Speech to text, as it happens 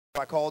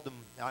I called him.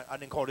 I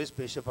didn't call this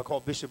bishop. I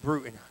called Bishop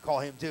Bruton. I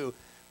call him too.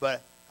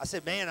 But I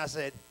said, man,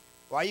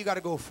 why you got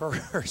to go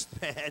first,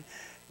 man?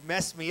 You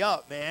messed me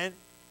up, man.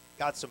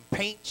 Got some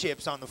paint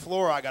chips on the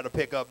floor I got to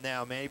pick up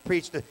now, man.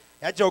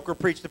 That joker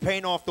preached the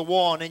paint off the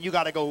wall, and then you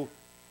got to go,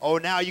 oh,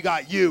 now you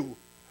got you.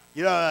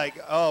 You know, like,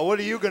 oh, what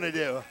are you going to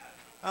do?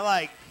 I'm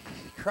like,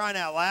 crying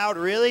out loud,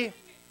 really?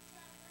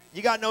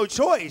 You got no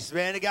choice,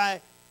 man. The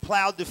guy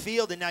plowed the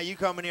field, and now you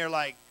come in here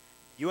like,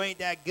 you ain't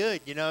that good,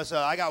 you know, so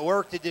I got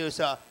work to do.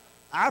 So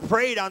I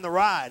prayed on the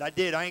ride. I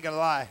did. I ain't going to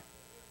lie.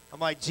 I'm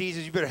like,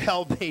 Jesus, you better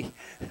help me.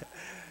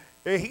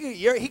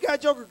 he got a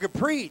joker could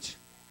preach.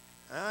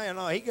 I don't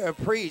know. He could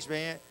preach,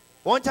 man.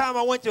 One time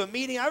I went to a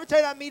meeting. I ever tell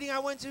you that meeting I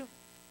went to?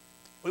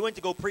 We went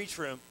to go preach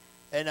for him.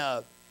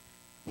 And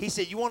he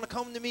said, you want to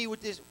come to me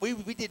with this? We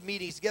did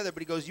meetings together,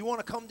 but he goes, you want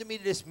to come to me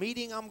to this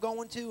meeting I'm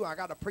going to? I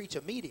got to preach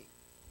a meeting.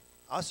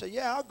 I said,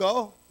 yeah, I'll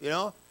go. You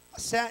know, I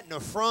sat in the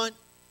front.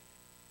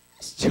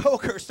 This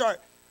joker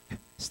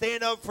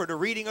stand up for the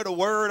reading of the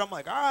word. I'm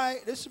like, all right,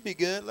 this will be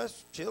good.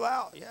 Let's chill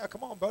out. Yeah,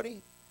 come on,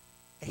 buddy.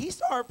 And he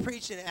started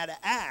preaching out of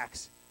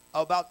Acts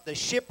about the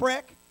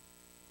shipwreck.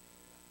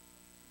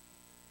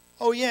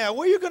 Oh, yeah,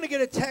 where are you going to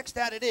get a text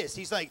out of this?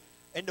 He's like,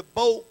 and the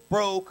boat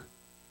broke,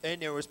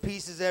 and there was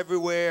pieces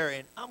everywhere.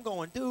 And I'm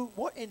going, dude,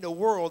 what in the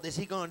world is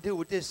he going to do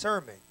with this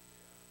sermon?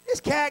 This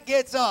cat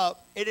gets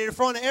up, and in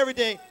front of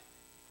everything.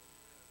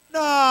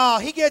 No,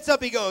 he gets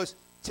up, he goes,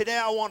 today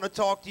I want to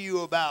talk to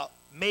you about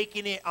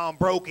making it on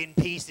broken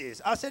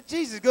pieces. I said,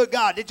 Jesus, good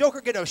God. Did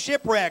Joker get a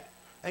shipwreck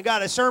and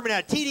got a sermon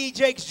out? T.D.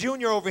 Jakes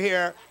Jr. over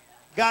here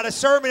got a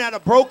sermon out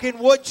of broken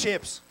wood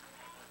chips.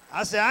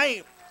 I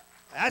said,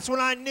 that's when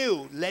I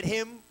knew. Let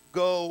him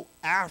go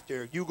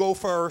after. You go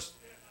first.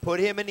 Put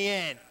him in the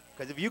end.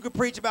 Because if you could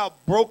preach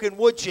about broken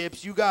wood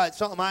chips, you got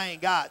something I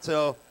ain't got.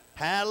 So,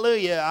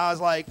 hallelujah. I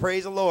was like,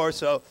 praise the Lord.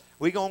 So,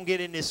 we're going to get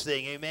in this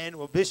thing, amen.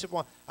 Well, Bishop,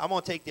 I'm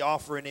going to take the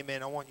offering,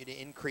 amen. I want you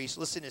to increase.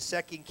 Listen to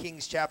 2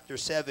 Kings chapter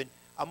 7.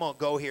 I'm going to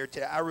go here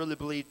today. I really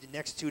believe the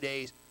next 2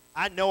 days,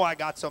 I know I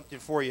got something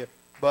for you,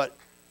 but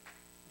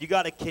you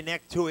got to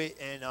connect to it,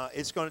 and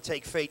it's going to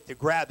take faith to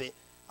grab it.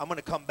 I'm going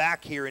to come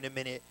back here in a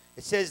minute.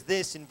 It says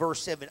this in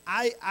verse 7.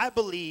 I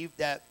believe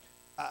that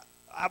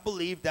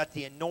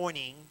the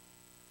anointing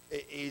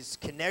is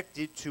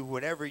connected to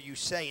whatever you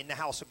say in the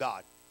house of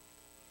God.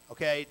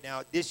 Okay,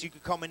 now this you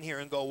could come in here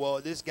and go, well,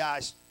 this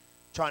guy's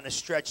trying to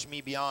stretch me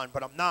beyond,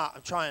 but I'm not.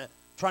 I'm trying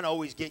to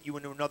always get you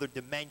into another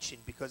dimension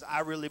because I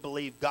really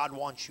believe God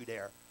wants you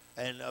there.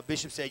 And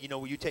Bishop said, you know,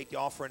 will you take the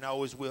offering? I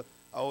always will.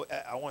 Oh,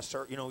 I want to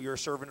serve. You know, you're a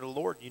servant of the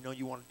Lord. You know,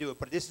 you want to do it.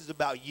 But this is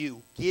about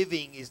you.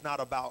 Giving is not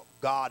about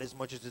God as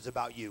much as it's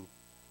about you.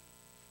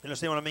 You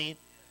understand what I mean?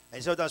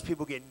 And sometimes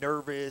people get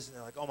nervous and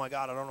they're like, oh my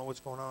God, I don't know what's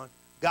going on.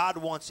 God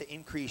wants to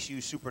increase you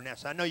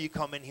supernaturally. I know you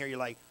come in here, you're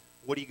like,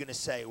 what are you going to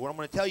say? What I'm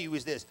going to tell you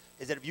is this,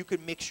 is that if you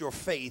can mix your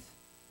faith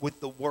with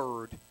the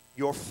word,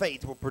 your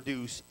faith will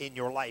produce in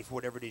your life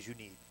whatever it is you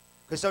need.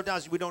 Because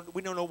sometimes we don't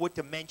know what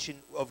dimension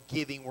of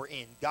giving we're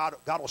in. God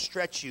will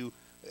stretch you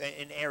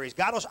in areas.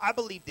 I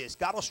believe this.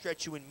 God will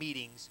stretch you in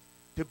meetings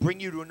to bring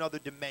you to another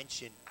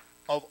dimension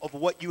of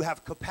what you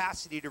have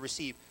capacity to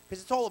receive.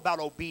 Because it's all about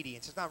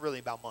obedience. It's not really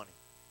about money.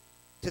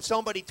 To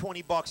somebody,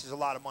 $20 is a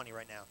lot of money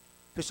right now.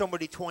 To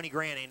somebody, 20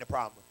 grand ain't a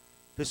problem.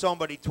 To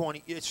somebody,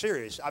 20, it's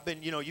serious.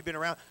 You've been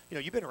around,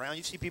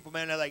 you see people,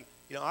 man, they're like,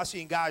 I've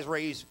seen guys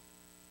raise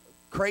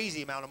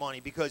crazy amount of money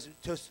because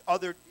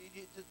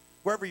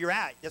wherever you're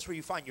at, that's where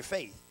you find your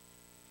faith.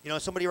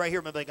 Somebody right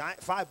here might be like,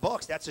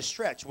 $5, that's a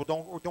stretch. Well,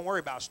 don't worry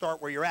about it. Start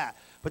where you're at.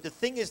 But the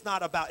thing is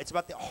it's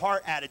about the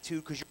heart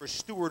attitude because you're a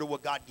steward of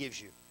what God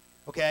gives you.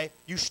 Okay?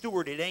 You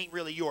steward it. It ain't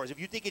really yours. If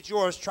you think it's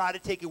yours, try to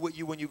take it with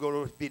you when you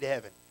go to be to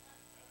heaven.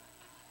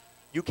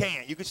 You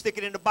can't. You can stick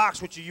it in the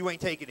box with you. You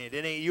ain't taking it.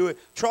 It ain't you.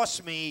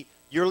 Trust me,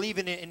 you're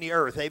leaving it in the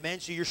earth. Amen?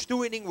 So you're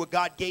stewarding what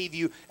God gave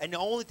you, and the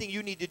only thing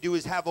you need to do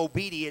is have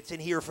obedience and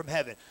hear from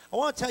heaven. I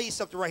want to tell you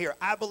something right here.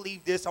 I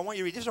believe this. I want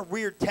you to read. This is a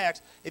weird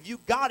text. If you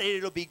got it,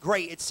 it'll be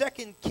great. It's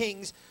 2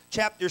 Kings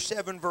chapter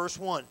 7, verse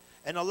 1.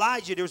 And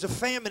Elijah, there was a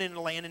famine in the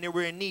land, and they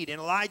were in need.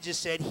 And Elijah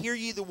said, hear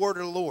ye the word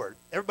of the Lord.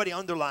 Everybody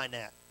underline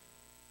that.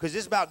 Because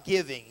this is about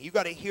giving. You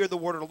got to hear the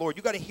word of the Lord.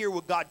 You got to hear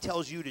what God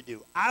tells you to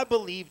do. I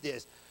believe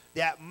this,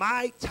 that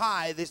my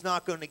tithe is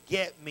not going to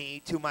get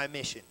me to my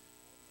mission.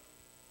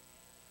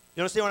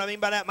 You understand what I mean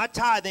by that? My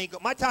tithe ain't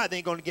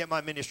going to get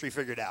my ministry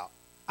figured out.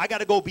 I got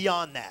to go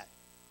beyond that.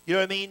 You know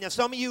what I mean? Now,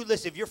 some of you,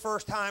 listen, if you're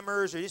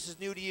first-timers or this is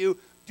new to you,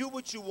 do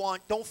what you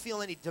want. Don't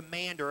feel any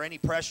demand or any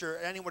pressure,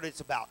 any what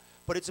it's about.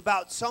 But it's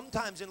about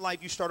sometimes in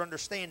life you start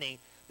understanding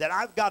that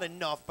I've got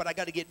enough, but I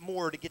got to get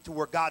more to get to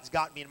where God's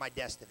got me in my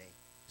destiny.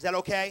 Is that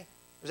okay?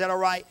 Is that all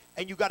right?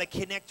 And you got to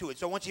connect to it.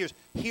 So once you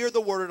hear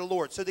the word of the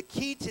Lord. So the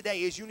key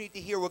today is you need to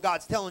hear what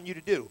God's telling you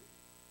to do.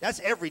 That's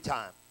every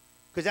time,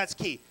 because that's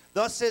key.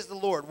 Thus says the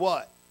Lord,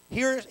 what?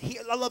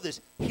 I love this.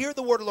 Hear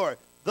the word of the Lord.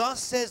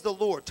 Thus says the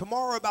Lord.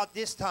 Tomorrow about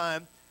this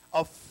time,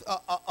 a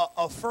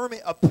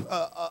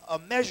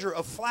measure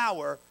of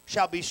flour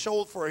shall be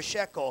sold for a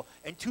shekel,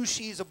 and 2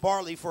 sheaves of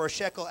barley for a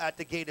shekel at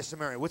the gate of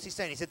Samaria. What's he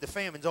saying? He said the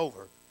famine's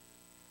over.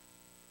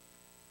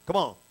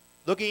 Come on.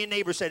 Look at your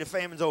neighbor, say the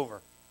famine's over.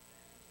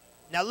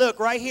 Now look,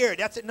 right here,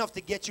 that's enough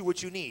to get you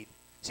what you need.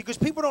 See, because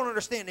people don't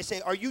understand. They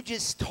say, are you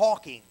just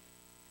talking?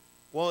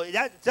 Well,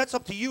 that's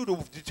up to you to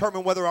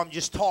determine whether I'm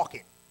just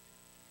talking.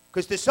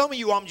 Because to some of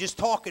you, I'm just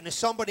talking. To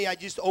somebody, I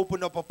just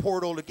opened up a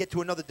portal to get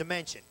to another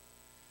dimension.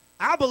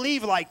 I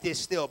believe like this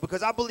still,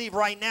 because I believe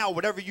right now,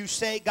 whatever you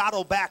say, God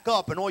will back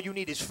up, and all you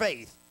need is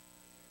faith.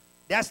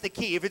 That's the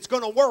key. If it's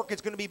going to work,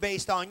 it's going to be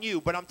based on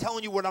you. But I'm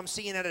telling you what I'm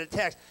seeing out of the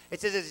text.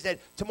 It said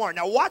tomorrow.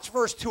 Now watch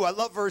verse 2. I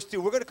love verse 2.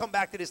 We're going to come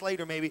back to this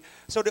later maybe.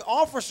 So the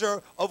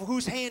officer of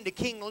whose hand the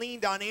king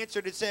leaned on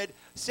answered and said,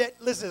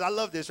 listen, I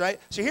love this, right?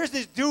 So here's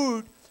this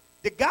dude.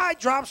 The guy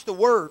drops the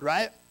word,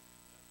 right?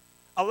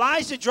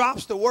 Elijah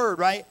drops the word,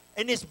 right?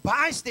 And this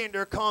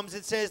bystander comes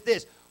and says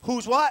this.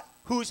 Whose what?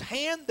 Whose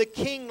hand the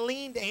king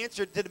leaned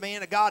answered to the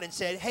man of God and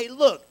said, hey,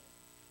 look,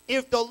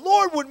 if the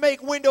Lord would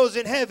make windows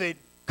in heaven,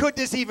 could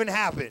this even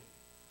happen?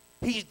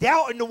 He's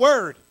doubting the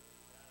word.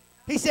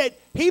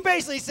 He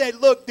basically said,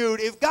 look, dude,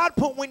 if God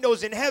put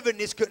windows in heaven,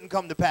 this couldn't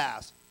come to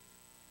pass.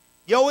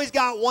 You always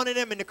got one of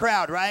them in the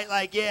crowd, right?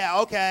 Like, yeah,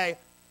 okay.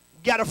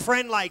 You got a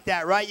friend like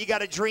that, right? You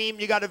got a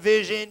dream, you got a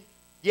vision.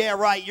 Yeah,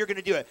 right, you're going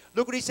to do it.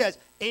 Look what he says.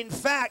 In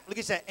fact, look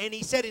at that. And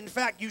he said, in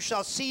fact, you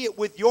shall see it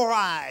with your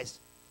eyes,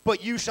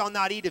 but you shall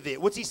not eat of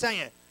it. What's he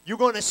saying? You're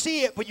going to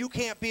see it, but you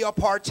can't be a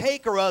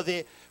partaker of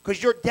it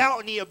because you're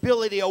doubting the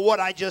ability of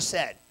what I just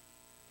said.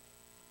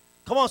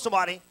 Come on,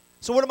 somebody.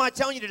 So what am I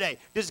telling you today?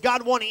 Does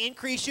God want to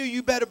increase you?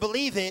 You better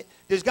believe it.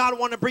 Does God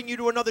want to bring you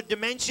to another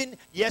dimension?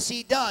 Yes,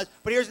 he does.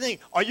 But here's the thing.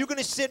 Are you going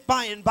to sit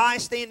by and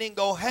bystand and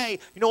go, hey,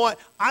 you know what?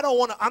 I don't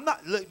want to, I'm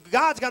not, look,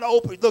 God's got to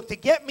open, look, to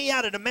get me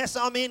out of the mess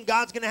I'm in,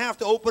 God's going to have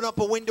to open up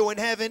a window in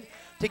heaven.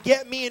 To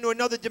get me into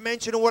another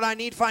dimension of what I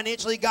need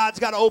financially, God's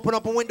got to open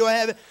up a window of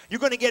heaven.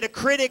 You're going to get a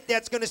critic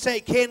that's going to say,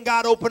 can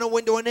God open a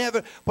window in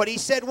heaven? But he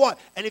said what?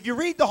 And if you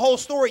read the whole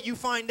story, you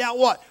find out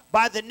what?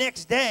 By the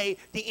next day,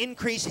 the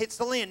increase hits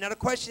the land. Now the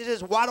question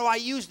is, why do I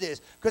use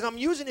this? Because I'm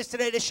using this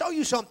today to show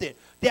you something.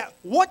 That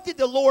what did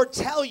the Lord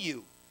tell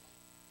you?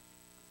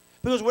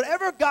 Because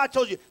whatever God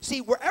told you,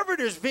 see, wherever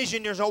there's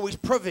vision, there's always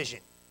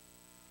provision.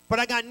 But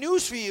I got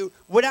news for you.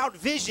 Without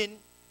vision,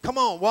 come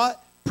on,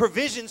 what?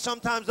 Provision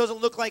sometimes doesn't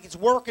look like it's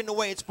working the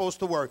way it's supposed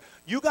to work.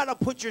 You got to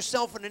put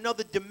yourself in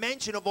another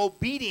dimension of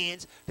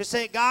obedience to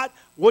say, God,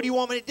 what do you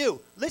want me to do?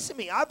 Listen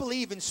to me. I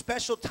believe in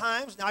special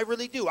times. Now, I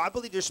really do. I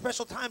believe there's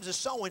special times of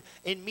sowing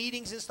in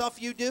meetings and stuff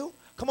you do.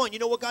 Come on, you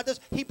know what God does?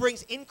 He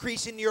brings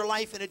increase into your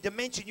life in a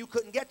dimension you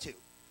couldn't get to.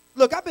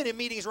 Look, I've been in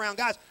meetings around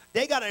guys.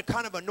 They got a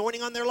kind of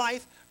anointing on their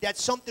life that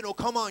something will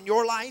come on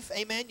your life.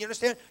 Amen. You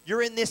understand?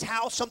 You're in this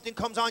house. Something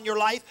comes on your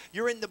life.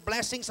 You're in the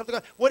blessing.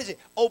 Something. What is it?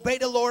 Obey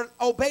the Lord.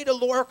 Obey the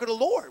Lord of the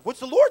Lord. What's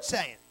the Lord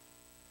saying?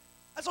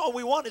 That's all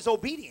we want is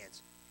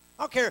obedience.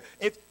 I don't care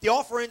if the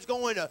offering's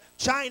going to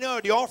China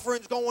or the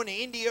offering's going to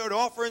India or the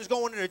offering's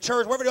going to the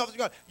church, wherever the offering's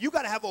going. You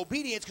got to have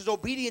obedience because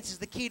obedience is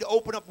the key to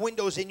open up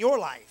windows in your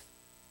life.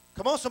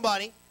 Come on,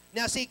 somebody.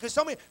 Now, see, because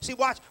some of you, see,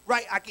 watch,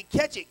 right, I can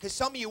catch it, because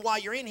some of you, while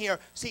you're in here,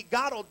 see,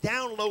 God will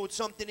download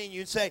something in you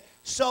and say,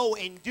 sow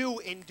and do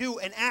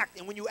and act.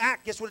 And when you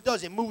act, guess what it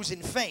does? It moves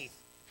in faith.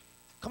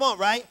 Come on,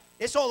 right?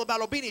 It's all about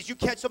obedience. You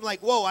catch something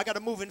like, whoa, I got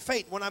to move in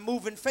faith. When I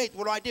move in faith,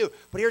 what do?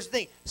 But here's the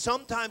thing.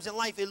 Sometimes in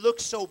life, it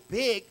looks so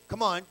big.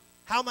 Come on.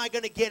 How am I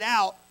going to get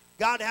out?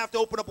 God have to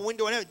open up a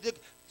window and everything.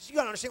 You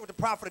got to understand what the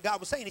prophet of God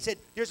was saying. He said,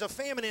 there's a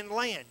famine in the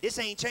land. This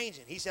ain't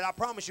changing. He said, I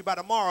promise you by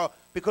tomorrow,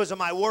 because of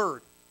my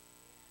word,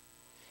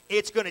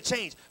 it's going to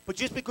change. But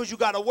just because you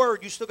got a word,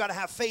 you still got to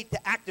have faith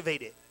to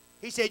activate it.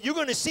 He said, you're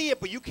going to see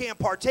it, but you can't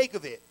partake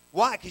of it.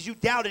 Why? Because you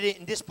doubted it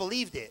and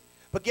disbelieved it.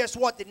 But guess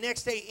what? The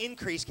next day,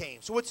 increase came.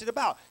 So what's it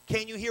about?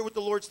 Can you hear what the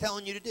Lord's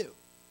telling you to do?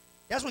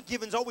 That's what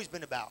giving's always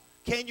been about.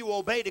 Can you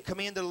obey the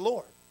command of the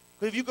Lord?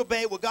 Because if you can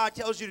obey what God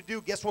tells you to do,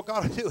 guess what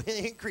God will do?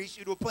 He'll increase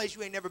you to a place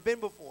you ain't never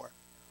been before.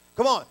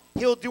 Come on.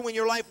 He'll do in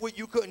your life what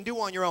you couldn't do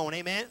on your own.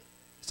 Amen?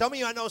 Some of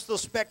you I know still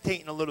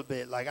spectating a little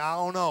bit. Like, I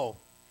don't know.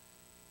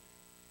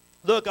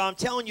 Look, I'm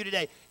telling you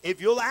today,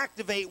 if you'll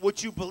activate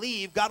what you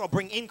believe, God will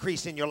bring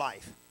increase in your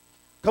life.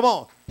 Come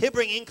on. He'll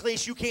bring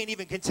increase you can't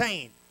even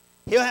contain.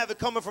 He'll have it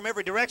coming from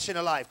every direction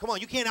of life. Come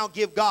on, you can't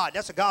outgive God.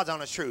 That's a God's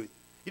honest truth.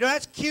 You know,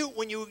 that's cute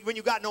when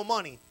you got no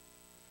money.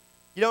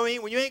 You know what I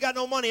mean? When you ain't got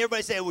no money,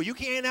 everybody say, well, you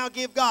can't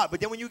outgive God. But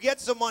then when you get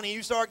some money,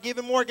 you start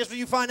giving more, guess what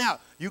you find out?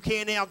 You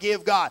can't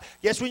outgive God.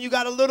 Guess when you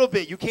got a little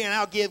bit, you can't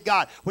outgive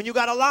God. When you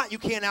got a lot, you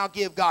can't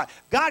outgive God.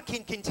 God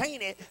can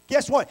contain it.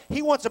 Guess what?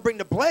 He wants to bring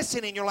the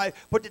blessing in your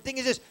life. But the thing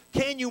is this,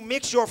 can you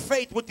mix your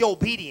faith with the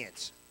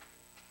obedience?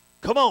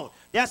 Come on.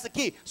 That's the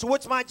key. So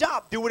what's my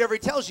job? Do whatever he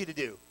tells you to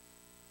do.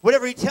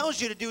 Whatever he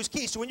tells you to do is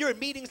key. So when you're in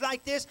meetings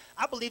like this,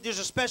 I believe there's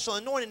a special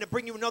anointing to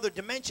bring you another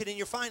dimension in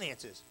your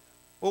finances.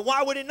 Well,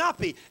 why would it not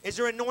be? Is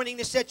there anointing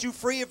to set you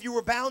free if you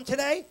were bound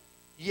today?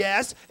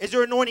 Yes. Is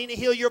there anointing to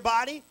heal your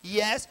body?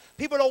 Yes.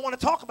 People don't want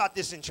to talk about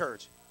this in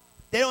church.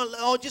 They don't,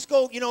 oh, just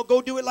go,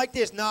 go do it like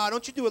this. No,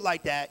 don't you do it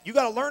like that. You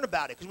got to learn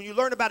about it, because when you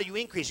learn about it, you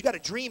increase. You got a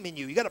dream in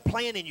you. You got a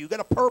plan in you. You got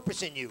a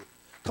purpose in you.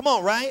 Come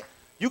on, right?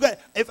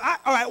 All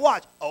right,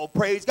 watch. Oh,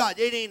 praise God.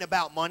 It ain't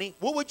about money.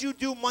 What would you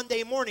do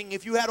Monday morning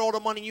if you had all the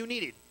money you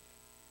needed?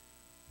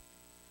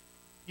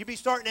 You'd be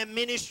starting at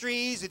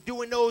ministries and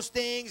doing those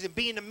things and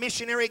being the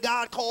missionary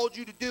God called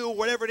you to do,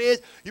 whatever it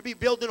is. You'd be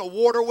building a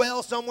water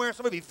well somewhere.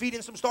 Somebody be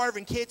feeding some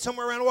starving kids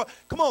somewhere around the world.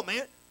 Come on,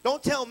 man.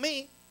 Don't tell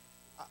me.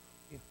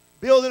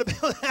 Building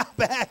out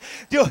back.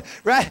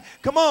 Right?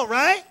 Come on,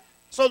 right?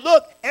 So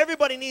look,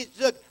 everybody needs,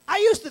 look, I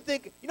used to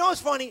think, you know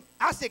what's funny?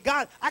 I said,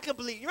 God, I can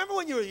believe, you remember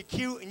when you were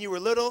cute and you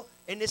were little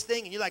in this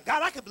thing and you're like,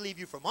 God, I can believe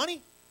you for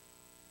money?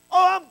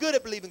 Oh, I'm good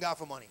at believing God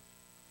for money.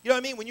 You know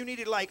what I mean? When you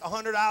needed like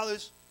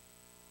 $100.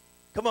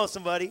 Come on,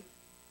 somebody.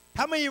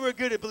 How many of you were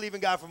good at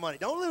believing God for money?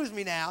 Don't lose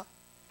me now.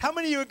 How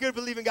many of you are good at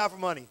believing God for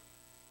money?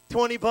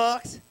 20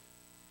 bucks?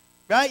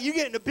 Right? You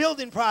getting a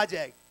building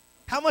project.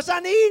 How much I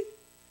need?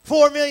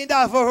 $4 million.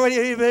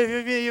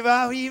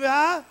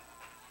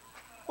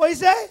 What do you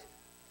say?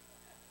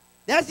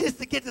 That's just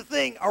to get the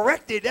thing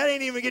erected. That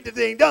ain't even get the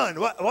thing done.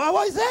 What do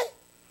you say?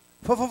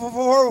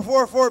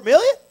 $4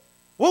 million?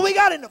 What we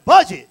got in the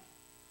budget?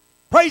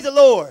 Praise the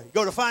Lord. You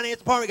go to the finance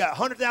department, got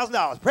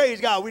 $100,000. Praise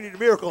God, we need a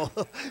miracle.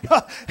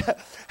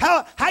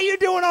 How you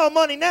doing on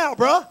money now,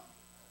 bro?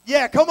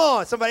 Yeah, come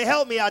on. Somebody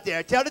help me out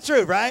there. Tell the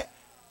truth, right?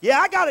 Yeah,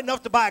 I got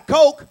enough to buy a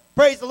Coke.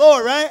 Praise the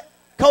Lord, right?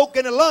 Coke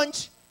and a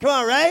lunch. Come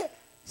on, right?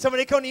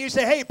 Somebody come to you and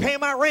say, hey, pay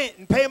my rent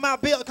and pay my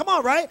bill. Come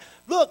on, right?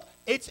 Look,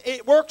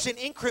 it works in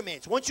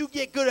increments. Once you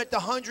get good at the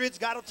hundreds,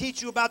 God will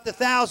teach you about the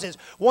thousands.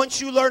 Once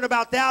you learn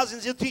about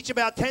thousands, he'll teach you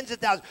about tens of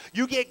thousands.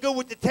 You get good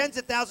with the tens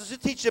of thousands, he'll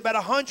teach you about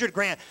 100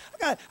 grand.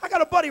 I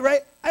got a buddy,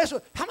 right?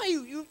 How many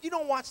of you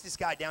don't watch this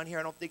guy down here,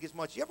 I don't think as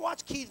much. You ever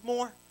watch Keith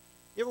Moore?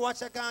 You ever watch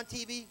that guy on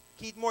TV?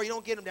 Keith Moore, you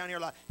don't get him down here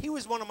a lot. He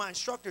was one of my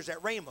instructors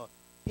at Rhema.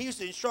 He used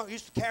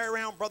to carry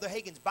around Brother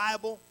Hagin's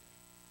Bible.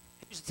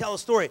 He used to tell a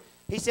story.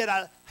 He said,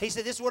 this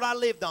is what I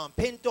lived on.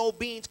 Pinto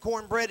beans,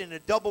 cornbread, and a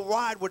double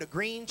wide with a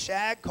green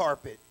shag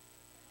carpet.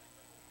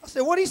 I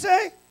said, what'd he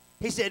say?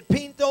 He said,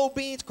 pinto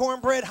beans,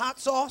 cornbread,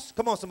 hot sauce.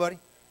 Come on, somebody.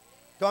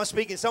 Come on,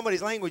 speaking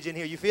somebody's language in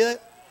here. You feel it?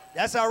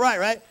 That's all right,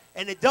 right?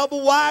 And a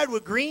double wide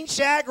with green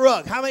shag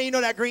rug. How many of you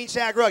know that green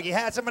shag rug? You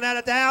had some of that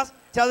at the house?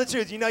 Tell the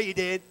truth. You know you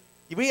did.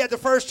 We at the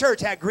first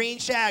church had green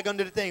shag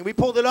under the thing. We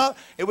pulled it up.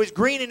 It was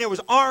green, and there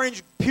was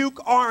orange,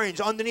 puke orange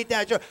underneath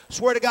that.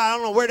 Swear to God, I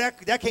don't know where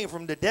that came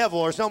from, the devil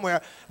or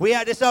somewhere. We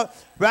had this up,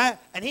 right?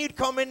 And he'd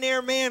come in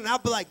there, man, and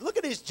I'd be like, look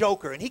at this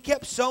joker. And he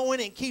kept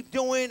sowing and kept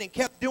doing and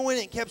kept doing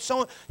and kept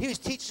sowing. He was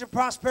teaching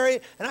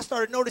prosperity, and I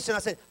started noticing. I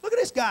said, look at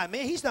this guy,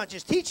 man. He's not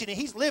just teaching it.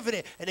 He's living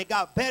it. And it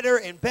got better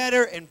and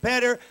better and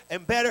better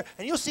and better.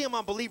 And you'll see him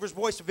on Believer's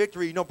Voice of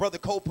Victory, you know, Brother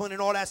Copeland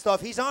and all that stuff.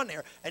 He's on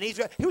there. And he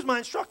was my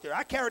instructor.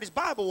 I carried his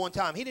Bible one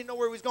time. He didn't know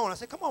where he was going. I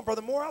said, come on,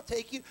 Brother Moore, I'll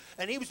take you.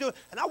 And he was doing,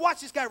 and I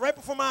watched this guy right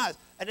before my eyes.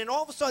 And then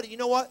all of a sudden, you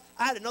know what?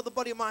 I had another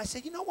buddy of mine. I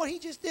said, you know what he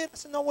just did? I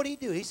said, no, what did he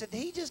do? He said,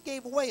 he just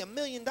gave away $1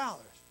 million.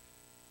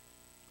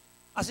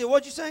 I said,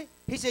 what'd you say?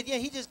 He said, yeah,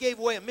 he just gave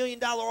away $1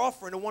 million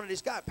offering to one of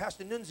this guy,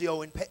 Pastor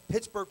Nunzio in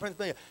Pittsburgh,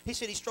 Pennsylvania. He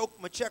said he stroked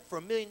him a check for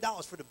 $1 million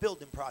for the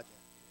building project.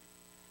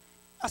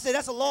 I said,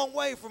 that's a long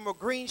way from a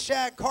green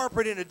shag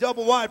carpet and a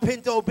double wide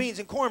pinto beans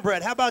and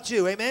cornbread. How about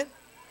you, amen?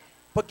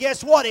 But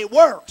guess what? It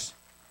works.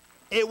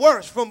 It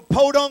works. From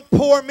Podunk,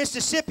 Poor,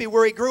 Mississippi,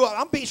 where he grew up.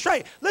 I'm being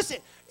straight. Listen,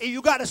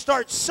 you got to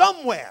start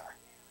somewhere.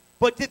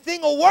 But the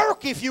thing will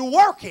work if you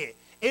work it.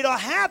 It'll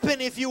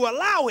happen if you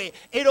allow it.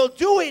 It'll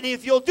do it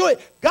if you'll do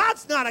it.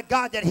 God's not a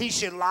God that he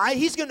should lie.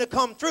 He's going to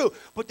come through.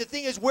 But the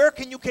thing is, where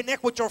can you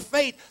connect with your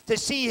faith to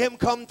see him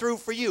come through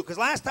for you? Because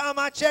last time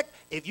I checked,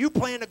 if you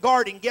plant a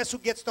garden, guess who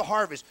gets the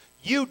harvest?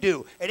 You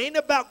do. It ain't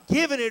about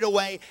giving it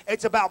away.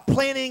 It's about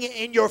planting it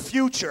in your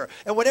future.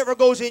 And whatever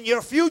goes in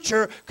your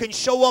future can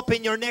show up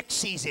in your next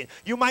season.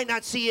 You might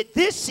not see it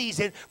this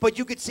season, but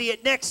you could see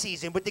it next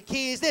season. But the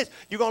key is this.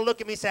 You're going to look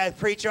at me and say,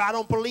 preacher, I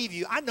don't believe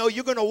you. I know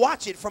you're going to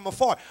watch it from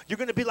afar. You're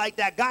going to be like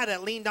that guy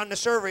that leaned on the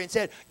server and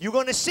said, you're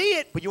going to see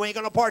it, but you ain't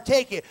going to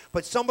partake it.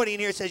 But somebody in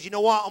here says, you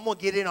know what? I'm going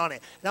to get in on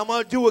it. And I'm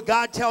going to do what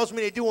God tells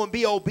me to do and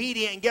be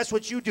obedient. And guess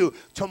what you do?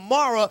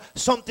 Tomorrow,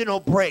 something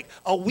will break.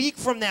 A week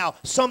from now,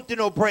 something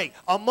will break.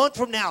 A month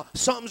from now,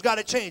 something's got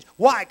to change.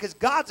 Why? Because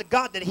God's a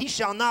God that he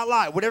shall not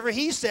lie. Whatever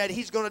he said,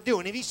 he's going to do.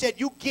 And if he said,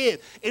 you give,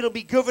 it'll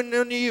be given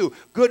unto you.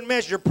 Good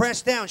measure,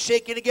 pressed down,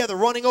 shaken together,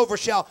 running over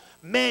shall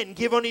men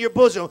give unto your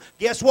bosom.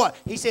 Guess what?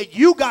 He said,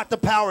 you got the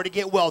power to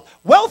get wealth.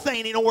 Wealth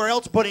ain't anywhere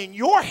else but in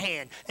your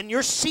hand. And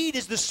your seed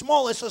is the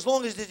smallest as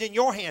long as it's in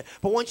your hand.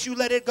 But once you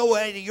let it go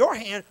out of your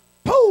hand,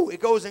 pooh, it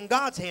goes in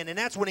God's hand. And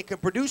that's when it can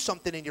produce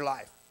something in your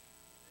life.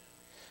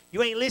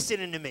 You ain't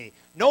listening to me.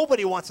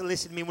 Nobody wants to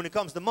listen to me when it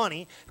comes to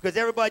money because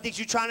everybody thinks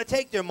you're trying to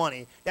take their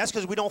money. That's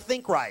because we don't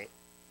think right.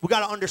 We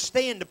got to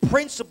understand the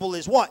principle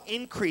is what?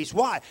 Increase.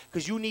 Why?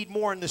 Because you need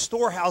more in the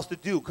storehouse to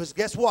do. Because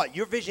guess what?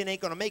 Your vision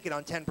ain't going to make it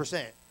on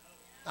 10%.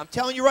 I'm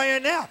telling you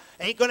right now,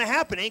 ain't going to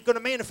happen. Ain't going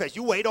to manifest.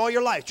 You wait all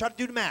your life. Try to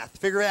do the math.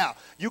 Figure it out.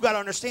 You got to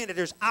understand that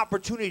there's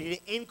opportunity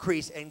to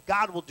increase, and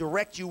God will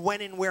direct you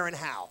when and where and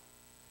how.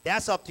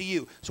 That's up to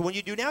you. So when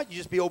you do now, you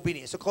just be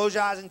obedient. So close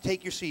your eyes and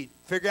take your seat.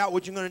 Figure out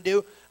what you're going to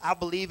do. I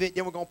believe it.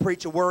 Then we're going to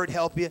preach a word,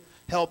 help you,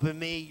 helping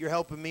me. You're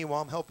helping me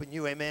while I'm helping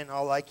you. Amen. I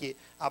like it.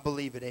 I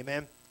believe it.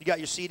 Amen. You got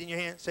your seed in your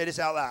hand? Say this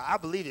out loud. I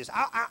believe this.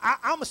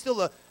 I'm still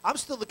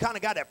the kind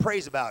of guy that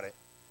prays about it.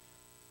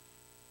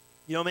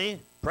 You know what I mean?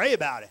 Pray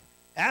about it.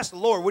 Ask the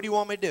Lord, what do you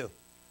want me to do?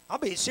 I'll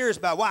be serious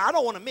about it. Why? I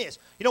don't want to miss.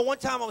 You know, one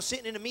time I was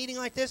sitting in a meeting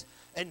like this,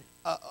 and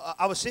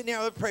I was sitting there.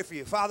 I would pray for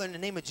you. Father, in the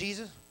name of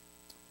Jesus,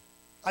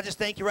 I just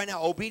thank you right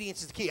now.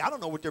 Obedience is the key. I don't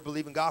know what they're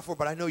believing God for,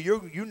 but I know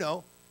you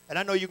know, and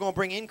I know you're going to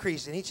bring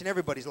increase in each and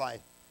everybody's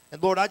life.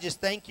 And, Lord, I just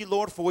thank you,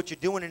 Lord, for what you're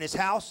doing in this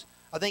house.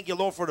 I thank you,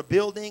 Lord, for the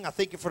building. I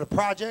thank you for the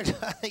project.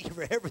 I thank you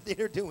for everything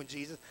they're doing,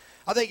 Jesus.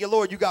 I thank you,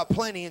 Lord, you got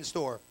plenty in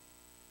store.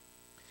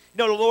 You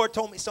know, the Lord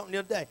told me something the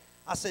other day.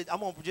 I said, I'm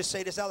going to just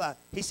say this out loud.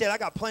 He said, I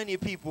got plenty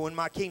of people in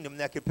my kingdom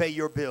that could pay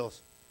your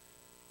bills.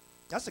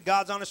 That's the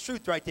God's honest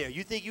truth right there.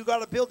 You think you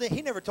got to build it?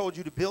 He never told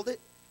you to build it.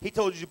 He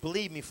told you to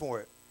believe me for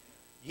it.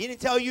 He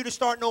didn't tell you to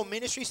start no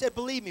ministry. He said,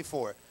 believe me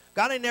for it.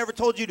 God ain't never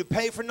told you to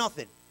pay for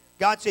nothing.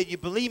 God said, you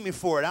believe me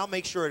for it. I'll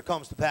make sure it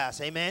comes to pass.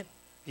 Amen.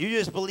 You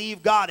just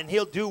believe God, and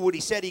he'll do what he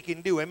said he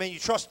can do. Amen. You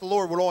trust the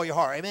Lord with all your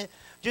heart. Amen.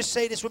 Just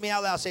say this with me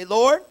out loud. Say,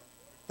 Lord,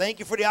 thank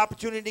you for the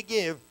opportunity to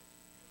give.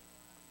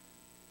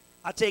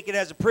 I take it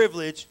as a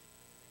privilege.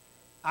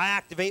 I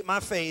activate my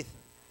faith.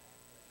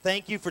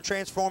 Thank you for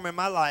transforming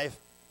my life.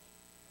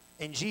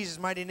 In Jesus'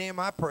 mighty name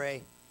I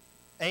pray.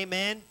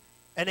 Amen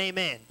and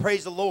amen.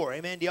 Praise the Lord.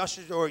 Amen. The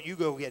ushers, or you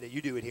go get it.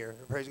 You do it here.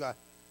 Praise God.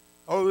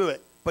 Oh, do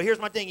it. But here's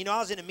my thing. You know, I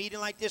was in a meeting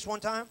like this one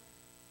time.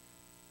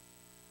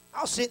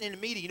 I was sitting in a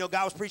meeting. You know,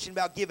 God was preaching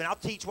about giving. I'll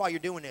teach while you're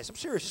doing this. I'm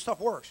serious. This stuff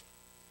works.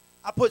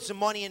 I put some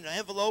money in an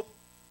envelope.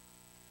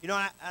 You know,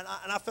 and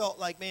I felt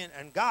like, man,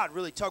 and God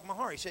really tugged my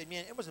heart. He said,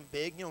 man, it wasn't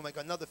big, you know, like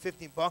another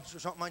 15 bucks or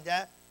something like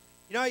that.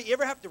 You know, you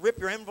ever have to rip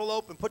your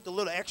envelope and put the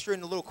little extra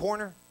in the little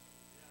corner?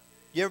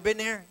 You ever been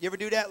there? You ever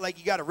do that? Like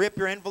you got to rip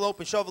your envelope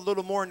and shove a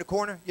little more in the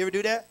corner? You ever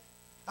do that?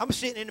 I'm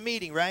sitting in a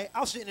meeting, right? I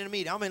was sitting in a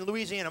meeting. I'm in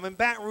Louisiana. I'm in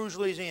Baton Rouge,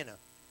 Louisiana.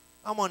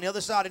 I'm on the other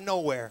side of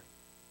nowhere,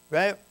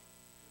 right?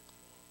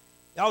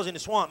 I was in the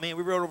swamp, man.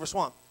 We rode over a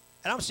swamp.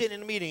 And I'm sitting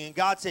in a meeting, and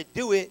God said,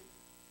 do it.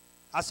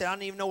 I said, I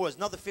didn't even know it was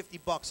another 50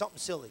 bucks, something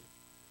silly.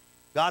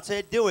 God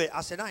said, do it. I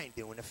said, I ain't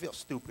doing it. I feel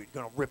stupid.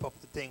 Going to rip up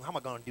the thing. How am I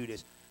going to do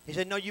this? He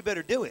said, no, you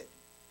better do it.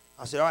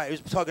 I said, all right. It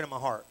was tugging at my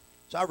heart.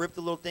 So I ripped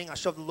the little thing. I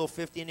shoved the little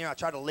 50 in there. I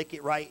tried to lick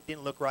it right. It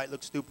didn't look right. It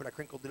looked stupid. I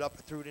crinkled it up.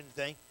 I threw it in the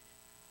thing.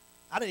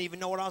 I didn't even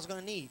know what I was going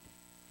to need.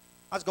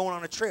 I was going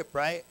on a trip,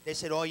 right? They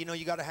said, oh, you know,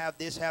 you got to have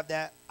this, have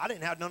that. I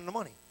didn't have none of the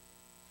money.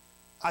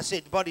 I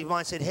said, the buddy of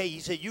mine said, hey,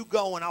 he said, you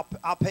go and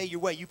I'll pay your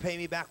way. You pay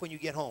me back when you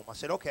get home. I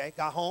said, okay.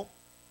 Got home.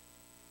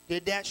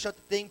 Did that, shut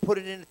the thing, put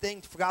it in the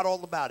thing, forgot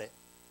all about it.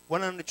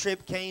 Went on the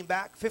trip, came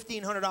back,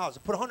 $1,500. I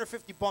put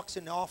 150 bucks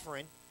in the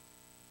offering,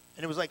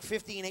 and it was like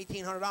 $1,500,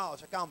 $1,800. I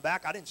got him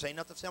back. I didn't say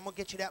nothing. I said, I'm going to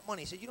get you that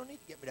money. He said, you don't need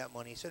to get me that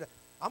money. He said,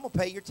 I'm going to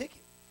pay your ticket.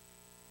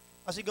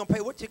 I said, you going to pay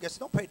what ticket? I said,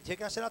 don't pay the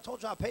ticket. I said, I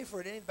told you I'll pay for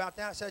it. It ain't about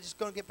that. I said, I'm just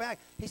going to get back.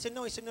 He said,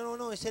 no. He said,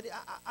 no. He said,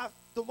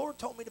 the Lord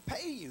told me to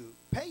pay you,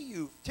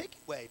 ticket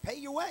way, pay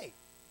your way.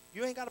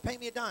 You ain't got to pay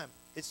me a dime.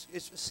 It's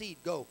a seed.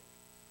 Go.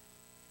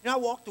 You know, I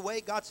walked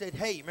away. God said,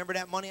 hey, you remember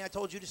that money I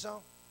told you to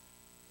sow?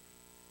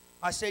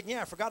 I said,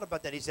 yeah, I forgot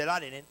about that. He said,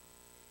 I didn't.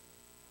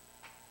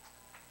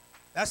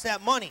 That's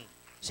that money.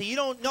 See, you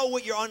don't know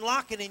what you're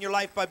unlocking in your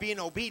life by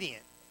being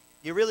obedient.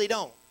 You really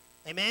don't.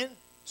 Amen?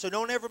 So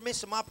don't ever miss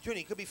some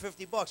opportunity. It could be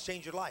 50 bucks,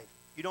 change your life.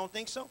 You don't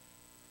think so?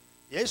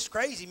 Yeah, it's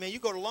crazy, man. You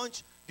go to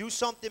lunch, do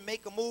something,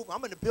 make a move.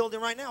 I'm in the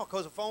building right now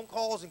because of phone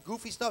calls and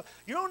goofy stuff.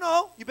 You don't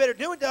know. You better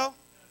do it, though.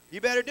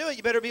 You better do it.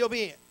 You better be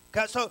obedient.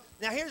 So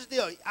now here's the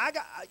deal.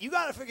 You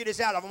got to figure this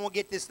out if I'm going to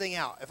get this thing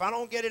out. If I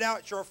don't get it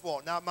out, it's your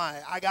fault, not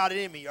mine. I got it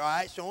in me, all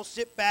right? So don't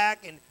sit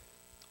back and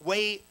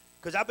wait,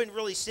 because I've been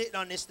really sitting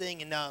on this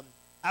thing, and I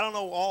don't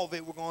know all of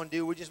it we're going to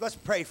do. Let's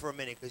pray for a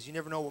minute, because you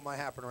never know what might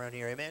happen around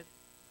here, amen?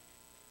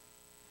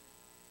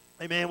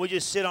 Amen. We'll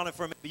just sit on it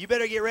for a minute. But you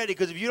better get ready,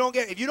 because if you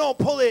don't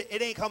pull it,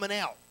 it ain't coming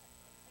out.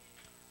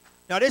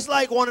 Now, this is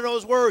like one of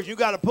those words you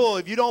got to pull.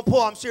 If you don't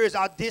pull, I'm serious,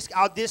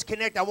 I'll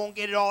disconnect. I won't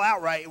get it all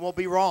out right. It won't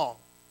be wrong.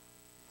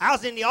 I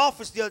was in the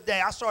office the other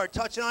day. I started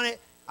touching on it.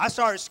 I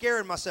started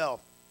scaring myself.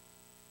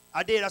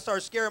 I did. I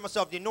started scaring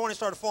myself. The anointing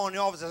started falling in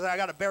the office. I said, I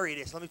got to bury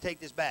this. Let me take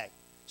this back.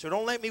 So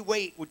don't let me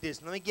wait with this.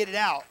 Let me get it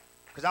out,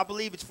 because I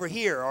believe it's for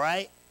here, all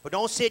right? But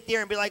don't sit there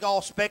and be like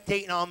all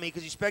spectating on me,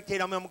 because you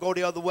spectate on me, I'm going to go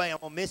the other way. I'm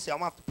going to miss it. I'm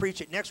going to have to preach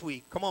it next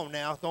week. Come on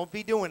now. Don't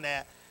be doing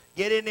that.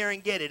 Get in there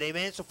and get it,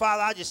 amen? So,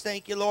 Father, I just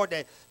thank you, Lord,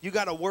 that you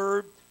got a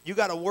word. You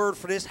got a word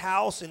for this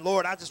house. And,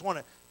 Lord, I just want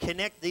to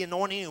connect the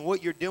anointing and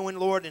what you're doing,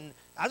 Lord, and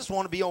I just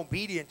want to be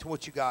obedient to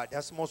what you got.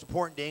 That's the most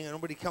important thing. And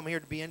nobody come here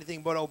to be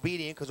anything but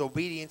obedient, because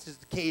obedience is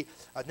the key.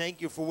 I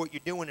thank you for what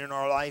you're doing in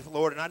our life,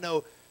 Lord. And I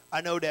know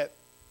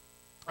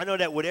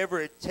that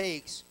whatever it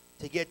takes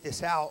to get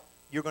this out,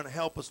 you're going to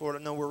help us, Lord. I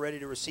know we're ready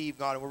to receive,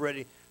 God, and we're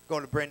ready to go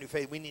into brand new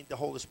faith. We need the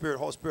Holy Spirit.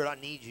 Holy Spirit, I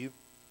need you.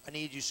 I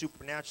need you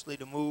supernaturally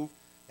to move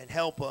and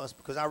help us,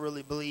 because I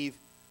really believe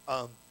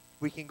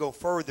we can go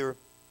further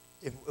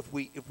if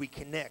we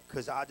connect,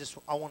 because I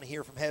want to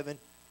hear from heaven,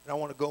 and I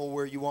want to go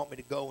where you want me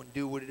to go and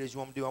do what it is you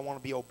want me to do. I want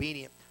to be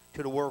obedient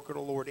to the work of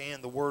the Lord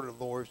and the word of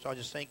the Lord. So I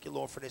just thank you,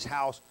 Lord, for this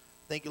house.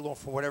 Thank you, Lord,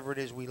 for whatever it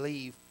is we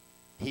leave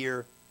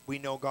here. We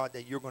know, God,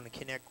 that you're going to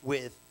connect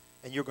with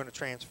and you're going to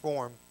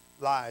transform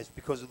lives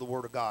because of the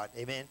word of God.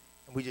 Amen.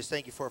 And we just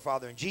thank you for it,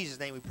 Father. In Jesus'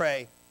 name we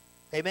pray.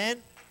 Amen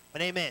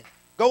and amen.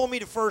 Go with me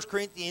to 1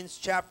 Corinthians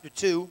chapter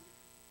 2.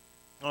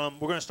 We're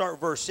going to start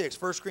with verse 6.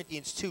 1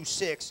 Corinthians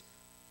 2:6.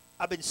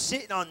 I've been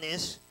sitting on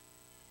this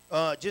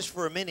just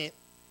for a minute,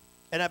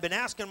 and I've been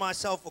asking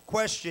myself a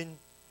question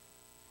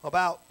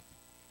about,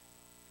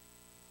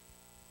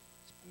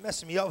 it's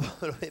messing me up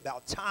a little bit,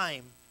 about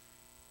time.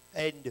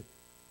 And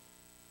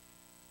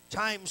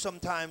time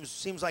sometimes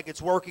seems like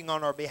it's working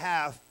on our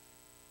behalf.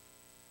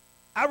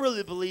 I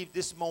really believe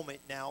this moment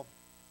now,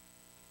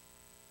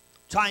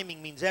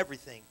 timing means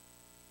everything.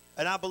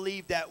 And I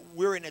believe that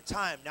we're in a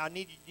time. Now, I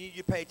need you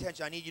to pay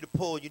attention. I need you to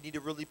pull. You need to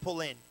really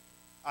pull in.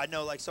 I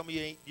know, like some of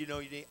you,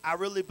 I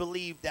really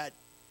believe that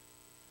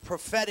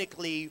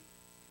prophetically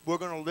we're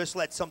going to just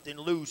let something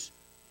loose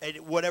and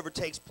whatever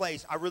takes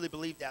place. I really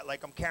believe that.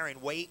 Like I'm carrying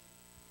weight.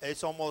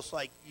 It's almost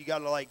like you got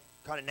to like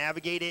kind of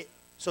navigate it.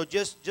 So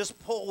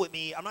just pull with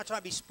me. I'm not trying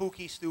to be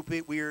spooky,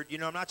 stupid, weird.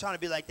 I'm not trying to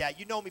be like that.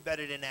 You know me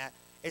better than that.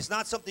 It's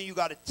not something you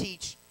got to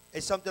teach.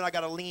 It's something I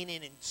got to lean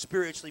in and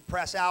spiritually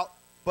press out.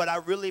 But I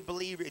really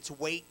believe it's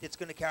weight that's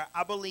going to carry.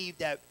 I believe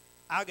that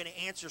I'm going to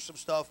answer some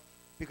stuff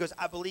because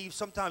I believe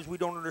sometimes we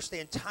don't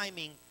understand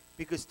timing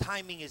because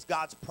timing is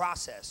God's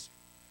process.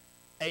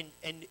 And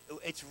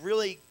it's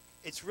really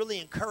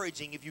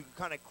encouraging if you can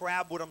kind of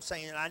grab what I'm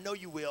saying, and I know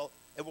you will,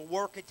 and we'll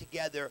work it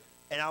together,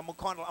 and I'm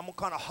gonna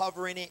kind of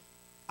hover in it.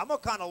 I'm going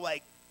to kind of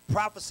like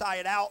prophesy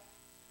it out,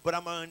 but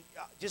I'm going to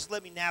just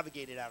let me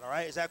navigate it out, all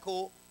right? Is that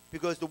cool?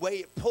 Because the way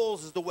it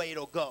pulls is the way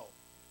it'll go.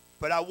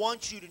 But I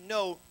want you to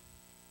know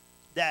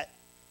that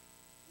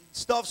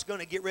stuff's going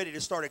to get ready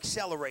to start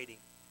accelerating.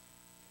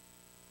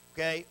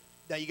 Okay?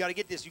 Now, you got to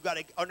get this. You got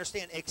to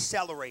understand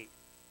accelerate.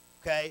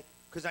 Okay?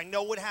 Because I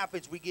know what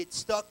happens. We get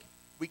stuck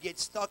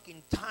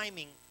in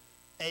timing.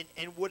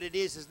 And what it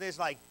is this,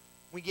 like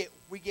we get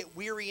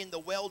weary in the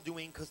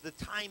well-doing because the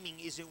timing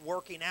isn't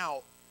working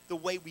out the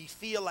way we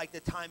feel like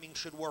the timing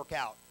should work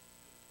out.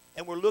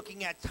 And we're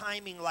looking at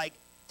timing like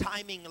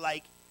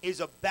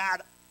is a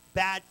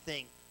bad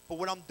thing. But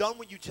when I'm done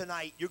with you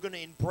tonight, you're going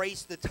to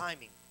embrace the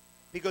timing.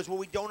 Because what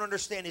we don't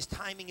understand is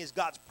timing is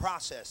God's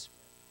process.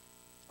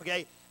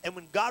 Okay? And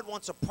when God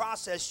wants to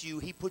process you,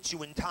 he puts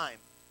you in time.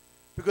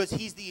 Because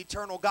he's the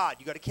eternal God.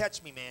 You got to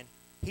catch me, man.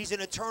 He's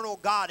an eternal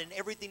God, and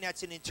everything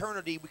that's in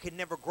eternity we can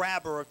never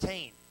grab or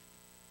obtain.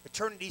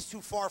 Eternity is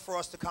too far for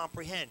us to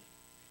comprehend.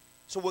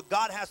 So what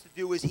God has to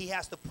do is he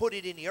has to put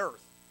it in the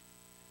earth.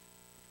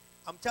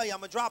 I'm telling you, I'm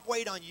going to drop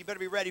weight on you. You better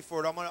be ready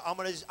for it. I'm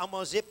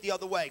gonna zip the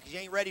other way because you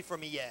ain't ready for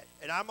me yet.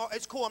 And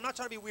it's cool. I'm not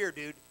trying to be weird,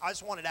 dude. I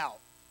just want it out.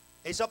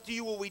 It's up to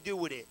you what we do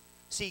with it.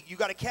 See, you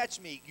got to catch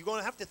me. You're going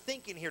to have to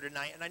think in here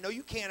tonight. And I know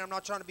you can. I'm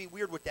not trying to be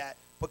weird with that.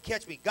 But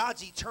catch me.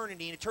 God's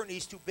eternity, and eternity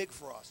is too big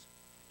for us.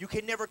 You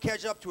can never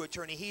catch up to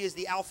eternity. He is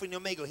the Alpha and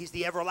Omega. He's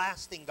the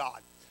everlasting God.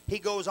 He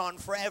goes on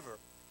forever.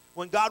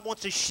 When God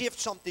wants to shift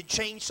something,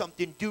 change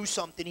something, do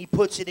something, he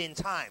puts it in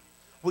time.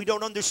 We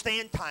don't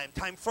understand time.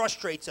 Time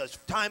frustrates us.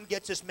 Time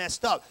gets us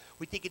messed up.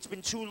 We think it's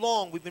been too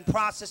long. We've been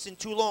processing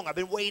too long. I've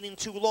been waiting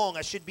too long.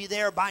 I should be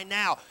there by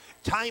now.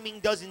 Timing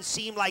doesn't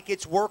seem like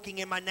it's working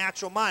in my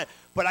natural mind.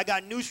 But I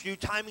got news for you.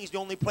 Timing is the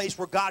only place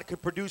where God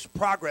could produce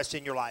progress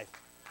in your life.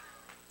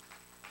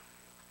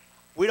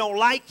 We don't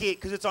like it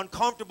because it's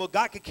uncomfortable.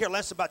 God could care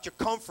less about your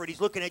comfort. He's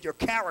looking at your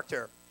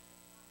character.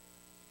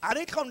 I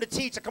didn't come to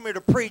teach. I come here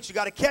to preach. You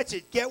got to catch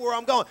it. Get where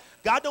I'm going.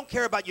 God don't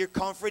care about your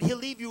comfort. He'll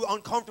leave you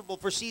uncomfortable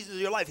for seasons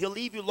of your life. He'll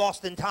leave you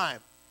lost in time.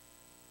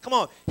 Come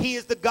on. He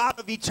is the God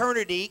of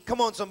eternity.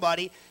 Come on,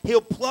 somebody.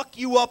 He'll pluck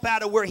you up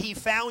out of where he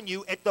found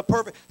you at the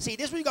perfect. See,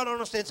 this is where you got to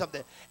understand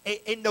something.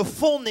 In the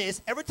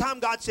fullness, every time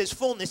God says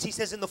fullness, he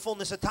says in the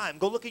fullness of time.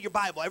 Go look at your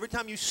Bible. Every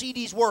time you see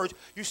these words,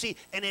 you see,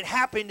 and it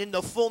happened in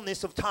the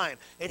fullness of time.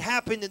 It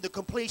happened in the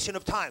completion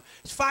of time.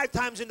 It's 5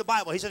 times in the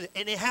Bible. He says,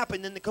 and it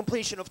happened in the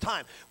completion of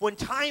time. When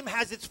time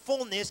has its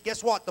fullness,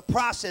 guess what? The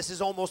process is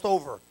almost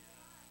over.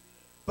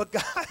 But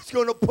God's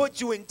going to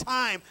put you in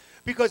time.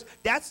 Because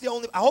that's the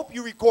only, I hope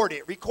you record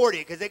it,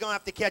 because they're going to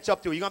have to catch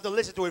up to it. You're going to have to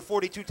listen to it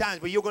 42 times,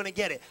 but you're going to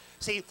get it.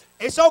 See,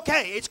 it's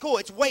okay. It's cool.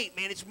 It's weight,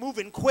 man. It's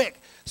moving quick.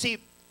 See,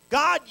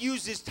 God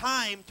uses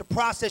time to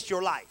process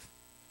your life.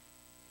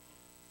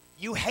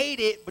 You hate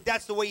it, but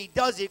that's the way he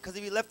does it, because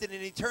if he left it in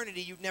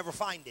eternity, you'd never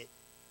find it.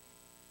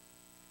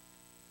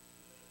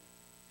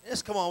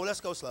 Just come on,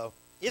 let's go slow.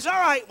 It's all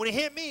right. When it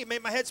hit me, it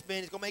made my head spin.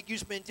 It's going to make you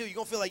spin, too. You're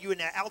going to feel like you're in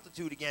that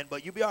altitude again,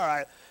 but you'll be all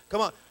right. Come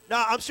on.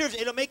 No, I'm serious.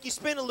 It'll make you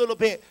spin a little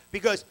bit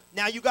because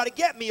now you got to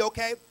get me,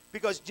 okay?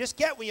 Because just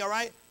get me, all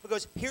right?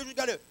 Because here's what you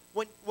got to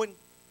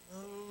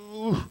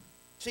do.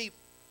 See,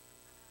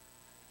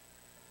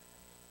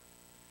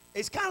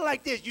 it's kind of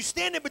like this. You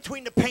stand in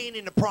between the pain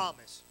and the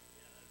promise.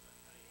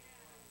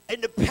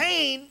 And the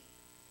pain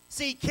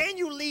See, can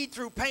you lead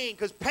through pain?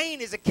 Because pain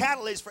is a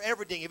catalyst for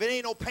everything. If it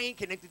ain't no pain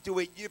connected to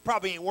it, you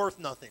probably ain't worth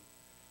nothing.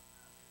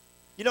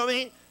 You know what I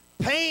mean?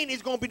 Pain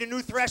is going to be the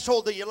new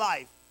threshold of your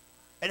life.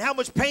 And how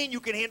much pain you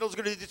can handle is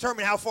going to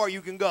determine how far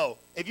you can go.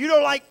 If you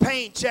don't like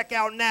pain, check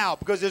out now,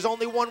 because there's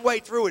only one way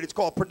through it. It's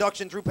called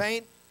production through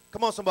pain.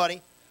 Come on,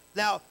 somebody.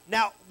 Now,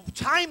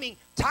 timing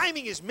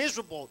is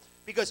miserable,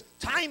 because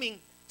timing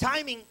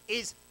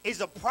is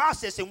a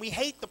process, and we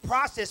hate the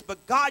process,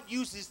 but God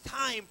uses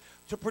time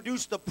to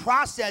produce the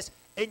process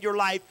in your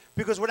life,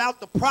 because without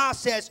the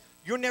process,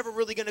 you're never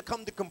really going to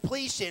come to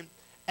completion.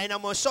 And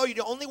I'm going to show you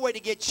the only way to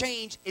get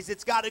change is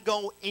it's got to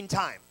go in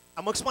time.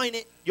 I'm going to explain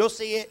it. You'll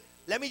see it.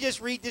 Let me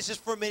just read this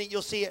just for a minute.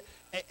 You'll see it,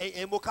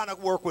 and we'll kind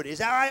of work with it. Is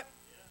that all right?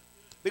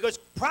 Because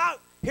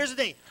here's the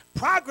thing.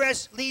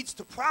 Progress leads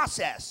to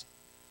process.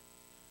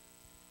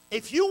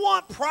 If you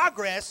want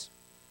progress,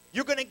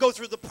 you're going to go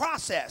through the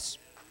process.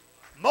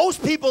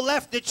 Most people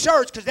left the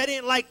church because they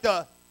didn't like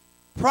the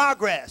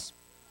progress.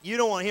 You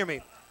don't want to hear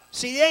me.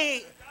 See,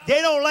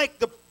 they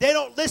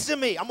don't listen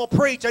to me. I'm going to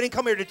preach. I didn't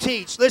come here to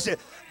teach. Listen,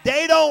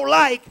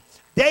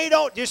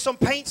 there's some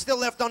paint still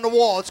left on the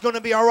wall. It's going to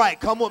be all right.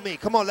 Come with me.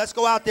 Come on, let's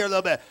go out there a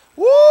little bit.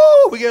 Woo,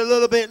 we get a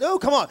little bit. Oh,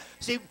 come on.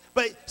 See,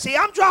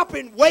 I'm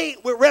dropping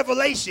weight with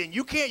revelation.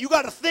 You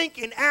got to think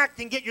and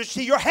act and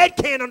your head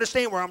can't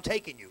understand where I'm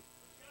taking you.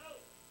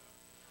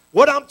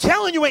 What I'm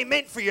telling you ain't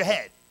meant for your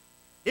head.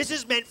 This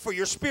is meant for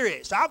your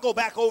spirit. So I'll go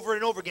back over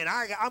and over again.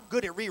 I'm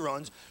good at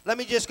reruns. Let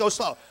me just go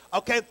slow.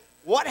 Okay?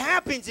 What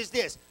happens is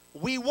this.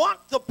 We want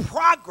the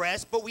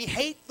progress, but we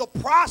hate the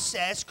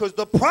process, because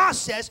the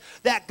process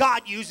that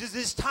God uses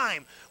is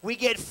time. We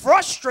get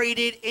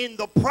frustrated in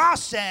the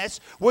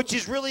process, which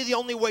is really the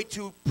only way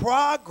to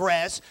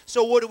progress.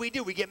 So what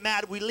do? We get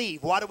mad, we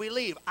leave. Why do we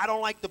leave? I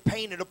don't like the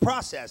pain of the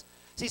process.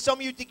 See, some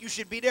of you think you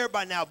should be there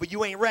by now, but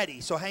you ain't ready.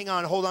 So hang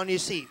on, hold on to your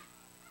seat.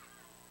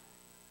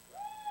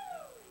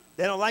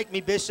 They don't like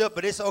me, Bishop,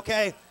 but it's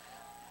okay.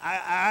 All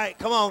right,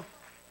 come on.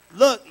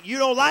 Look, you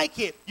don't like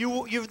it.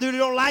 You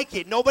don't like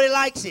it. Nobody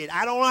likes it.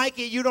 I don't like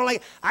it. You don't like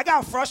it. I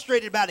got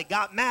frustrated about it,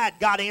 got mad.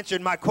 God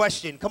answered my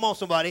question. Come on,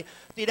 somebody.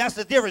 See, that's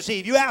the difference. See,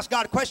 if you ask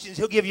God questions,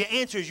 he'll give you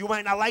answers. You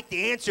might not like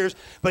the answers,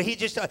 but he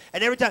just,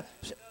 and every time,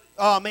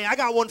 oh, man, I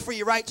got one for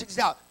you, right? Check this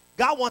out.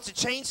 God wants to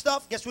change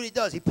stuff. Guess what he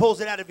does? He pulls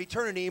it out of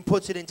eternity and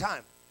puts it in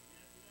time.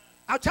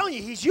 I'm telling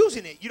you, he's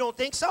using it. You don't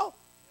think so?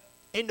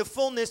 In the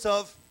fullness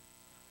of,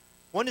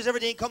 when does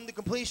everything come to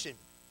completion?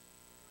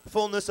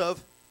 Fullness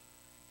of.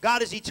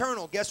 God is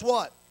eternal. Guess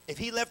what? If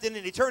he left it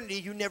in eternity,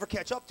 you never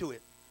catch up to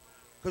it.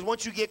 Because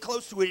once you get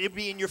close to it, it'll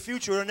be in your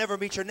future. It'll never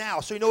meet your now.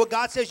 So you know what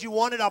God says you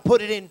want it? I'll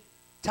put it in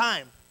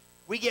time.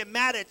 We get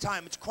mad at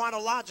time. It's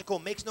chronological.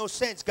 Makes no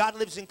sense. God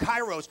lives in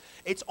Kairos.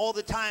 It's all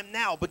the time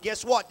now. But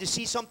guess what? To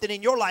see something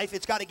in your life,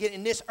 it's got to get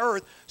in this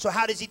earth. So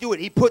how does he do it?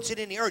 He puts it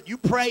in the earth. You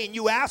pray and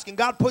you ask, and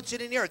God puts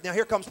it in the earth. Now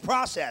here comes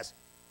process.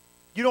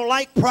 You don't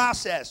like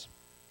process.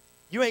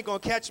 You ain't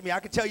going to catch me.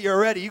 I can tell you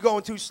already. You're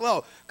going too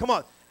slow. Come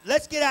on.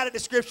 Let's get out of the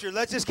scripture.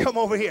 Let's just come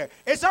over here.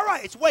 It's all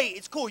right. It's wait.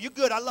 It's cool. You're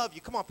good. I love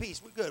you. Come on,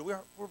 peace. We're good.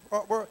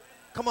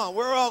 Come on.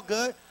 We're all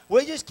good.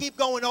 We'll just keep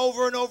going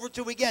over and over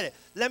till we get it.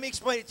 Let me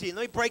explain it to you.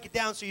 Let me break it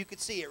down so you can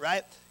see it,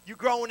 right? You're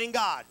growing in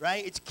God,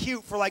 right? It's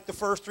cute for like the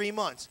first 3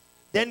 months.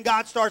 Then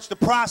God starts the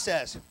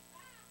process.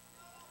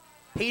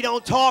 He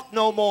don't talk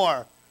no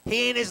more.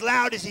 He ain't as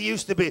loud as he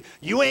used to be.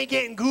 You ain't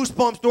getting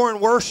goosebumps during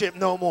worship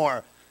no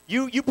more.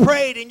 You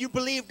prayed and you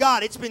believed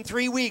God. It's been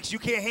 3 weeks. You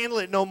can't handle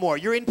it no more.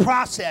 You're in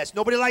process.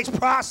 Nobody likes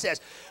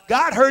process.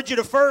 God heard you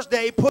the first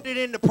day, put it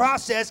in the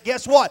process.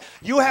 Guess what?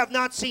 You have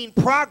not seen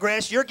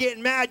progress. You're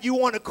getting mad. You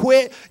want to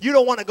quit. You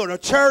don't want to go to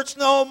church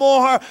no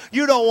more.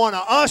 You don't want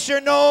to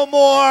usher no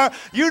more.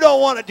 You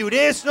don't want to do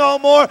this no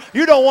more.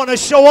 You don't want to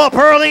show up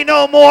early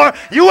no more.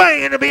 You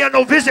ain't going to be on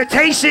no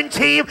visitation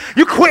team.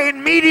 You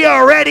quitting media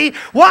already.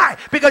 Why?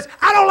 Because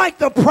I don't like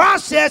the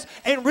process.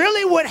 And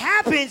really what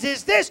happens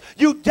is this.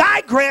 You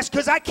digress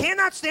because I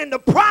cannot stand the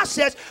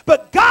process,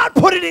 but God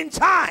put it in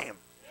time.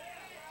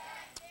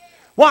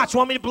 Watch,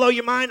 want me to blow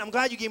your mind? I'm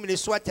glad you gave me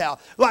this sweat towel.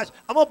 Watch,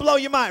 I'm going to blow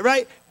your mind,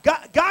 right?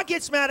 God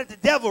gets mad at the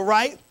devil,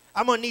 right?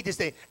 I'm going to need this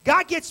thing.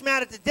 God gets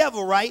mad at the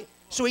devil, right?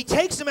 So he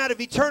takes him out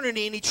of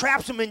eternity and he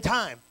traps him in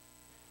time.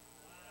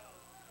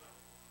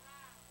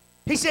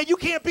 He said, you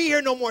can't be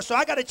here no more, so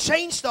I got to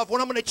change stuff.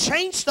 When I'm going to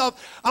change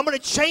stuff, I'm going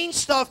to change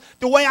stuff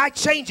the way I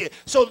change it.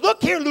 So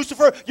look here,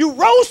 Lucifer, you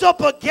rose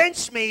up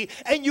against me,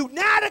 and you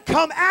now to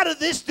come out of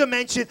this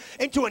dimension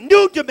into a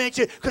new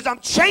dimension because I'm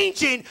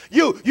changing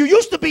you. You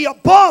used to be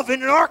above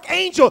in an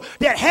archangel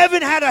that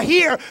heaven had to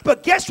hear,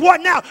 but guess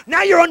what now?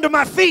 Now you're under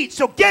my feet,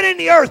 so get in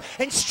the earth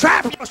and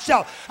trap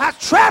yourself. I'll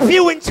trap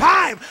you in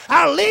time.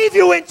 I'll leave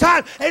you in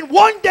time, and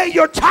one day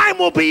your time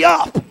will be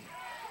up.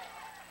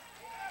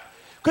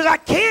 Because I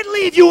can't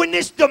leave you in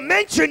this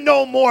dimension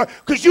no more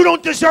because you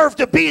don't deserve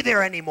to be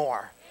there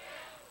anymore.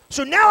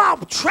 So now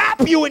I'll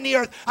trap you in the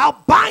earth.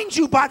 I'll bind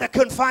you by the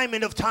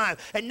confinement of time.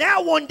 And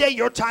now one day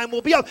your time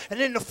will be up. And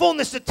in the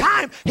fullness of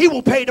time, he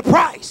will pay the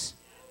price.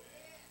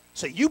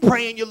 So you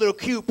praying your little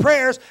cute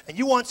prayers, and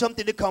you want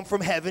something to come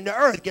from heaven to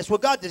earth. Guess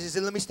what God does? He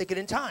said, let me stick it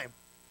in time.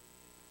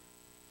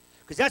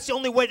 Because that's the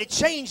only way to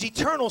change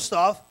eternal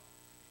stuff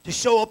to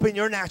show up in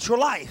your natural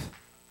life.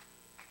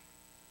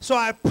 So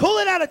I pull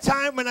it out of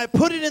time and I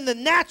put it in the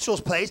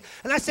naturals place,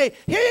 and I say,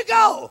 here you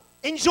go.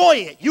 Enjoy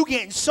it. You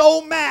getting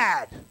so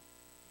mad.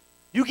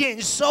 You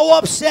getting so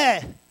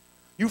upset.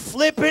 You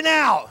flipping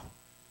out.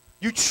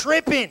 You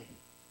tripping.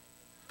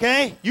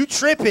 Okay? You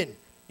tripping.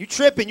 You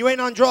tripping. You ain't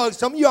on drugs.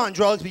 Some of you are on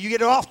drugs, but you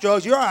get off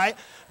drugs. You're all right.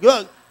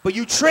 Good. But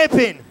you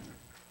tripping.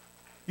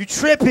 You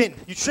tripping.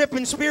 You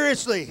tripping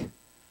spiritually.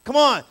 Come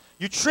on.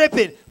 You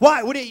tripping.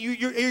 Why? What are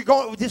you're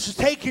going? This is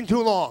taking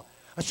too long.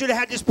 I should have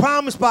had this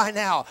promise by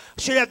now.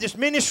 I should have this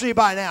ministry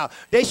by now.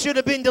 They should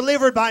have been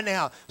delivered by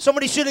now.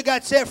 Somebody should have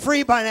got set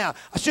free by now.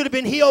 I should have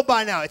been healed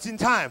by now. It's in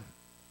time.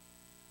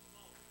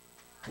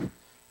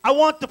 I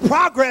want the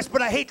progress,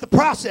 but I hate the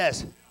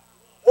process.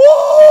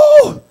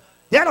 Woo!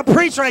 That'll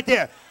preach right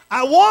there.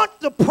 I want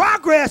the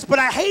progress, but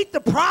I hate the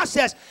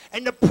process,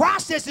 and the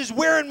process is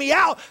wearing me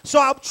out.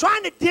 So I'm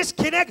trying to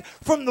disconnect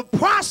from the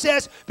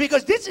process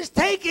because this is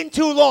taking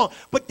too long.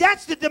 But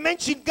that's the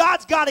dimension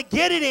God's got to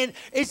get it in,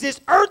 is this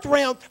earth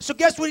realm. So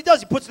guess what he does?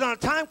 He puts it on a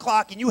time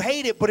clock, and you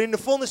hate it, but in the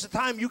fullness of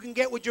time, you can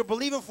get what you're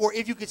believing for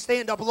if you could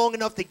stand up long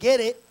enough to get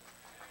it.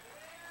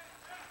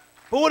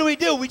 But what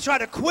do? We try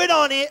to quit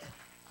on it,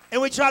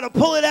 and we try to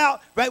pull it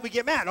out. Right? We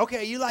get mad.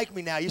 Okay, you like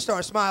me now. You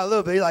start to smile a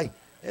little bit. You're like,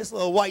 this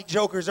little white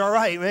joker's all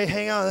right, man.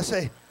 Hang on, let's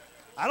say,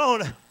 I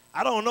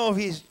don't know if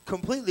he's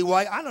completely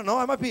white. I don't know.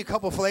 I might be a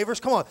couple flavors.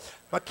 Come on.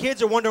 My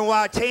kids are wondering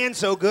why I tan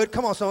so good.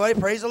 Come on, somebody.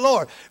 Praise the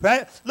Lord.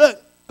 Right?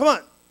 Look. Come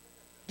on.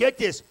 Get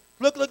this.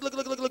 Look.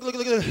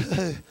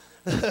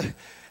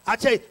 I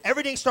tell you,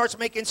 everything starts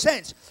making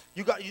sense.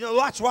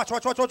 Watch.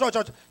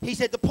 He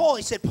said to Paul,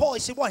 he said,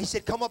 what? He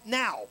said, come up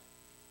now.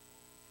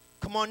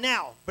 Come on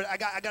now. But I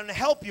got to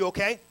help you,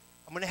 okay?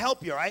 I'm going to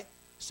help you, all right?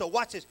 So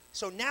watch this.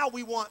 So now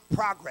we want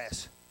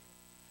progress.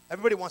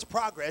 Everybody wants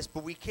progress,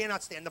 but we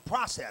cannot stand the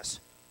process.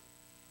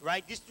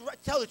 Right? Just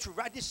tell the truth,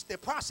 right? The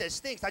process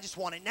stinks. I just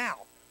want it now.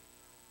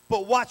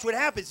 But watch what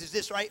happens is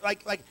this, right?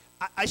 Like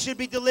I should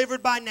be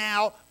delivered by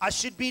now. I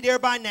should be there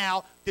by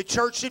now. The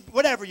church should,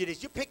 whatever it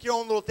is. You pick your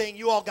own little thing.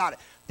 You all got it.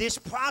 This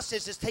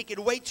process is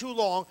taking way too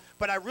long,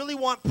 but I really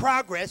want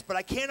progress, but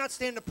I cannot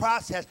stand the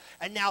process.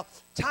 And now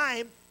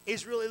time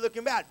is really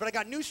looking bad. But I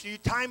got news for you.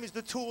 Time is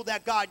the tool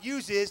that God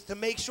uses to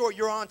make sure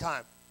you're on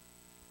time.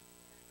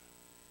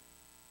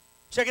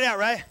 Check it out,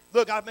 right?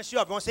 Look, I'll mess you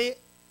up. You want to see it?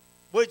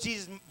 What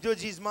did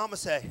Jesus' mama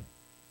say?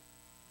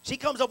 She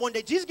comes up one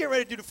day. Jesus getting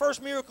ready to do the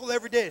first miracle he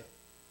ever did.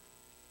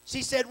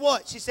 She said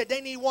what? She said,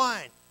 they need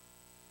wine.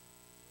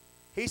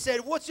 He said,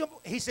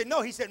 he said,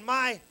 no. He said,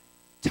 my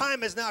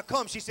time has not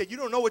come. She said, you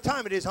don't know what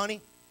time it is, honey.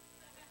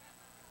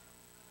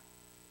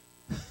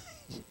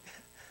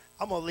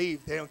 I'm going to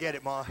leave. They don't get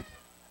it, Ma.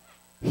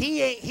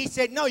 He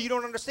said, no, you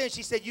don't understand.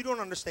 She said, you don't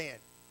understand.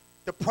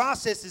 The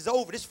process is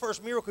over. This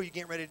first miracle you're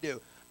getting ready to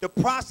do. The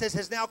process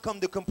has now come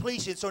to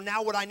completion. So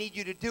now what I need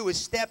you to do is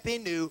step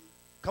into,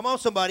 come on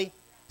somebody,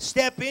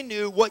 step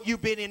into what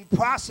you've been in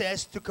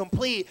process to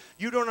complete.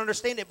 You don't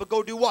understand it, but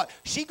go do what?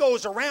 She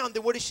goes around,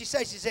 and what does she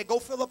say? She said, go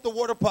fill up the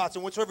water pots,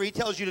 and whatever he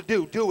tells you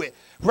to do it.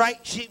 Right?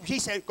 She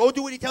said, go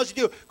do what he tells you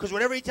to do, because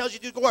whatever he tells you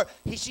to do, go work.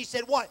 She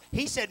said what?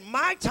 He said,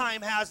 my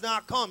time has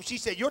not come. She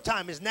said, your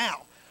time is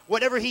now.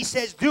 Whatever he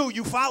says do,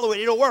 you follow it.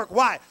 It'll work.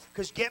 Why?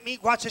 Because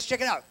watch this,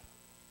 check it out.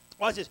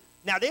 Watch this.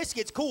 Now this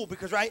gets cool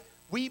because, right,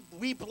 we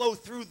blow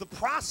through the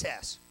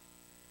process.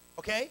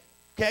 Okay?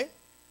 Okay?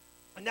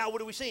 And now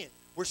what are we seeing?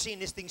 We're seeing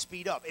this thing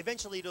speed up.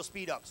 Eventually it'll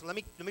speed up. So let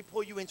me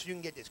pull you in so you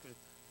can get this, because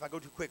if I go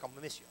too quick, I'm going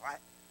to miss you, all right?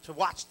 So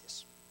watch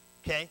this.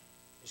 Okay?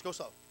 Just go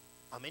slow.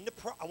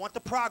 I want the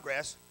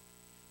progress.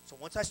 So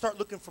once I start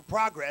looking for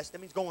progress,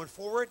 that means going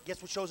forward.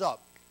 Guess what shows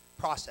up?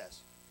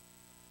 Process.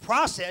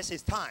 Process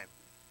is time.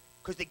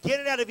 Because to get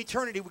it out of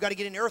eternity, we got to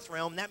get in the earth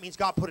realm. And that means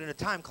God put in a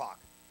time clock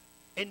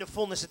in the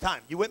fullness of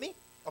time. You with me?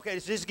 Okay,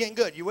 this is getting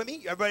good. You with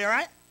me? Everybody all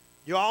right?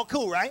 You're all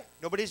cool, right?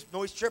 Nobody's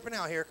tripping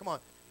out here. Come on,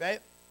 right?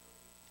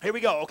 Here we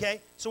go, okay?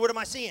 So what am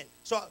I seeing?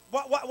 So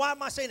why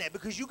am I saying that?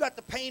 Because you got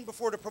the pain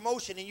before the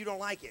promotion and you don't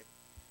like it.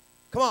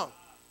 Come on.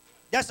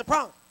 That's the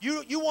problem.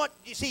 You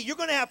see, you're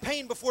going to have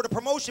pain before the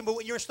promotion, but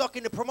when you're stuck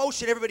in the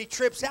promotion, everybody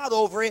trips out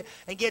over it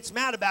and gets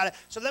mad about it.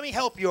 So let me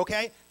help you,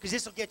 okay? Because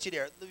this will get you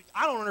there.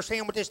 I don't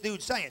understand what this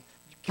dude's saying.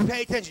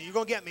 Pay attention. You're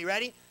going to get me.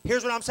 Ready?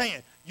 Here's what I'm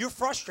saying. You're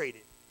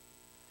frustrated.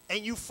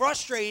 And you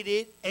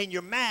frustrated, and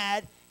you're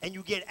mad, and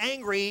you get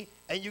angry,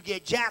 and you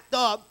get jacked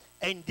up,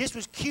 and this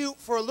was cute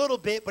for a little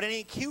bit, but it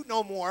ain't cute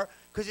no more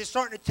because it's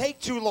starting to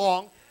take too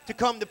long to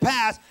come to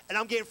pass, and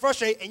I'm getting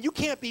frustrated. And you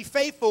can't be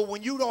faithful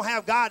when you don't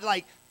have God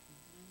like,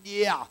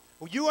 yeah.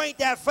 Well, you ain't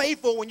that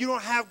faithful when you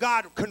don't have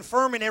God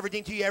confirming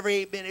everything to you every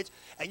 8 minutes,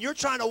 and you're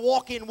trying to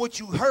walk in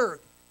what you heard.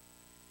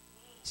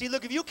 See,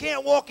 look, if you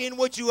can't walk in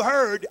what you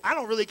heard, I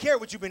don't really care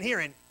what you've been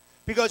hearing.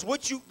 Because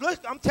look,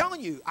 I'm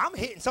telling you, I'm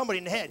hitting somebody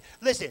in the head.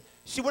 Listen,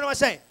 see, what am I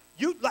saying?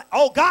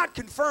 God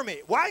confirm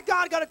it. Why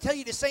God got to tell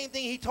you the same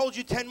thing he told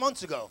you 10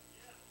 months ago?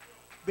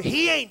 But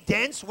he ain't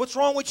dense. What's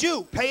wrong with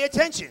you? Pay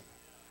attention.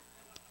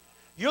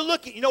 You're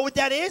looking, you know what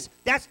that is?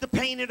 That's the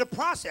pain of the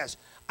process.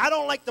 I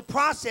don't like the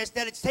process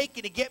that it's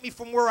taken to get me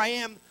from where I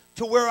am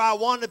to where I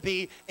want to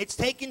be. It's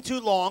taking too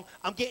long.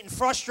 I'm getting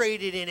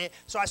frustrated in it.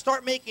 So I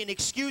start making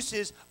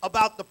excuses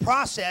about the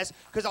process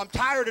because I'm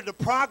tired of the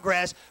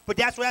progress. But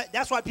that's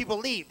why people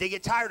leave. They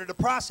get tired of the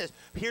process.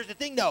 But here's the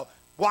thing, though.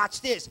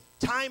 Watch this.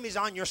 Time is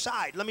on your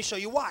side. Let me show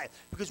you why.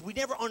 Because we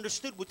never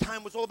understood what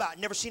time was all about.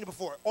 Never seen it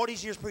before. All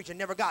these years preaching,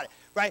 never got it.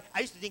 Right? I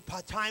used to think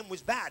time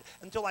was bad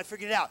until I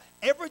figured it out.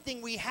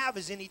 Everything we have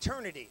is in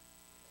eternity.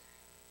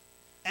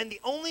 And the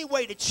only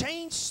way to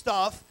change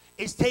stuff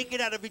is take it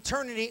out of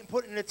eternity and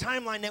put it in the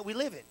timeline that we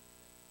live in.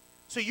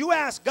 So you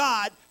ask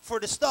God for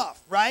the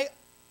stuff, right?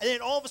 And then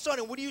all of a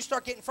sudden, what do you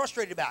start getting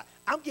frustrated about?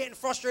 I'm getting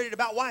frustrated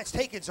about why it's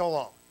taking so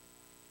long.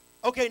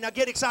 Okay, now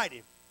get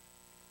excited.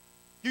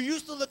 You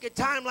used to look at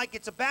time like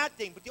it's a bad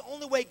thing, but the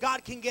only way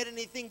God can get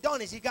anything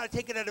done is he's got to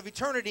take it out of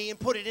eternity and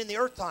put it in the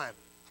earth time.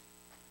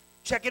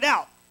 Check it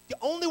out. The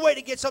only way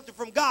to get something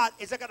from God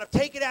is I got to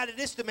take it out of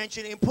this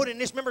dimension and put it in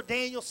this. Remember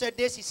Daniel said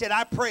this? He said,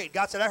 I prayed.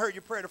 God said, I heard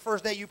your prayer the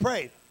first day you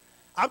prayed.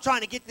 I'm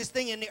trying to get this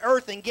thing in the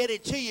earth and get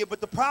it to you,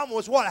 but the problem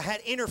was what? I had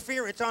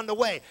interference on the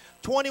way.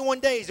 21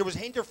 days, there was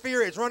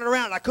interference running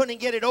around. I couldn't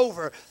get it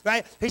over,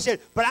 right? He said,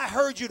 but I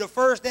heard you the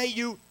first day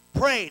you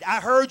prayed. I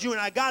heard you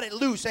and I got it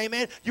loose,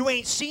 amen? You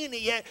ain't seen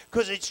it yet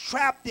because it's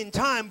trapped in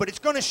time, but it's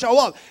going to show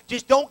up.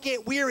 Just don't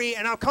get weary,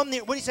 and I'll come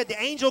there. What he said,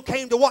 the angel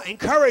came to what?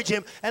 Encourage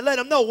him and let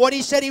him know what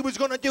he said he was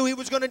going to do, he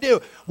was going to do.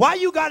 Why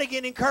you got to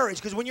get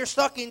encouraged? Because when you're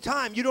stuck in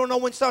time, you don't know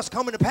when stuff's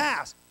coming to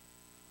pass.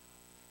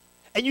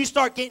 And you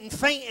start getting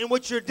faint in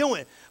what you're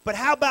doing. But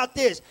how about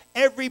this?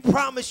 Every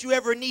promise you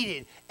ever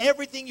needed,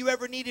 everything you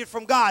ever needed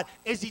from God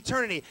is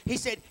eternity. He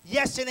said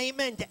yes and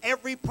amen to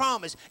every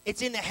promise.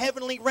 It's in the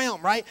heavenly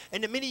realm, right?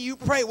 And the minute you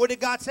pray, what did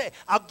God say?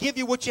 I'll give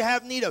you what you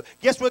have need of.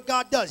 Guess what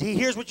God does? He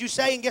hears what you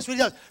say, and guess what he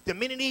does? The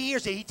minute he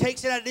hears it, he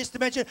takes it out of this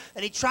dimension,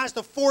 and he tries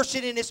to force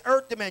it in this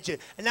earth dimension.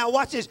 And now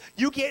watch this.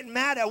 You getting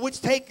mad at what's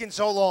taking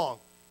so long.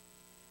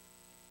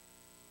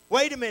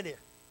 Wait a minute.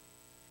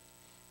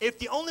 If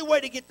the only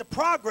way to get the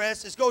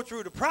progress is go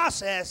through the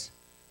process,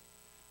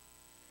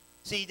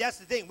 see, that's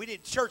the thing.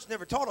 Church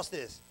never taught us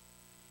this.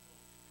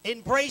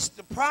 Embrace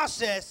the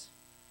process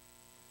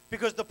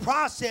because the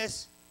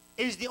process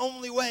is the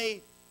only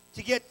way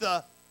to get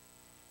the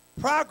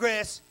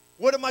progress.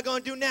 What am I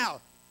going to do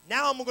now?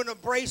 Now I'm going to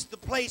embrace the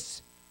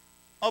place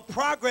of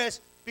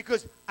progress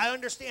because I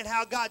understand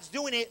how God's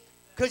doing it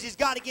because he's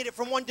got to get it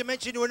from one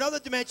dimension to another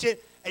dimension.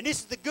 And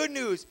this is the good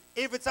news.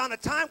 If it's on a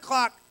time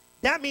clock,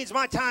 that means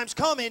my time's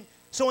coming.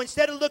 So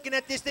instead of looking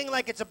at this thing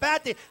like it's a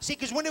bad thing, see,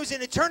 because when it was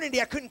in eternity,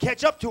 I couldn't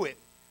catch up to it.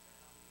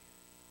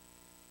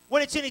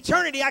 When it's in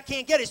eternity, I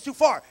can't get it. It's too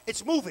far.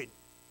 It's moving.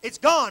 It's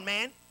gone,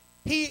 man.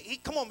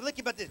 Come on, think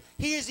about this.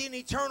 He is an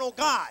eternal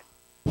God.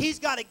 He's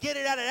got to get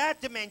it out of that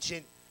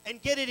dimension and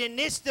get it in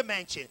this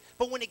dimension.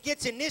 But when it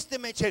gets in this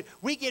dimension,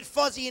 we get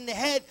fuzzy in the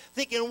head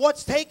thinking,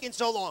 what's taking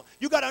so long?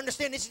 You got to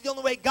understand this is the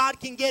only way God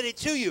can get it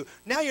to you.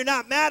 Now you're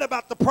not mad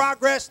about the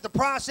progress, the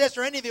process,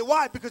 or any of it.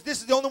 Why? Because this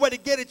is the only way to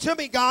get it to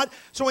me, God.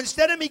 So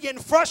instead of me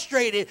getting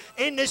frustrated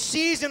in this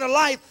season of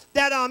life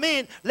that I'm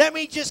in, let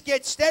me just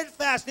get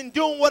steadfast in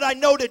doing what I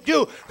know to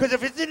do. Because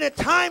if it's in a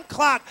time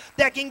clock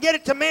that can get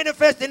it to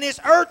manifest in this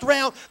earth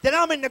realm, then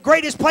I'm in the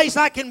greatest place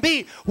I can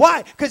be.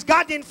 Why? Because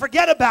God didn't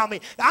forget about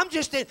me. I'm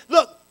just in,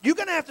 look, you're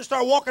going to have to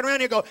start walking around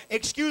here and go,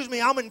 excuse me,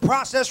 I'm in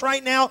process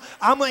right now.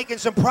 I'm making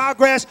some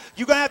progress.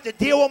 You're going to have to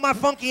deal with my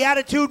funky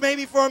attitude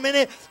maybe for a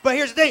minute. But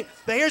here's the thing.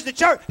 But here's the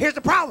church. Here's the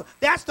problem.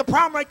 That's the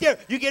problem right there.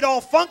 You get all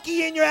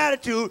funky in your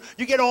attitude.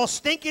 You get all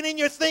stinking in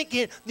your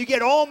thinking. You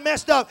get all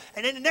messed up.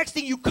 And then the next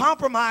thing you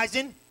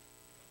compromising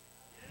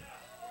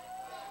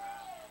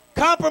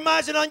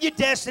on your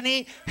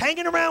destiny,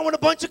 hanging around with a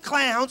bunch of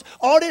clowns,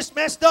 all this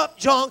messed up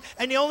junk,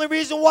 and the only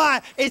reason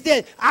why is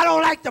that I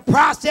don't like the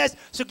process,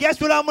 so guess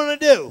what I'm going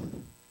to do?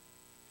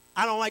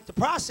 I don't like the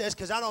process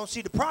because I don't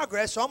see the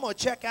progress, so I'm going to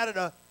check out of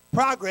the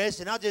progress,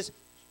 and I'll just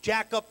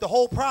jack up the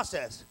whole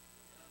process.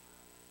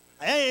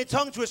 I ain't a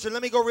tongue twister.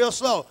 Let me go real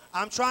slow.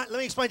 Let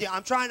me explain to you.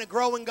 I'm trying to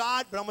grow in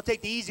God, but I'm going to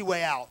take the easy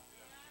way out.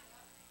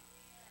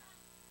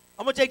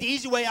 I'm going to take the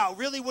easy way out.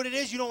 Really what it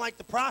is, you don't like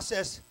the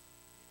process,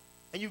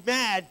 and you're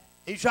mad,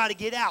 and you try to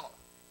get out.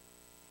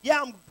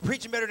 Yeah, I'm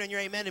preaching better than your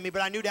amen to me,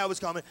 but I knew that was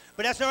coming.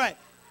 But that's all right.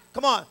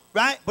 Come on,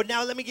 right? But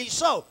now let me get you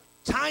so.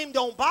 Time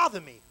don't bother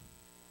me.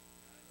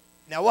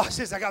 Now watch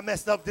this. I got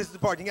messed up. This is the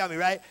part you got me,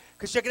 right?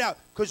 Because check it out.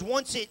 Because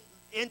once it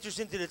enters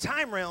into the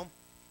time realm,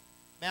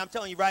 man, I'm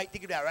telling you, right?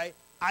 Think of that, right?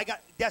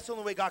 That's the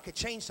only way God could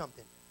change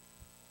something.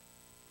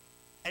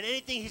 And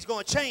anything he's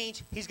going to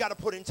change, he's got to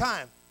put in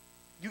time.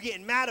 You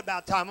getting mad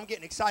about time. I'm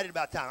getting excited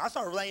about time. I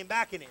started laying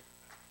back in it.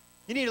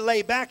 You need to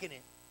lay back in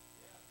it.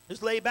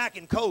 Just lay back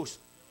and coast.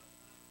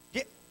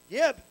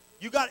 Yeah,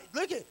 you got it.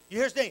 Look at it.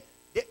 Here's the thing.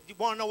 You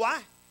want to know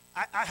why?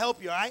 I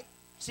help you, all right?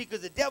 See,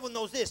 because the devil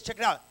knows this. Check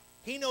it out.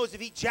 He knows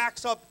if he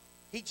jacks up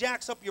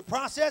your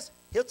process,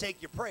 he'll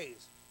take your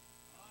praise.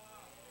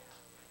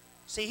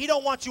 See, he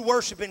don't want you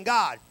worshiping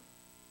God.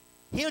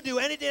 He'll do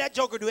anything, that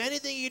joker do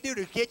anything he can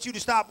do to get you to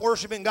stop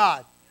worshiping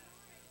God.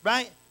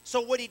 Right?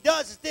 So what he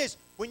does is this.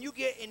 When you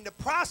get in the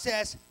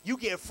process, you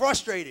get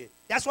frustrated.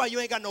 That's why you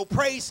ain't got no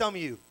praise, some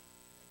of you.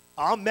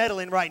 Oh, I'm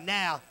meddling right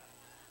now.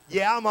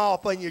 Yeah, I'm all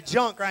up in your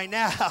junk right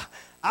now.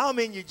 I'm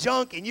in your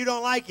junk and you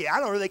don't like it. I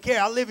don't really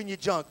care. I live in your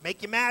junk.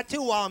 Make you mad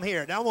too while I'm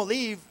here. Then I'm going to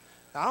leave.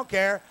 I don't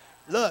care.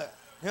 Look,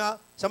 you know,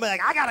 somebody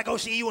like, I got to go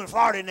see you in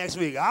Florida next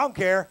week. I don't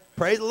care.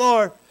 Praise the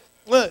Lord.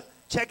 Look,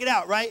 check it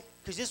out, right?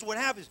 Because this is what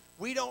happens.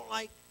 We don't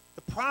like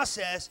the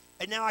process,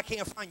 and now I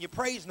can't find your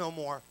praise no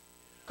more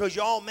because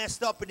you're all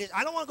messed up in this.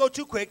 I don't want to go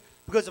too quick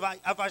because if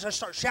I just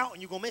start shouting,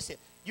 you're going to miss it.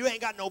 You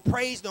ain't got no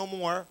praise no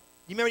more.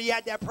 You remember you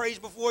had that praise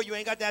before? You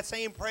ain't got that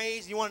same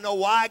praise. You want to know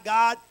why,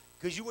 God?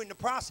 Because you in the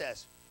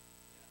process.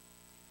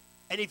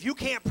 And if you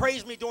can't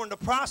praise me during the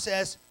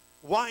process,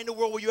 why in the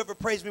world will you ever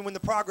praise me when the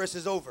progress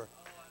is over?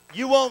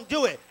 You won't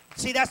do it.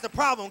 See, that's the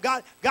problem.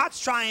 God's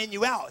trying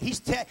you out. He's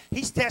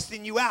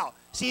testing you out.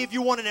 See if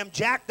you're one of them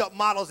jacked up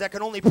models that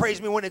can only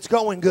praise me when it's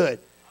going good.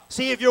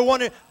 See if you're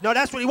one of, no,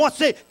 that's what he wants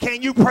to say.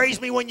 Can you praise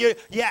me when you're,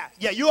 yeah,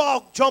 you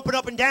all jumping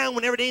up and down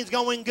when everything's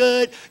going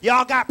good.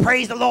 Y'all got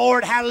praise the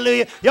Lord,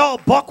 hallelujah. Y'all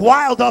buck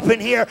wild up in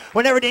here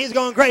when everything's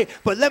going great.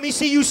 But let me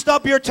see you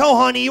stub your toe,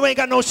 honey. You ain't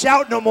got no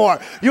shout no more.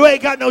 You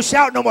ain't got no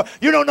shout no more.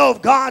 You don't know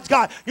if God's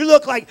God. You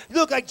look like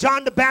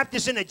John the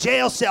Baptist in a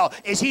jail cell.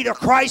 Is he the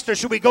Christ or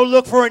should we go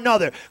look for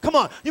another? Come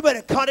on, you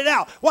better cut it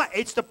out. What?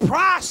 It's the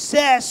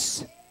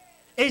process.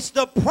 It's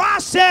the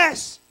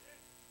process.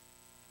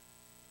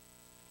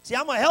 See,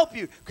 I'm going to help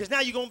you because now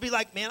you're going to be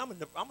like, man, I'm in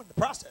the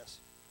process.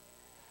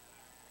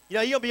 You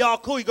know, you're going to be all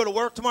cool. You go to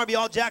work tomorrow, be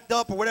all jacked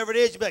up or whatever it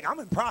is. You'll be like, I'm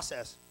in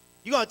process.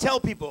 You're going to tell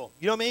people,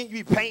 you know what I mean?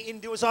 You be painting,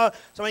 doing something.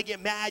 Somebody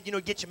get mad, you know,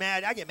 get you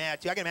mad. I get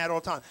mad, too. I get mad all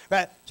the time,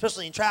 right?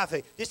 Especially in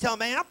traffic. Just tell them,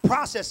 man, I'm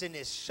processing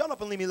this. Shut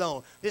up and leave me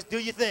alone. Just do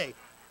your thing.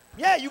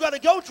 Yeah, you got to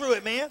go through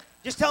it, man.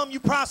 Just tell them you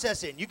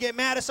processing. You get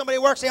mad at somebody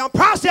at work, say, I'm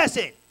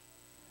processing.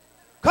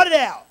 Cut it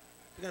out.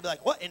 You're going to be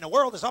like, what in the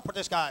world is up with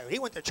this guy? He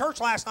went to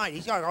church last night.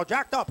 He's all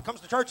jacked up. He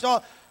comes to church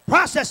all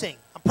processing.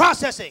 I'm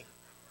processing.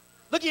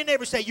 Look at your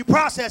neighbor say, you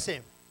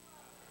processing.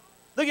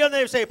 Look at your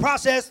neighbor say,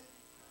 process.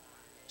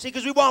 See,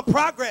 because we want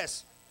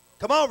progress.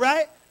 Come on,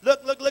 right?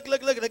 Look.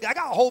 I got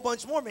a whole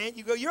bunch more, man.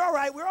 You go, you're all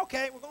right. We're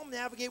okay. We're going to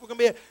navigate. We're going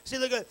to be, see,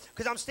 look,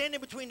 because I'm standing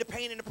between the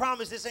pain and the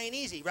promise. This ain't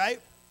easy, right?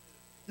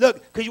 Look,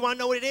 because you want to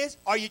know what it is?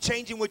 Are you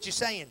changing what you're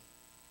saying?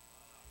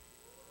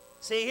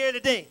 See, here's the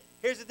thing.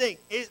 Here's the thing.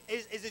 Is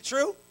it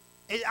true?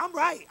 I'm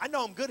right. I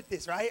know I'm good at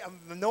this, right? I'm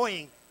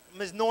annoying.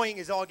 I'm as annoying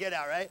as all get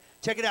out, right?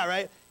 Check it out,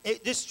 right?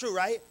 This is true,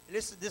 right?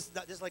 This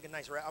is like a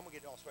nice, right? I'm going to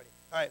get it all sweaty.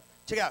 All right,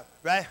 check it out,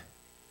 right?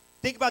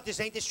 Think about this.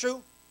 Ain't this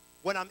true?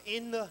 When I'm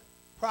in the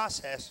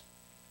process,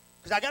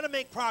 because I got to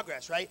make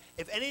progress, right?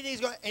 If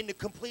anything's going in the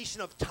completion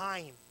of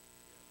time,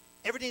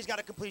 everything's got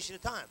a completion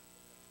of time.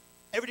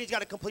 Everything's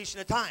got a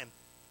completion of time.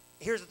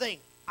 Here's the thing.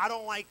 I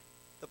don't like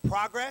the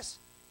progress.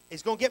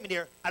 It's going to get me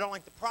there. I don't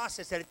like the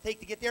process that it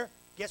takes to get there.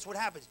 Guess what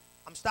happens?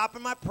 I'm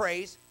stopping my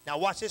praise. Now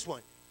watch this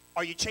one.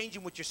 Are you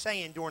changing what you're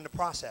saying during the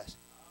process?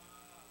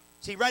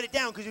 See, write it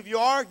down because if you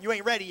are, you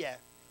ain't ready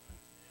yet.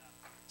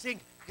 See,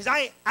 because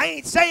I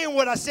ain't saying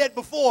what I said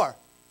before.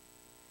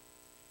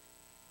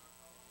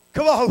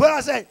 Come on, what I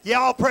say?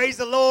 Yeah, I'll praise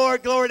the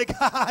Lord. Glory to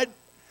God.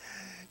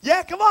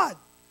 Yeah, come on.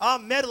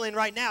 I'm meddling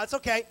right now. It's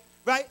okay,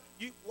 right?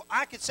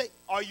 I could say,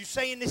 are you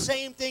saying the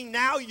same thing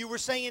now you were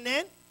saying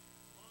then?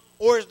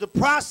 Or is the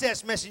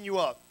process messing you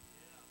up?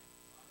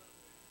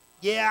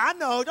 Yeah, I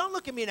know. Don't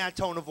look at me in that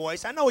tone of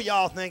voice. I know what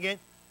y'all thinking.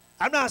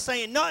 I'm not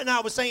saying nothing I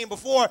was saying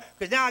before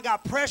because now I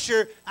got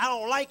pressure. I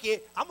don't like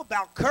it. I'm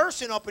about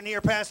cursing up in here,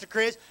 Pastor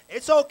Chris.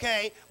 It's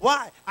okay.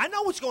 Why? I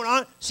know what's going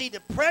on. See, the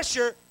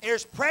pressure,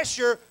 there's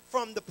pressure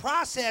from the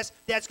process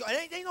that's going.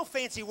 It ain't no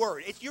fancy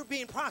word. You're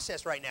being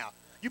processed right now.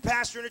 You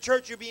pastor in a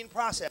church, you're being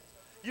processed.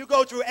 You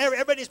go through,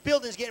 everybody's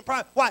building is getting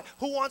progress. Why?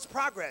 Who wants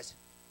progress?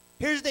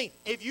 Here's the thing.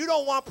 If you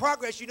don't want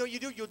progress, you know you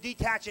do. You'll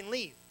detach and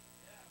leave.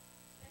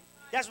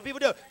 That's what people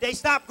do. They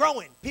stop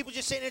growing. People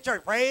just sit in the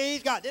church.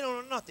 Praise God. They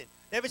don't know nothing.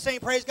 They've been saying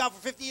praise God for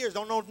 50 years.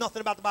 Don't know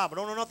nothing about the Bible.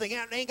 Don't know nothing.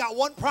 They ain't got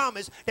one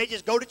promise. They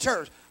just go to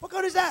church. What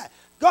good is that?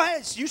 Go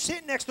ahead. You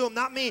sitting next to him,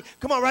 not me.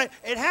 Come on, right?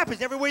 It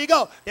happens everywhere you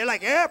go. They're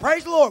like, yeah,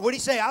 praise the Lord. What did he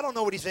say? I don't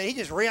know what he said. He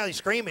just really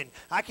screaming.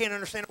 I can't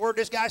understand a word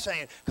this guy's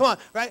saying. Come on,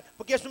 right?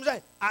 But guess what I'm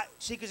saying?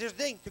 See, because there's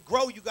the thing. To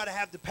grow, you got to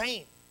have the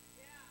pain.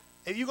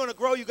 If you're going to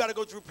grow, you got to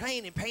go through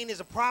pain, and pain is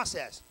a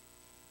process.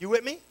 You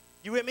with me?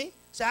 You with me?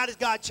 So how does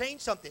God change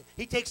something?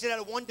 He takes it out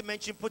of one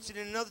dimension, puts it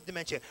in another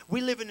dimension.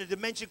 We live in a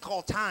dimension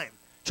called time.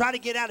 Try to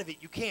get out of it.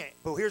 You can't.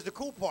 But here's the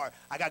cool part.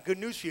 I got good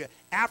news for you.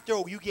 After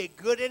you get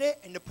good at it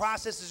and the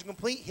process is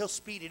complete, he'll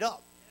speed it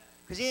up.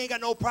 Because he ain't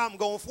got no problem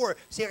going forward.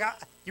 See,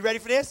 you ready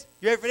for this?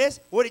 You ready for this?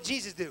 What did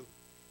Jesus do?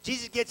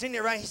 Jesus gets in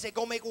there, right? He said,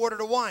 go make water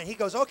to wine. He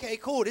goes, okay,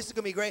 cool. This is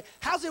going to be great.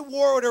 How's it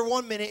water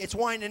 1 minute? It's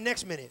wine the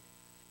next minute.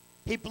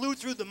 He blew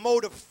through the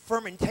mode of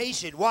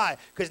fermentation. Why?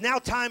 Because now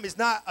time is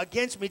not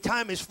against me.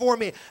 Time is for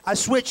me. I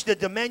switched the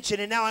dimension,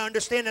 and now I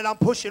understand that I'm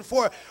pushing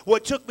forward.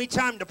 What took me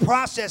time to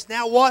process,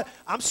 now what?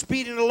 I'm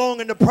speeding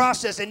along in the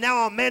process, and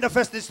now I'm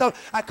manifesting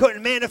stuff I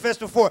couldn't manifest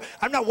before.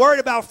 I'm not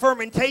worried about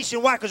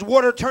fermentation. Why? Because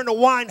water turned to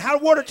wine. How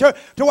did water turn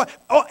to wine?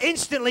 Oh,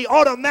 instantly,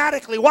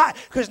 automatically. Why?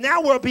 Because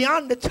now we're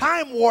beyond the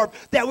time warp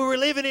that we were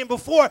living in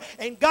before,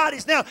 and God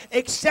is now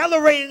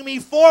accelerating me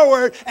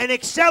forward and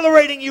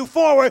accelerating you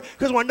forward,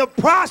 because when the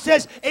process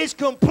is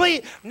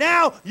complete,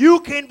 now you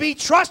can be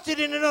trusted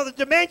in another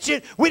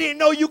dimension we didn't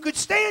know you could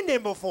stand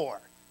in before.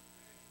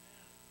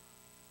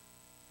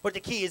 But the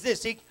key is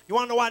this. See, you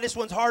want to know why this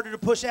one's harder to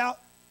push out?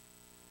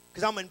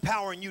 Because I'm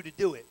empowering you to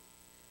do it.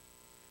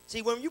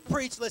 See, when you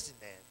preach, listen,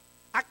 man,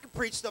 I can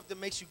preach stuff that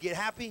makes you get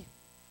happy.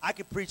 I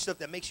can preach stuff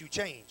that makes you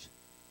change.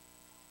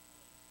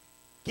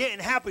 Getting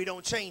happy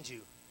don't change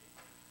you.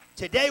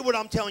 Today, what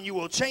I'm telling you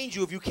will change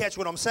you if you catch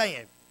what I'm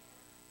saying.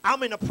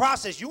 I'm in the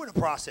process. You're in the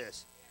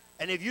process.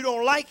 And if you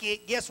don't like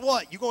it, guess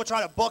what? You're going to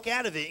try to buck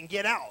out of it and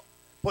get out.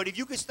 But if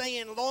you can stay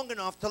in long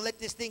enough to let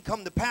this thing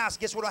come to pass,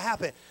 guess what will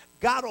happen?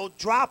 God will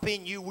drop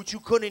in you what you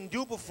couldn't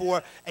do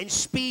before and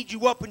speed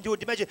you up into a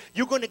dimension.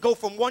 You're going to go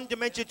from one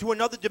dimension to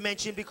another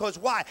dimension because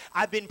why?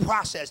 I've been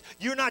processed.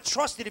 You're not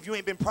trusted if you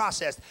ain't been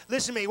processed.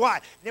 Listen to me, why?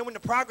 And then when the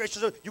progress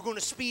shows up, you're going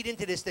to speed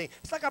into this thing.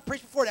 It's like I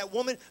preached before, that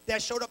woman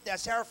that showed up, that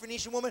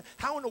Syrophoenician woman.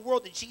 How in the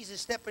world did Jesus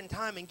step in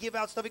time and give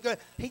out stuff?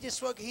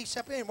 He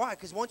stepped in. Why?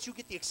 Because once you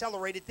get the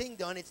accelerated thing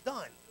done, it's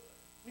done.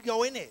 You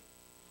go in it.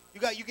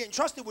 You're getting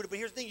trusted with it, but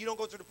here's the thing. You don't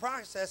go through the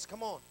process.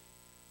 Come on.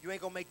 You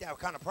ain't going to make that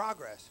kind of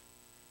progress.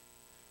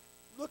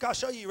 Look, I'll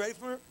show you. You ready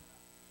for it?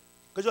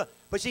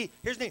 But see,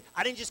 here's the thing.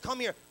 I didn't just come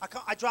here.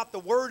 I dropped the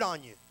word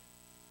on you.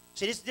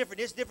 See, this is different.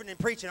 This is different than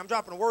preaching. I'm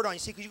dropping a word on you.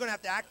 See, because you're going to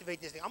have to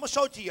activate this thing. I'm going to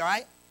show it to you, all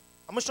right?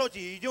 I'm going to show it to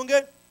you. You doing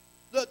good?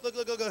 Look.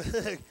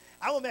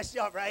 I won't mess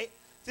you up, right?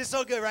 This is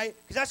so good, right?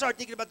 Because I started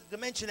thinking about the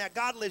dimension that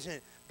God lives in.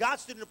 God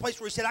stood in a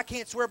place where he said, I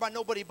can't swear by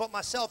nobody but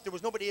myself. There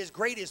was nobody as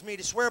great as me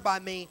to swear by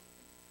me,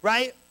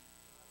 right?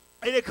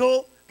 Ain't it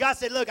cool? God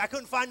said, look, I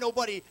couldn't find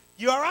nobody.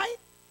 You all right?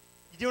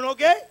 You doing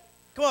okay?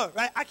 Come on,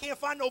 right? I can't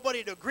find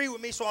nobody to agree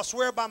with me, so I'll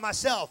swear by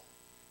myself.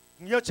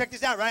 Check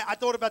this out, right? I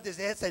thought about this.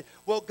 They said,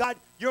 well, God,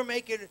 you're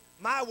making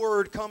my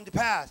word come to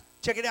pass.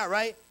 Check it out,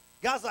 right?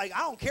 God's like, I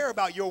don't care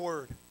about your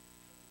word.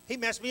 He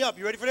messed me up.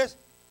 You ready for this?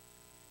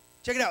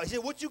 Check it out. He said,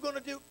 what you going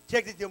to do?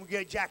 Check this, then we're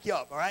going to jack you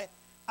up, all right?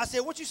 I said,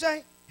 what you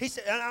say? He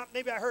said,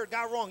 maybe I heard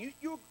God wrong.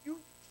 You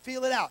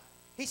feel it out.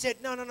 He said,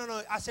 no.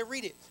 I said,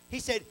 read it. He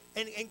said,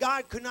 and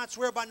God could not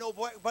swear by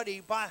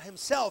nobody by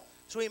himself,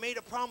 so he made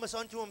a promise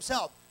unto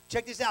himself.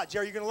 Check this out,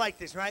 Jerry. You're going to like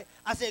this, right?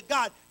 I said,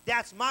 God,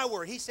 that's my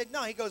word. He said,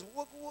 no. He goes,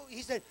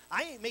 he said,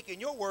 I ain't making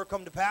your word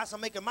come to pass.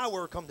 I'm making my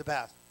word come to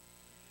pass.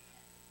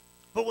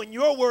 But when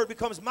your word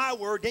becomes my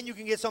word, then you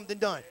can get something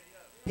done.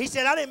 He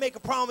said, I didn't make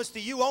a promise to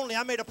you only.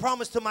 I made a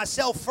promise to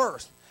myself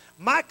first.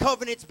 My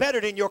covenant's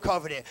better than your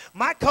covenant.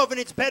 My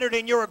covenant's better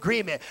than your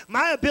agreement.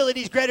 My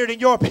ability's greater than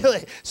your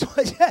ability. So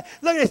look at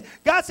this.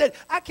 God said,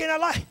 I cannot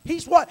lie.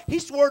 He's what? He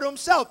swore to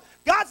himself.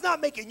 God's not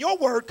making your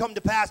word come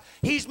to pass.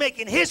 He's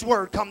making his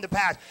word come to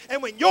pass.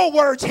 And when your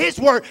word's his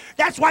word,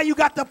 that's why you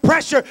got the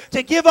pressure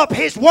to give up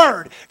his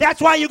word. That's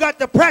why you got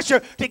the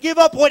pressure to give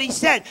up what he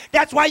said.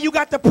 That's why you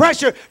got the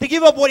pressure to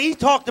give up what he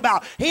talked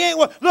about.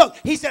 Look,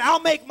 he said, I'll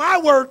make my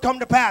word come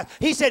to pass.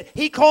 He said,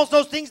 he calls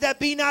those things that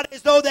be not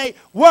as though they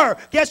were.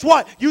 Guess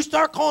what? You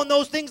start calling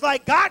those things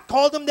like God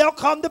called them, they'll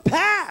come to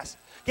pass.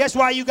 Guess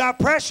why you got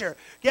pressure?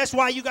 Guess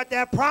why you got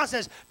that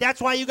process? That's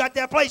why you got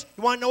that place.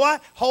 You want to know why?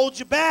 Hold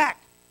you back.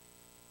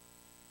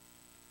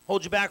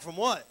 Hold you back from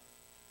what?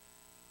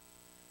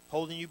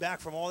 Holding you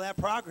back from all that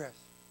progress.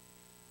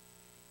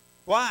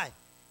 Why?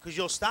 Because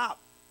you'll stop.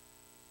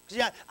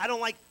 Because I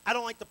don't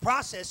like the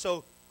process,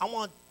 so I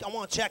want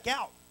to check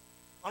out.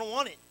 I don't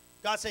want it.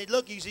 God said,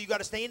 look, you got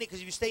to stay in it,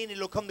 because if you stay in it,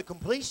 it'll come to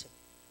completion.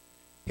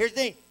 Here's the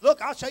thing.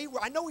 Look, I'll show you.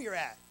 I know where you're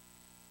at.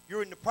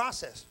 You're in the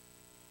process.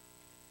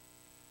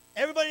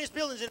 Everybody in this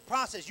building is in the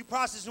process. You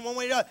process in one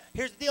way or the other.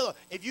 Here's the deal.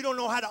 If you don't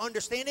know how to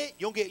understand it,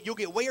 you'll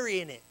get weary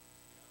in it.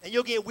 And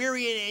you'll get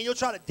weary in it, and you'll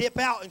try to dip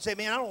out and say,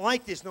 man, I don't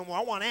like this no more.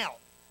 I want out.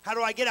 How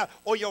do I get out?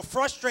 Or you'll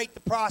frustrate the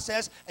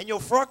process, and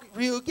you'll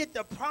get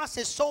the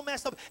process so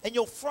messed up, and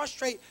you'll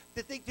frustrate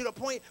the thing to the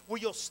point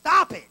where you'll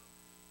stop it.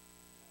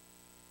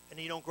 And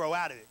then you don't grow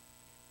out of it.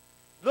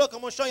 Look, I'm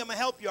going to show you. I'm going to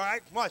help you, all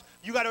right? Watch.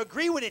 You got to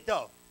agree with it,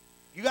 though.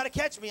 You got to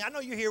catch me. I know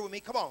you're here with me.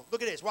 Come on.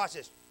 Look at this. Watch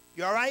this.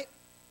 You all right?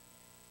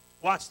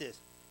 Watch this.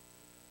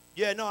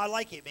 Yeah, no, I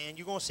like it, man.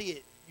 You're going to see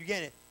it. You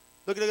get it.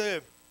 Look at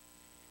it.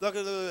 Look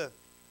at it.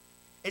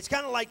 It's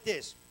kind of like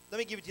this. Let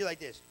me give it to you like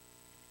this.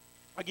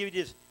 I'll give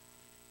you this.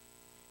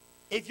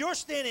 If you're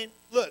standing,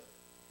 look,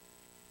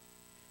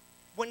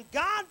 when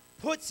God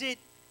puts it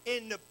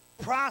in the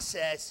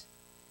process,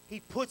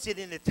 he puts it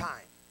in the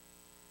time.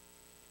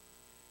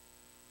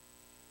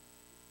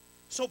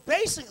 So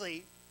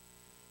basically,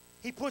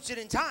 he puts it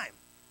in time.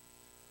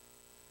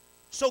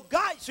 So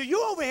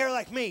you over here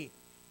like me,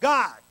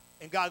 God,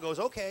 and God goes,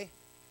 okay,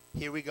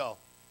 here we go.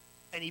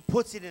 And he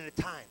puts it in a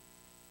time.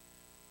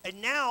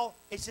 And now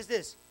it says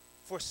this,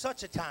 for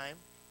such a time,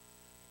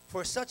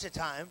 for such a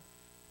time,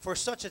 for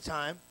such a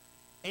time,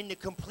 in the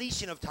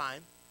completion of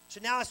time. So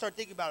now I start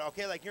thinking about it,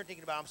 okay, like you're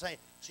thinking about it, I'm saying,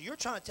 so you're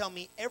trying to tell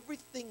me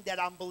everything that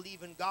I'm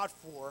believing God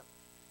for,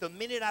 the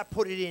minute I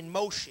put it in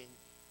motion,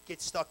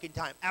 gets stuck in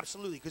time.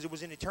 Absolutely, because it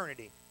was in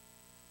eternity.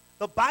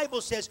 The Bible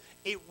says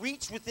it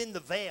reached within the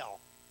veil.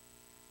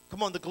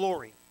 Come on, the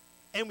glory.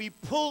 And we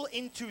pull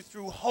into,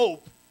 through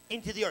hope,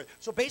 into the earth.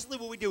 So basically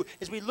what we do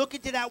is we look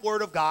into that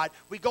word of God.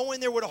 We go in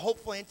there with a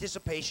hopeful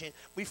anticipation.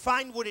 We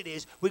find what it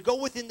is. We go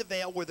within the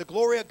veil where the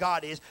glory of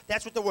God is.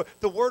 That's what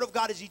the word of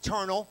God is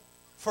eternal,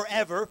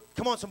 forever.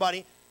 Come on,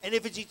 somebody. And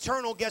if it's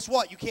eternal, guess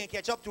what? You can't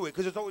catch up to it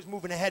because it's always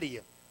moving ahead of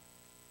you.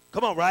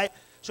 Come on, right?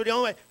 So the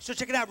only way, so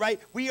check it out, right?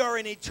 We are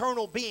an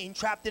eternal being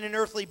trapped in an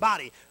earthly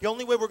body. The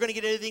only way we're going to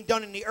get anything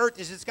done in the earth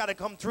is it's got to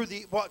come through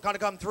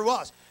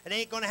us. It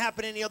ain't going to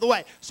happen any other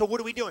way. So what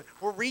are we doing?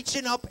 We're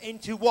reaching up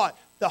into what?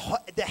 The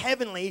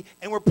heavenly,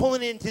 and we're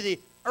pulling into the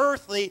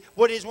earthly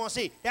what it is we want to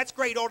see. That's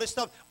great, all this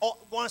stuff.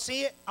 Want to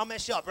see it? I'll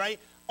mess you up, right?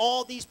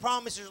 All these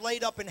promises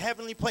laid up in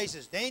heavenly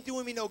places. They ain't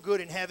doing me no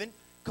good in heaven.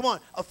 Come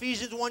on.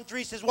 Ephesians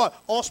 1:3 says what?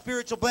 All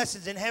spiritual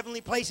blessings in heavenly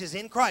places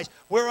in Christ.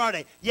 Where are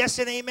they? Yes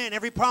and amen.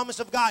 Every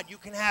promise of God, you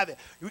can have it.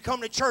 We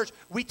come to church,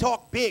 we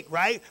talk big,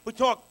 right? We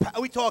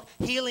talk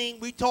healing,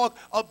 we talk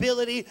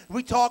ability,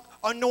 we talk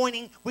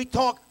anointing, we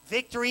talk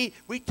victory,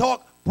 we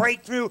talk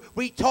breakthrough,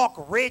 we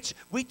talk rich,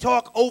 we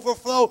talk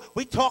overflow,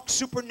 we talk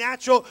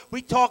supernatural,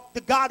 we talk the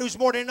God who's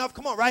more than enough.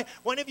 Come on, right?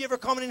 When have you ever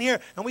come in here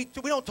and we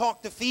don't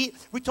talk defeat,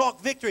 we talk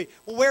victory?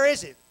 Well, where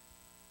is it?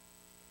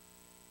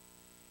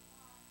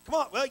 Come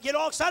on, well, get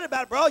all excited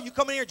about it, bro. You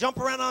come in here, jump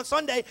around on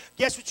Sunday,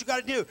 guess what you got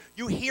to do?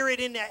 You hear it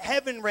in the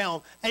heaven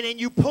realm, and then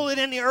you pull it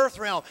in the earth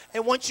realm.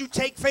 And once you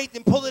take faith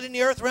and pull it in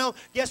the earth realm,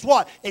 guess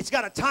what? It's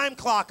got a time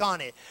clock on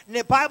it. And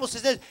the Bible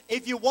says this,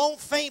 if you won't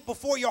faint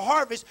before your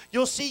harvest,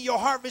 you'll see your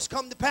harvest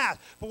come to pass.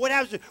 But what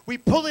happens? We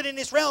pull it in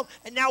this realm,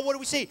 and now what do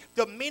we see?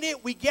 The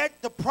minute we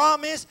get the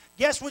promise,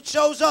 guess what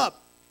shows up?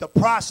 The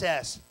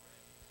process.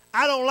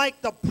 I don't like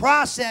the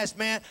process,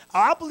 man.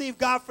 I believe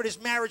God for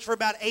this marriage for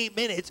about 8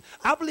 minutes.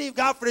 I believe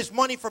God for this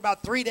money for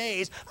about 3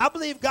 days. I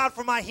believe God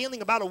for my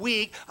healing about a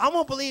week. I'm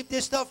going to believe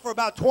this stuff for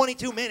about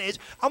 22 minutes.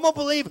 I'm going to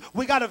believe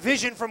we got a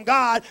vision from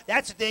God.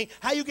 That's the thing.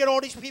 How you get all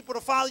these people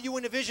to follow you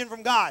in the vision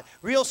from God?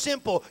 Real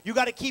simple. You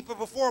got to keep it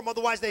before them.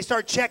 Otherwise, they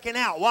start checking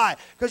out. Why?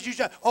 Because you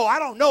say, oh, I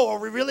don't know. Are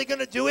we really going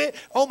to do it?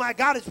 Oh, my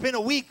God, it's been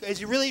a week. Is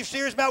he really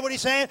serious about what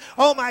he's saying?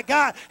 Oh, my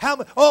God.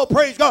 Oh,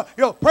 praise God.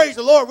 Praise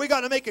the Lord. We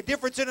got to make a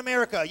difference in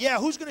America. Yeah,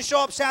 who's going to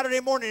show up Saturday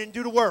morning and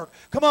do the work?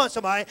 Come on,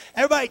 somebody.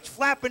 Everybody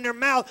flapping their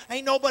mouth.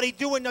 Ain't nobody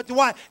doing nothing.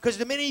 Why? Because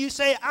the minute you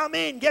say, I'm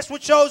in, guess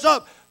what shows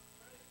up?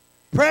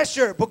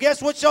 Pressure. But guess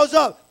what shows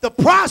up? The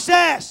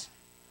process.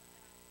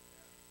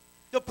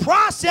 The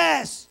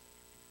process.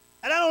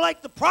 And I don't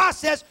like the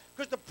process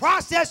because the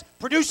process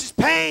produces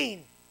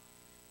pain.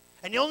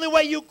 And the only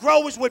way you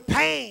grow is with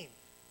pain.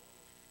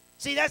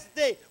 See, that's the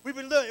thing. We've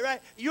been looking,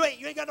 right? You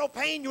ain't got no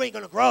pain, you ain't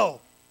going to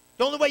grow.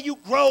 The only way you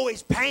grow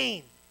is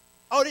pain.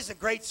 Oh, this is a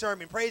great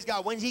sermon. Praise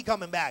God. When's he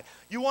coming back?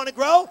 You want to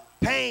grow?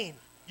 Pain.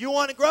 You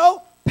want to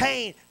grow?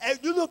 Pain. And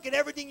you look at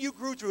everything you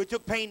grew through. It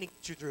took pain to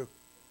get you through.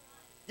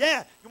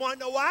 Yeah. You want to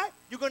know why?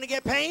 You're going to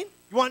get pain?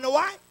 You want to know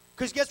why?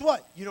 Because guess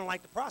what? You don't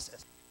like the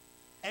process.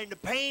 And the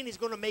pain is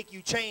going to make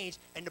you change,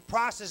 and the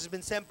process has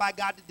been sent by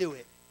God to do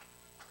it.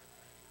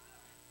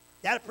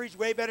 That'll preach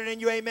way better than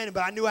you, amen,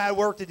 but I knew I had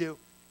work to do.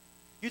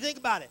 You think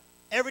about it.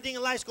 Everything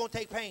in life is going to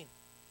take pain.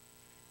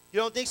 You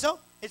don't think so?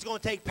 It's going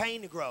to take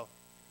pain to grow.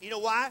 You know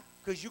why?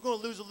 Because you're going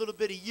to lose a little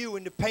bit of you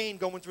in the pain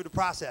going through the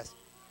process.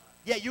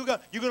 Yeah, you're going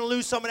to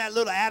lose some of that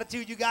little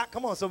attitude you got.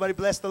 Come on, somebody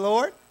bless the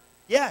Lord.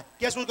 Yeah,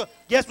 guess what's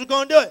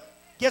going to do it?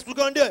 Guess what's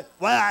going to do it?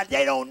 Well,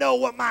 they don't know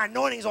what my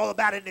anointing is all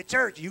about in the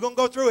church. You're going to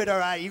go through it, all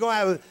right? You're going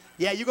to have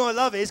you're going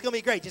to love it. It's going to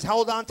be great. Just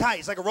hold on tight.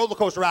 It's like a roller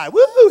coaster ride.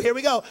 Woo, here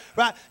we go.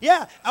 Right?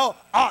 Yeah. Oh,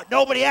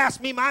 nobody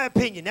asked me my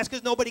opinion. That's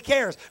because nobody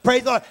cares.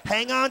 Praise the Lord.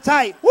 Hang on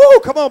tight.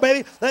 Woo, come on,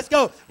 baby. Let's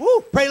go.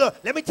 Woo, praise the Lord.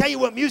 Let me tell you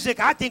what music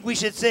I think we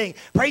should sing.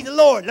 Praise the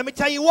Lord. Let me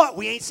tell you what.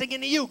 We ain't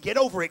singing to you. Get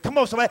over it. Come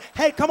on, somebody.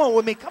 Hey, come on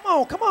with me. Come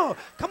on, come on.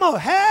 Come on.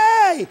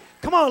 Hey.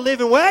 Come on,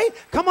 Living Way.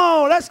 Come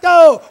on, let's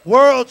go.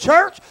 World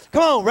Church.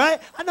 Come on,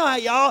 right? I know how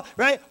y'all,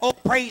 right? Oh,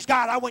 praise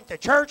God, I went to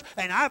church,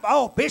 and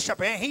Bishop,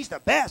 man, he's the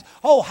best.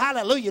 Oh,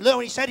 hallelujah. Look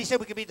what he said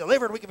we could be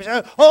delivered. We could be,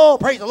 oh,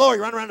 praise the Lord.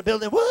 You run around the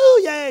building. Woo,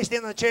 yay.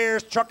 Stand on the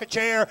chairs, chuck a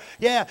chair.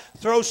 Yeah,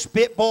 throw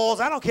spitballs.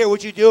 I don't care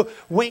what you do.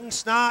 Wing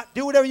snot.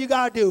 Do whatever you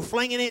got to do.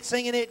 Flinging it,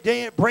 singing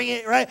it, bring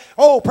it, right?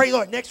 Oh, praise the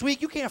Lord. Next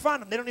week, you can't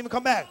find them. They don't even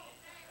come back.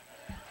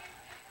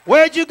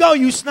 Where'd you go,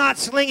 you snot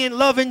slinging,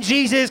 loving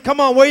Jesus? Come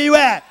on, where you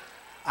at?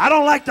 I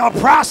don't like the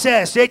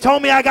process. They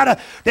told me I gotta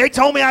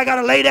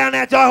lay down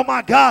that dog. Oh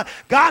my God.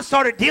 God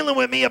started dealing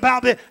with me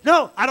about it.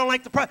 No, I don't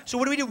like the process. So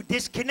what do? We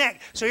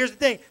disconnect. So here's the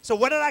thing. So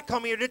what did I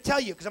come here to tell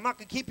you? Because I'm not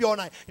gonna keep you all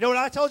night. You know what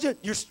I told you?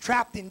 You're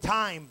trapped in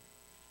time.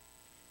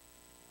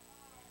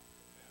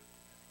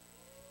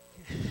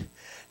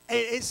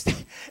 And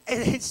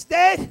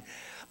instead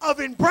of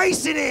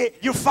embracing it,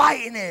 you're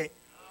fighting it.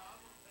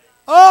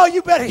 Oh,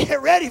 you better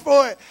get ready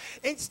for it.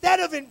 Instead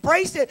of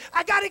embrace it,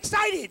 I got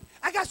excited.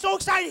 I got so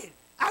excited.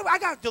 I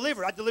got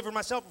delivered. I delivered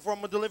myself before I'm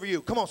going to deliver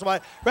you. Come on,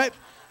 somebody. Right?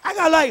 I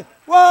got like,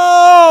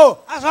 whoa.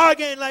 I started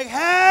getting like,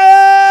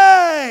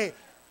 hey.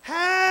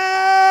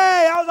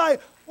 I was like,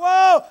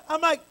 whoa.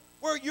 I'm like,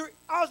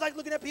 I was like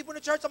looking at people in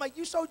the church. I'm like,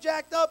 you so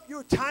jacked up.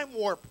 You're time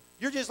warp.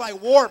 You're just like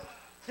warp.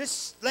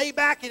 Just lay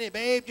back in it,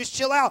 babe. Just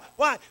chill out.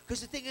 Why?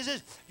 Because the thing is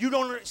this, you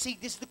don't see,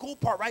 this is the cool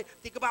part, right?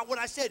 Think about what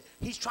I said.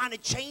 He's trying to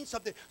change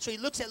something. So he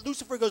looks at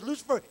Lucifer and goes,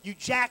 Lucifer, you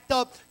jacked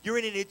up. You're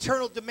in an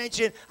eternal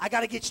dimension. I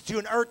got to get you to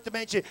an earth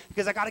dimension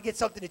because I got to get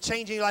something to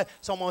change in your life.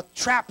 So I'm going to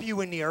trap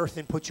you in the earth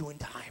and put you in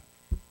time.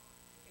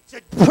 It's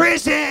a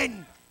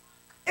prison.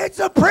 It's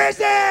a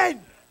prison.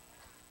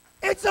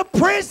 It's a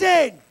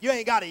prison. You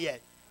ain't got it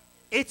yet.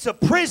 It's a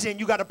prison.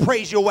 You got to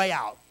praise your way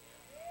out.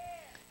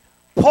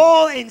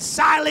 Paul and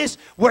Silas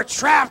were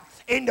trapped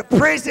in the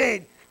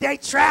prison. They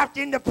trapped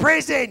in the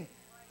prison.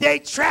 They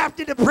trapped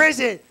in the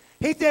prison.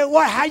 He said,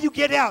 what? How you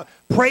get out?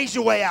 Praise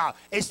your way out.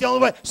 It's the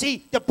only way.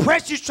 See, the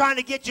pressure's trying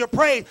to get your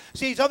praise.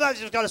 See, sometimes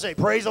you just got to say,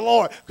 praise the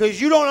Lord,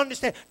 because you don't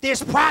understand.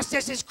 This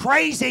process is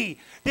crazy.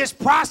 This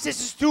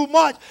process is too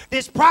much.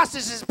 This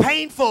process is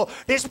painful.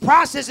 This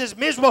process is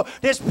miserable.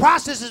 This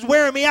process is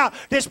wearing me out.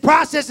 This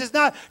process is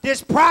not.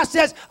 This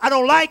process, I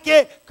don't like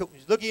it.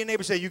 Look at your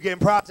neighbor and say, you're getting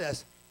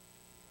processed.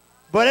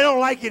 But they don't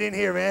like it in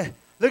here, man.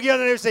 Look at your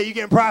other neighbor and say, you're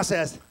getting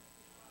processed.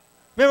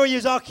 Remember when you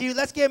was all cute?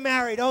 Let's get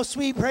married. Oh,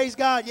 sweet, praise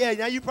God. Yeah,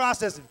 now you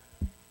processing.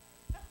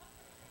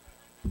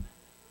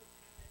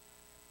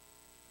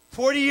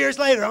 40 years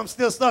later, I'm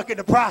still stuck in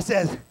the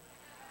process.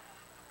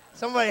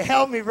 Somebody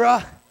help me, bro.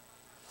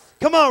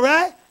 Come on,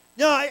 right?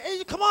 No,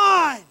 come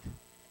on.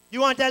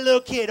 You want that little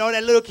kid. Oh,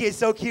 that little kid's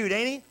so cute,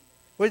 ain't he?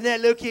 Wasn't that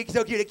little kid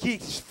so cute? The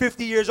kid's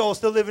 50 years old,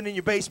 still living in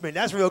your basement.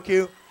 That's real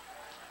cute.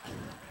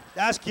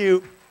 That's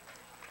cute.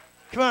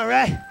 Come on,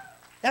 right?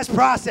 That's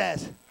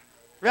process.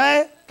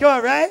 Right? Come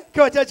on, right?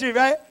 Come on, touch me,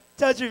 right?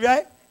 Touch me,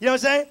 right? You know what I'm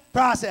saying?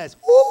 Process.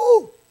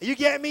 Ooh! Are you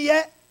getting me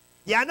yet?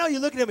 Yeah, I know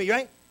you're looking at me,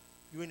 right?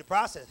 You're in the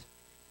process.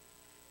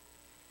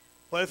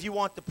 But if you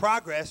want the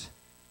progress,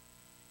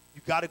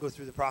 you got to go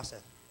through the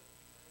process.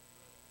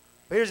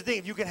 But here's the thing.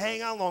 If you can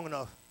hang on long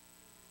enough,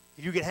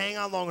 you can hang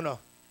on long enough,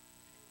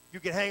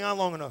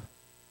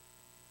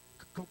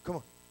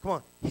 come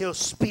on. He'll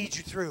speed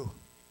you through.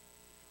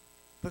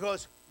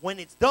 Because when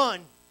it's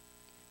done,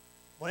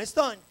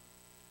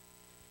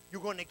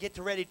 you're going to get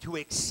ready to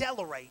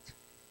accelerate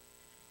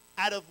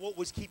out of what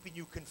was keeping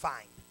you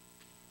confined.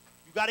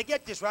 You got to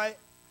get this, right?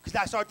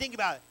 Because I started thinking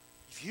about it.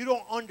 If you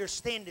don't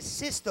understand the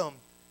system,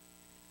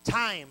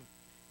 time,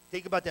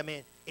 think about that,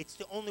 man. It's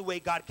the only way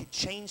God can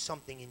change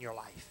something in your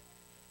life.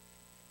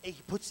 And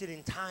he puts it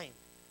in time.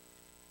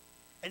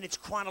 And it's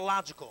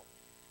chronological.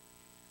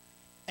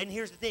 And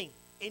here's the thing.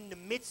 In the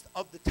midst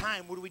of the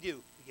time, what do? We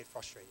get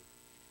frustrated.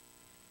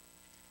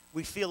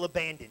 We feel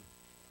abandoned.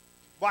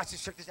 Watch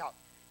this, check this out.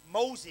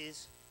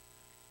 Moses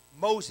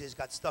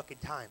got stuck in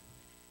time.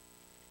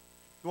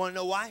 You want to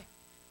know why?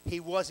 He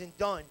wasn't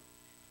done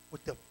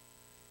with the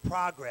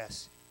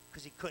progress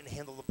because he couldn't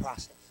handle the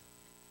process.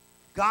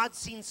 God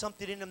seen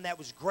something in him that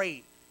was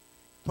great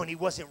when he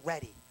wasn't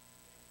ready.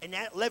 And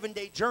that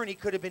 11-day journey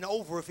could have been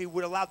over if he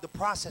would have allowed the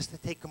process to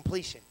take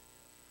completion.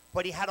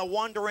 But he had to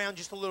wander around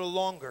just a little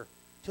longer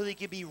till he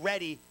could be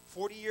ready.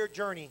 40-year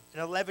journey,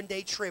 an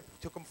 11-day trip,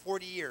 took him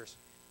 40 years.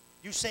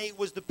 You say it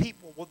was the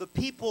people. Well, the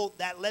people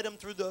that led him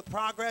through the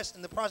progress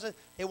and the process,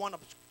 they wound up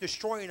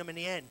destroying him in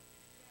the end.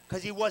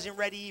 Because he wasn't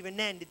ready even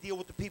then to deal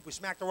with the people. He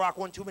smacked the rock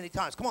one too many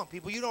times. Come on,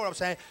 people, you know what I'm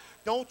saying.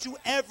 Don't you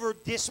ever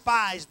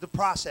despise the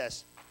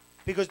process.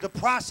 Because the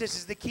process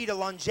is the key to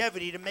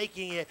longevity, to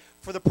making it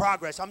for the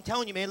progress. I'm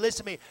telling you, man,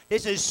 listen to me.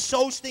 This is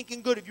so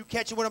stinking good if you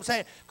catch what I'm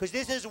saying. Because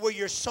this is where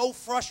you're so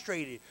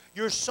frustrated.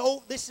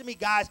 Listen to me,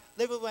 guys.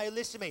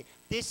 Listen to me.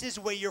 This is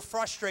where you're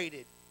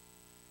frustrated.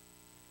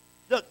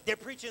 Look, they're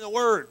preaching the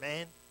word,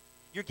 man.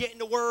 You're getting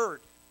the word.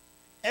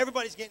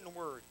 Everybody's getting the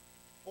word.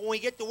 But when we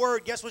get the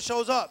word, guess what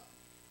shows up?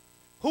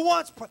 Who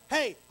wants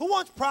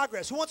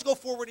progress? Who wants to go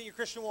forward in your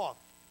Christian walk?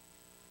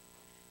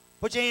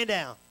 Put your hand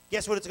down.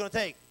 Guess what it's going to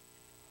take?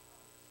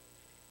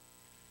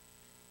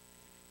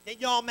 Then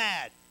y'all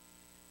mad.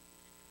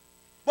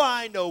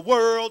 Why in the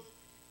world?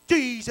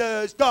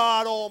 Jesus,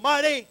 God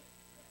Almighty.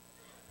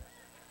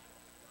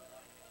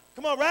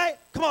 Come on, right?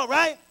 Come on,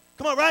 right?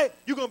 Come on, right?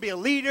 You're going to be a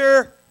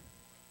leader.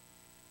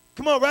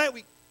 Come on, right?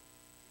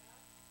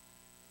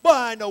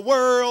 Why in the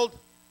world?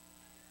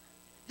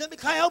 Can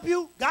I help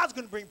you? God's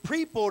going to bring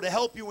people to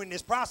help you in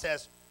this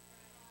process.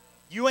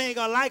 You ain't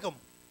going to like them.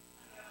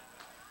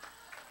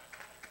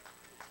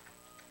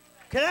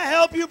 Can I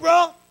help you,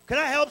 bro? Can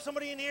I help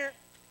somebody in here?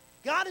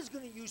 God is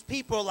going to use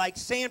people like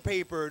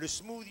sandpaper to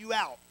smooth you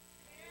out.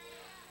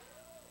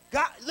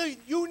 God, look,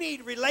 you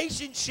need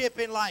relationship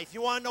in life.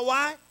 You want to know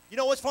why? You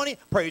know what's funny?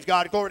 Praise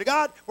God, glory to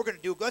God.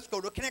 Let's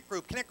go to a connect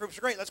group. Connect groups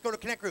are great. Let's go to a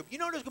connect group. You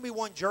know there's going to be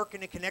one jerk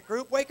in the connect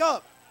group? Wake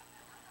up.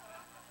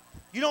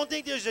 You don't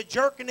think there's a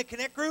jerk in the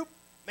connect group?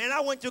 Man,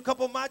 I went to a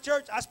couple of my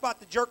church. I spot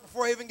the jerk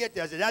before I even get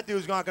there. I said, that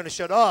dude's not going to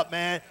shut up,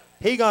 man.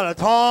 He gonna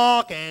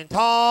talk and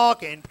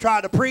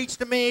try to preach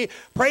to me.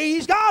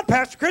 Praise God,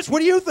 Pastor Chris. What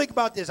do you think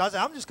about this? I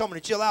said, I'm just coming to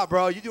chill out,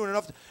 bro. You're doing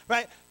enough,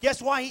 right?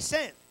 Guess why he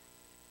sent?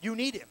 You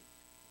need him.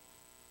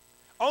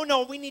 Oh,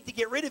 no, we need to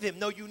get rid of him.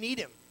 No, you need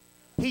him.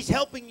 He's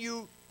helping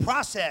you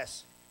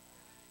process.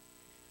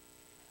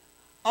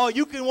 Oh,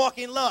 you can walk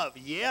in love.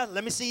 Yeah,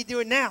 let me see you do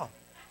it now.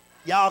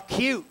 Y'all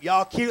cute.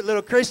 Y'all cute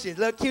little Christians.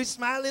 Little cute,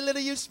 smiley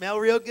little you. Smell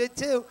real good,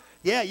 too.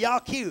 Yeah, y'all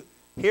cute.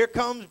 Here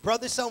comes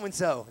brother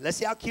so-and-so. Let's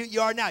see how cute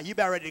you are now. You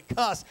about ready to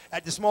cuss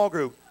at the small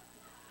group.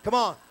 Come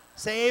on.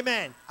 Say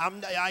amen.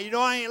 You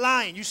know I ain't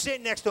lying. You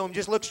sitting next to him.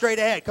 Just look straight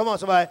ahead. Come on,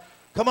 somebody.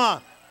 Come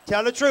on.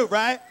 Tell the truth,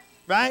 right?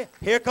 Right?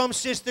 Here comes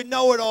Sister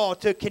Know-It-All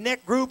to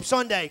Connect Group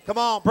Sunday. Come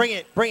on. Bring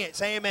it. Bring it.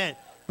 Say amen.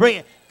 Bring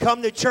it.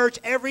 Come to church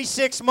every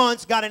 6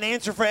 months. Got an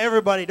answer for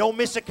everybody. Don't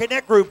miss a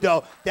Connect Group,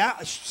 though.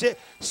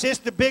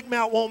 Sister Big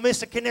Mouth won't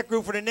miss a Connect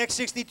Group for the next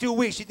 62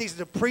 weeks. She thinks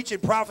it's a preaching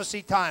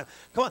prophecy time.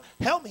 Come on.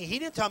 Help me. He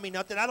didn't tell me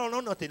nothing. I don't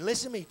know nothing.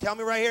 Listen to me. Tell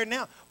me right here and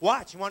now.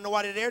 Watch. You want to know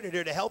why they're there? They're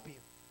there to help you.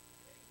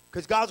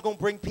 Because God's going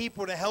to bring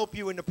people to help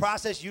you in the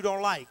process you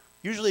don't like.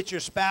 Usually it's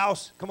your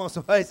spouse. Come on,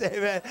 somebody say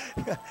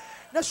amen.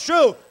 That's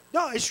true.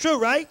 No, it's true,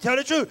 right? Tell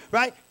the truth,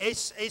 right?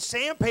 It's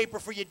sandpaper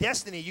for your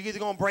destiny. You either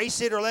going to embrace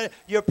it or let it.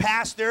 Your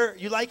pastor,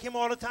 you like him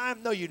all the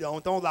time? No, you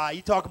don't. Don't lie.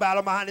 You talk about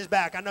him behind his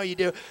back. I know you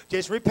do.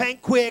 Just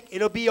repent quick.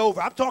 It'll be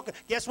over. I'm talking.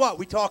 Guess what?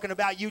 We're talking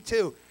about you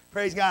too.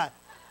 Praise God.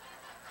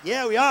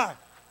 Yeah, we are.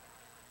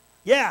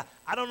 Yeah,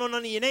 I don't know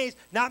none of your names.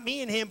 Not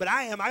me and him, but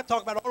I am. I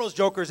talk about all those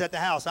jokers at the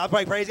house. I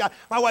pray, praise God.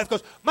 My wife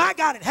goes, my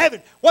God in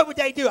heaven, what would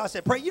they do? I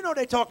said, pray. You know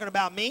they're talking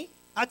about me.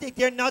 I think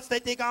they're nuts. They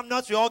think I'm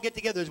nuts. We all get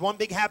together as one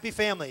big happy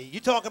family. You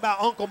talk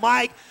about Uncle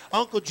Mike,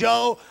 Uncle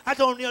Joe. I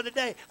told them the other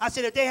day, I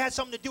said, if they had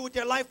something to do with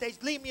their life,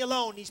 they'd leave me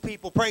alone, these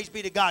people. Praise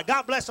be to God.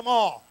 God bless them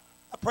all.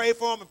 I prayed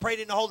for them and prayed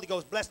in the Holy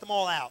Ghost. Bless them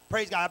all out.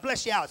 Praise God. I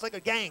bless you out. It's like a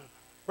gang.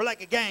 We're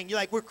like a gang. You're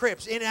like, we're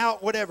Crips. In,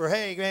 out, whatever.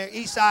 Hey, man,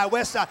 east side,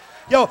 west side.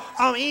 Yo,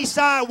 I'm east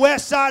side,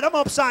 west side. I'm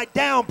upside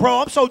down, bro.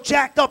 I'm so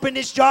jacked up in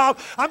this job.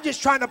 I'm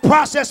just trying to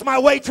process my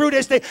way through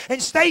this thing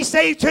and stay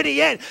saved to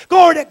the end.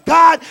 Glory to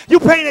God. You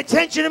paying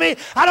attention to me?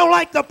 I don't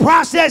like the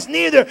process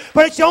neither,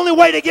 but it's the only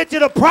way to get to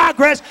the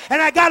progress,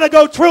 and I got to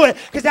go through it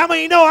because how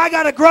many know I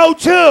got to grow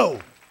too?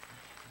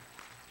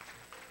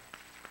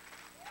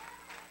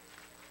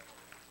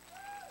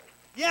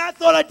 Yeah, I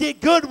thought I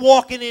did good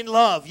walking in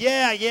love.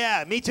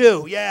 Yeah, me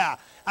too. Yeah.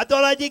 I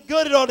thought I did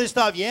good at all this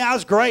stuff. Yeah, I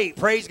was great.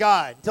 Praise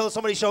God. Until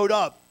somebody showed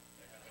up.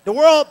 The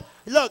world,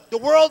 look, the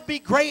world would be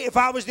great if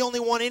I was the only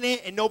one in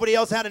it and nobody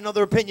else had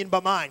another opinion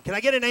but mine. Can I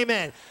get an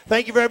amen?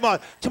 Thank you very much.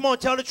 Come on,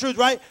 tell the truth,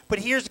 right? But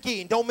here's the key,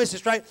 and don't miss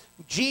this, right?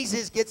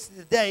 Jesus gets to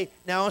the day.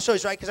 Now, I'll show you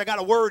this, right? Because I got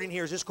a word in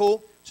here. Is this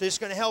cool? So it's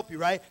going to help you,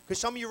 right? Because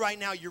some of you right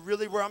now, you're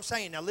really where I'm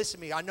saying. Now, listen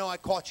to me. I know I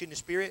caught you in the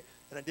spirit,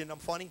 and I didn't. I'm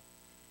funny.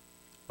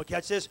 But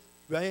catch this,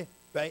 right?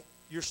 Right?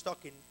 You're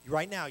stuck in,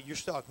 right now, you're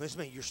stuck. Listen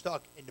to me, you're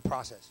stuck in the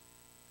process.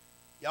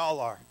 Y'all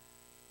are.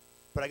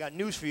 But I got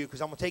news for you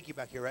because I'm going to take you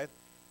back here, right?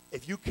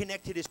 If you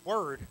connect to this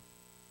word,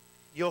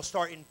 you'll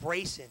start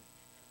embracing.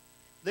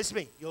 Listen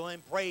to me, you'll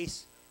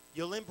embrace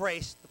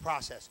the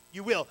process.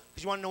 You will.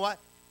 Because you want to know what?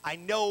 I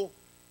know,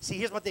 see,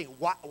 here's my thing.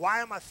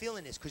 Why am I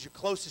feeling this? Because you're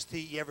closest to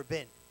you ever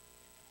been.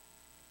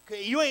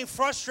 You ain't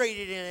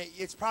frustrated in it.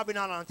 It's probably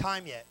not on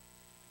time yet.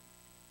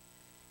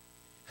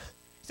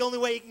 It's the only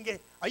way you can get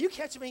it. Are you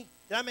catching me?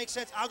 Did that make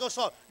sense? I'll go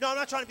slow. No, I'm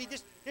not trying to be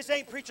this. This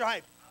ain't preacher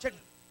hype. Check.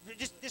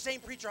 This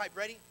ain't preacher hype.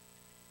 Ready?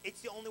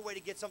 It's the only way to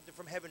get something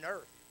from heaven to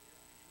earth.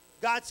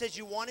 God says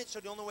you want it, so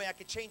the only way I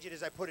can change it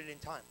is I put it in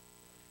time.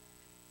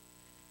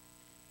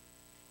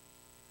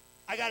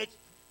 I got to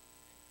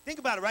think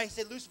about it, right? He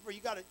said, Lucifer, you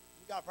got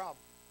a problem.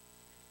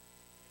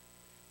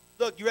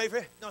 Look, you ready for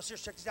it? No,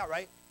 seriously, check this out,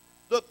 right?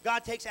 Look,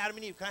 God takes Adam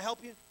and Eve. Can I help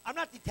you? I'm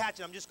not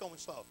detaching. I'm just going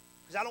slow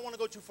because I don't want to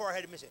go too far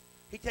ahead and miss it.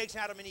 He takes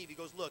Adam and Eve. He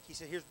goes, look, he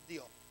said, here's the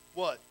deal.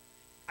 What?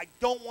 I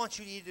don't want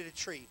you to eat of the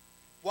tree.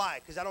 Why?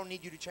 Because I don't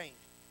need you to change.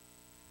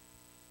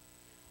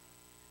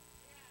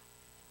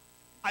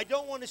 I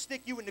don't want to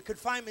stick you in the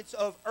confinements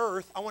of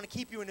earth. I want to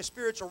keep you in the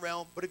spiritual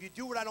realm. But if you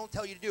do what I don't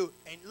tell you to do,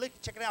 and look,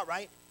 check it out,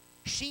 right?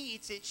 She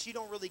eats it. She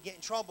don't really get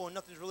in trouble, and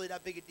nothing's really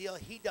that big a deal.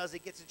 He does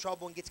it, gets in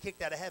trouble, and gets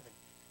kicked out of heaven.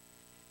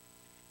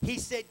 He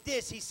said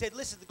this. He said,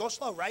 listen, go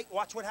slow, right?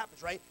 Watch what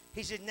happens, right?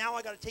 He said, now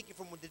I got to take you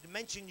from the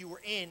dimension you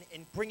were in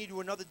and bring you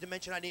to another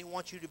dimension I didn't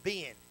want you to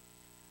be in.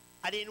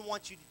 I didn't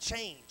want you to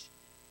change.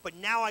 But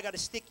now I got to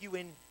stick you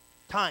in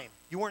time.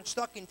 You weren't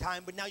stuck in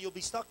time, but now you'll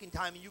be stuck in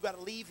time, and you got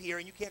to leave here,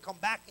 and you can't come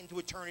back into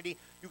eternity.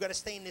 You got to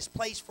stay in this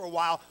place for a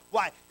while.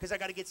 Why? Because I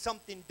got to get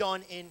something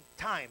done in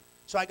time.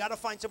 So I got to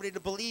find somebody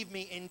to believe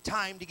me in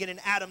time to get an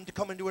Adam to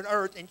come into an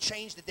earth and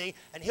change the day,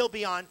 and he'll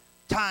be on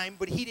time,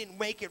 but he didn't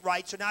make it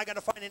right. So now I got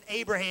to find an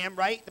Abraham,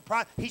 right?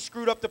 He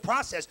screwed up the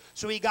process.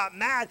 So he got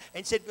mad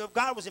and said,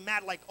 God wasn't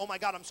mad like, oh my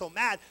God, I'm so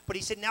mad. But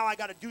he said, now I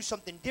got to do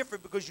something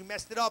different because you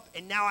messed it up.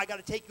 And now I got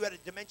to take you out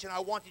of the dimension I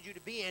wanted you to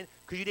be in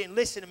because you didn't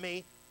listen to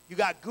me. You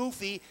got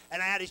goofy.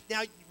 And I had to,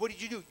 now what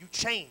did you do? You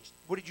changed.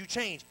 What did you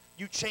change?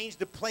 You changed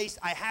the place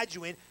I had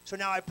you in. So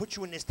now I put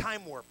you in this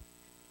time warp.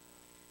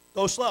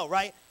 Go slow,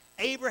 right?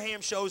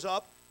 Abraham shows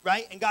up,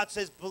 right? And God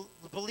says,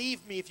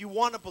 believe me if you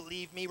want to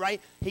believe me,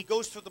 right? He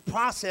goes through the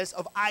process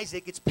of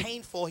Isaac. It's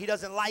painful. He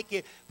doesn't like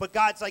it. But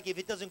God's like, if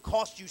it doesn't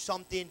cost you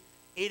something,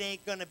 it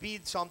ain't going to be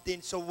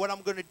something. So what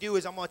I'm going to do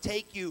is I'm going to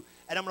take you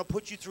and I'm going to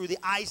put you through the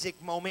Isaac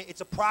moment.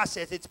 It's a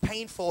process. It's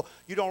painful.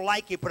 You don't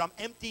like it, but I'm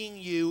emptying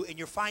you and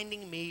you're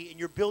finding me and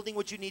you're building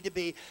what you need to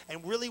be.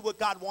 And really what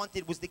God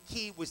wanted was the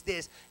key was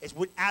this, is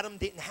what Adam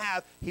didn't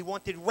have. He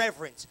wanted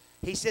reverence.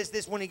 He says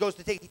this when he goes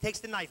to he takes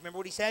the knife. Remember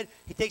what he said?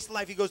 He takes the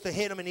knife, he goes to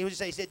hit him, and he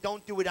said,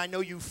 don't do it. I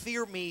know you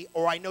fear me,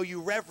 or I know you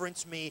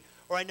reverence me,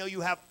 or I know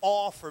you have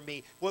awe for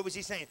me. What was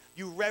he saying?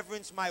 You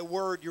reverence my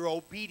word. You're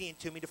obedient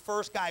to me. The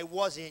first guy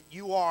wasn't.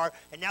 You are.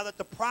 And now that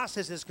the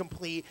process is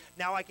complete,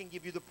 now I can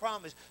give you the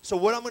promise. So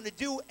what I'm going to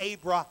do,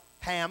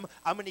 Abraham,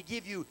 I'm going to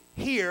give you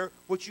here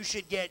what you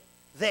should get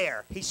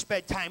there. He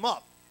sped time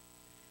up.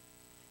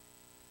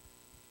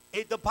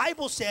 The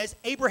Bible says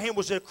Abraham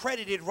was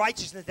accredited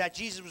righteousness that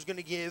Jesus was going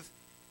to give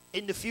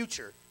in the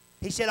future.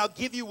 He said, I'll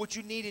give you what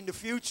you need in the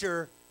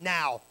future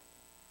now.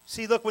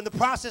 See, look, when the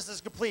process is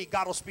complete,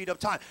 God will speed up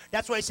time.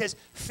 That's why he says,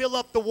 fill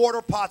up the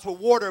water pots with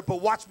water,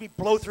 but watch me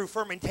blow through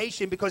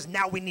fermentation because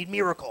now we need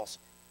miracles.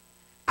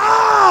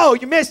 Oh,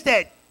 you missed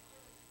it.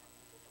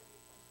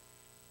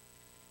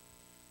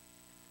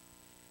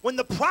 When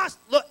the process,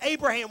 look,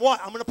 Abraham, what?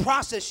 I'm going to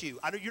process you.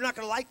 I know you're not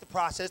going to like the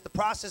process. The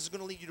process is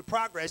going to lead you to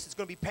progress. It's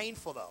going to be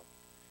painful, though.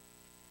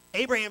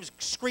 Abraham's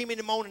screaming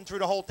and moaning through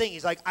the whole thing.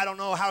 He's like, I don't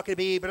know, how it could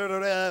be, blah, blah,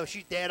 blah.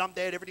 She's dead, I'm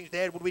dead, everything's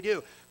dead, what do we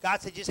do?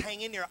 God said, just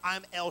hang in there.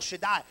 I'm El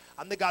Shaddai.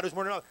 I'm the God who's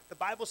more than enough. The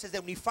Bible says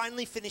that when he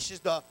finally finishes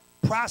the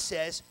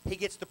process, he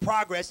gets the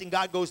progress, and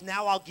God goes,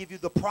 now I'll give you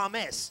the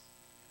promise.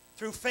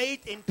 Through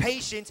faith and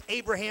patience,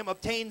 Abraham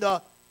obtained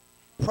the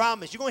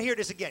promise. You're going to hear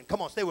this again.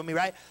 Come on, stay with me,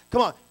 right?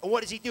 Come on. And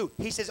what does he do?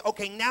 He says,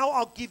 okay, now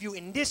I'll give you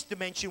in this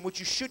dimension what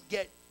you should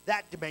get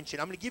that dimension.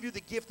 I'm going to give you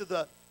the gift of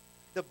the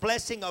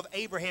blessing of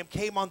Abraham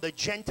came on the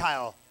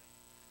Gentile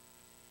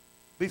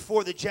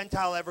before the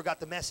Gentile ever got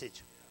the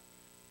message.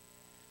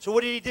 So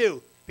what did he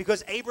do?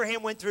 Because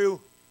Abraham went through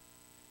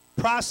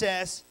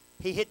process,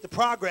 he hit the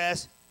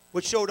progress,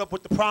 which showed up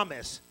with the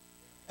promise.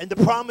 And the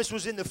promise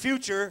was in the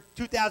future,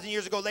 2,000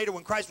 years ago later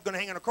when Christ was going to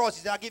hang on a cross.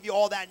 He said, I'll give you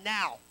all that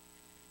now.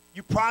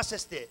 You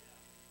processed it.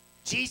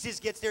 Jesus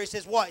gets there. He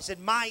says what? He said,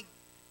 my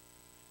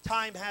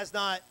time has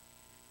not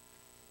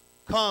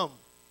come.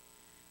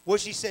 What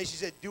did she say? She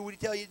said, do what he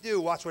tell you to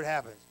do. Watch what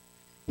happens.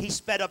 He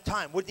sped up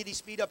time. What did he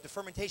speed up? The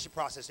fermentation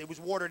process. It was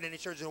water and then it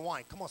turns into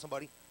wine. Come on,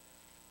 somebody.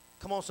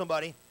 Come on,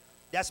 somebody.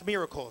 That's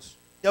miracles.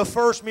 The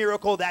first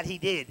miracle that he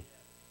did.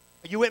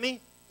 Are you with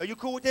me? Are you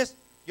cool with this?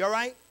 You all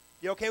right?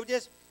 You okay with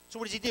this? So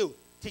what does he do?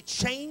 To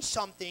change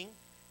something,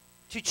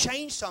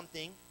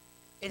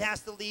 it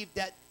has to leave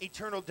that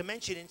eternal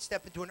dimension and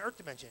step into an earth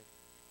dimension.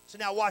 So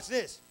now watch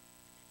this.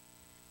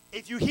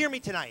 If you hear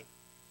me tonight,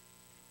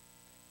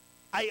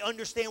 I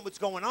understand what's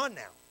going on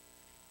now.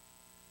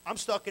 I'm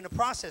stuck in the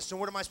process. So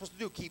what am I supposed to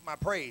do? Keep my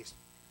praise.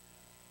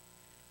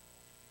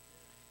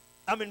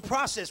 I'm in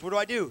process.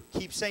 What do?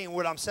 Keep saying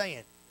what I'm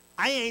saying.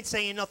 I ain't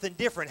saying nothing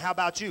different. How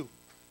about you?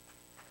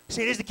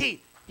 See, here's the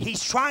key.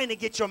 He's trying to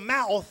get your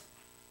mouth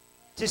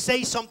to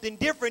say something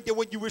different than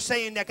what you were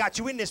saying that got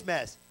you in this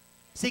mess.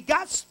 See,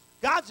 God's,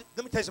 let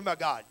me tell you something about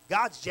God.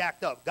 God's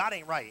jacked up. God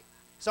ain't right.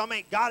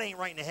 God ain't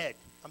right in the head.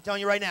 I'm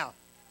telling you right now.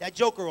 That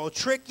joker will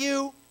trick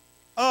you.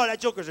 Oh,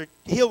 that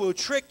he will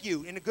trick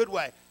you in a good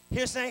way.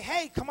 He'll say,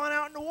 hey, come on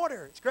out in the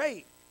water. It's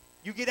great.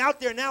 You get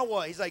out there, now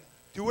what? He's like,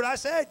 do what I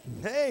said.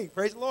 Hey,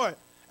 praise the Lord.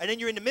 And then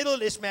you're in the middle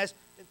of this mess.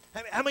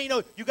 How many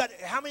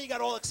how many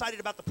got all excited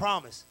about the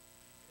promise?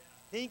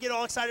 Then you get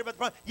all excited about the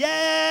promise.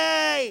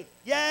 Yay!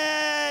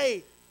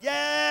 Yay!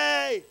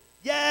 Yay!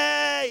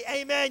 Yay!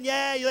 Amen!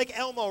 Yay! You're like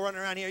Elmo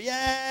running around here.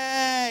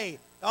 Yay!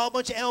 All a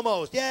bunch of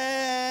Elmos.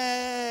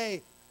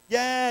 Yay!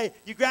 Yay!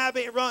 You grab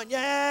it and run.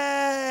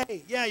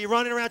 Yay! Yeah, you're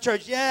running around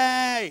church.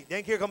 Yay!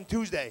 Then here comes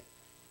Tuesday.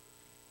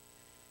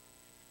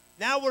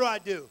 Now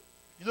what do?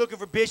 You looking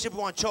for Bishop who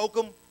want to choke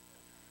him?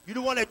 You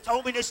the one that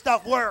told me this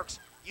stuff works.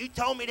 You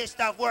told me this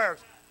stuff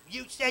works.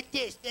 You said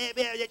this.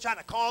 They're trying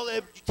to call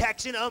him,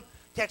 texting him.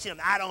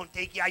 I don't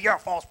think you're a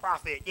false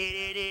prophet.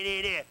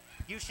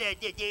 You said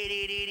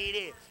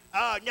this.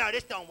 Oh, no,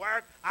 this don't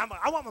work.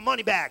 I want my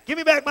money back. Give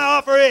me back my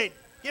offering.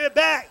 Give it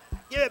back.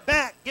 Give it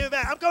back. Give it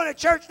back. I'm going to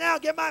church now.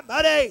 Get my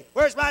money.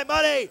 Where's my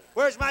money?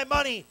 Where's my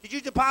money? Did you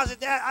deposit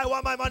that? I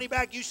want my money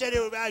back. You said it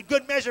was a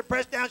good measure,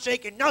 pressed down,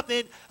 shaking,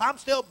 nothing. I'm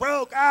still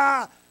broke.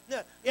 Yeah,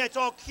 it's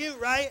all cute,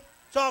 right?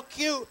 It's all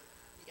cute.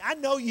 I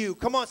know you.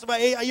 Come on,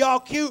 somebody. Are y'all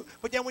cute?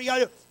 But then what you got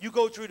to do? You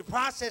go through the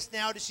process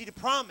now to see the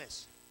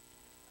promise.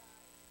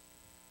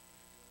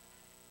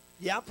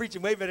 Yeah, I'm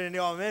preaching way better than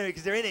y'all, man,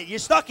 because they're in it. You're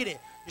stuck in it.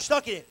 You're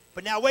stuck in it.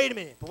 But now wait a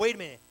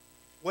minute.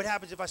 What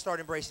happens if I start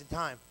embracing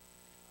time?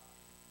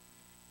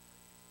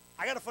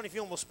 I got a funny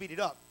feeling we'll speed it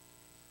up.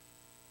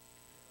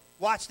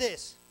 Watch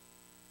this.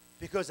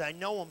 Because I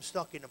know I'm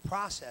stuck in the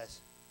process.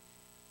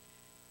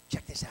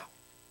 Check this out.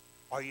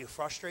 Are you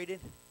frustrated?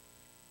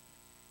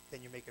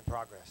 Then you're making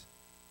progress.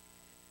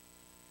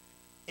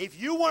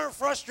 If you weren't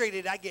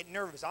frustrated, I get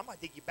nervous. I might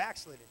think you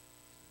backslidden.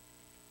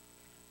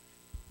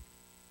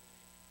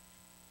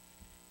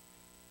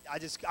 I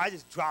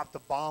just dropped a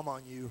bomb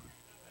on you.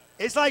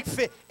 It's like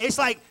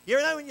you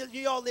know when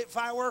you all lit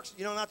fireworks,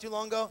 you know, not too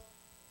long ago?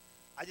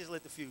 I just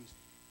lit the fuse.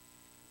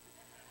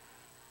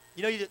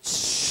 You know, you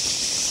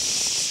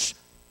just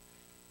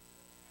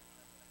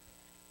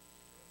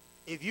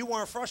if you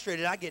weren't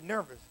frustrated, I'd get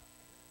nervous.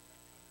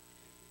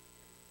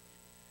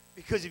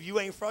 Because if you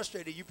ain't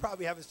frustrated, you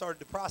probably haven't started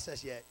the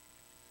process yet.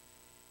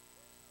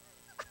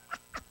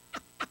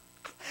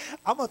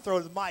 I'm going to throw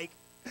the mic.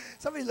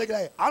 Somebody's looking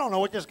at it. I don't know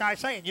what this guy's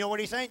saying. You know what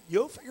he's saying?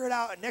 You'll figure it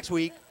out next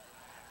week.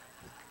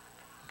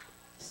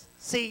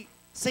 See,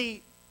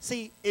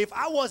 if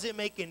I wasn't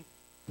making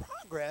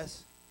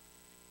progress,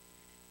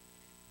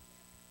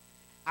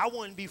 I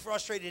wouldn't be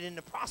frustrated in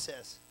the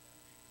process.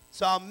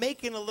 So I'm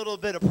making a little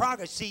bit of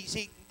progress.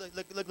 See,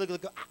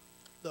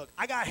 look,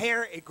 I got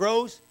hair, it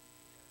grows.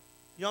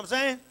 You know what I'm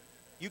saying?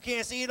 You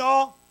can't see it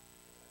all,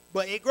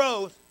 but it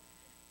grows.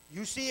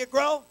 You see it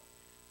grow?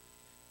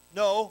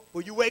 No,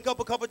 but you wake up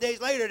a couple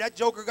days later, that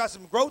joker got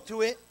some growth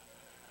to it.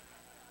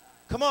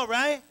 Come on,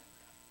 right?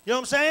 You know what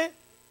I'm saying?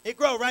 It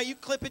grows, right? You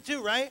clip it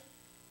too, right?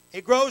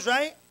 It grows,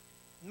 right?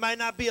 It might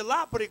not be a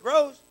lot, but it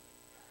grows.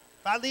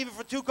 If I leave it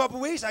for couple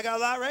weeks, I got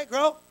a lot, right?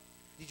 Grow?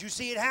 Did you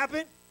see it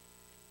happen?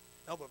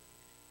 No, but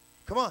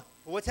come on.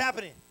 But what's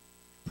happening?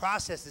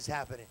 Process is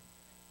happening.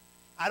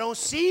 I don't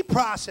see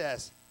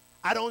process.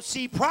 I don't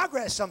see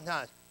progress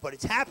sometimes, but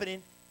it's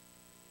happening.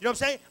 You know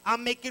what I'm saying?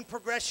 I'm making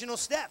progressional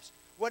steps.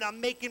 When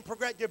I'm making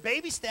they're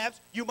baby steps,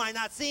 you might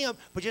not see them,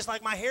 but just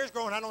like my hair's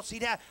growing, I don't see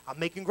that. I'm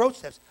making growth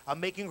steps. I'm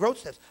making growth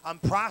steps. I'm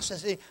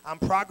processing. I'm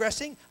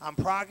progressing.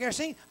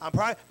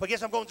 But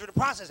guess I'm going through the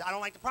process. I don't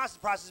like the process.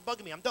 The process is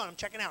bugging me. I'm done. I'm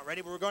checking out.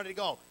 Ready? We're going to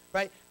go.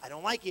 Right? I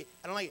don't like it.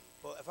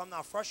 But if I'm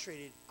not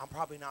frustrated, I'm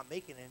probably not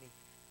making any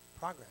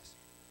progress.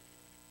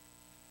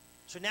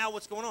 So now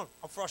what's going on?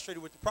 I'm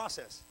frustrated with the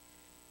process.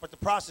 But the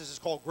process is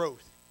called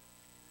growth.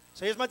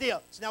 So here's my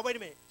deal. So now wait a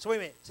minute. So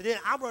then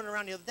I'm running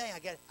around the other day. I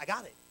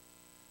got it.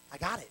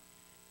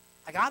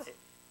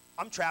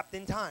 I'm trapped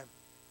in time.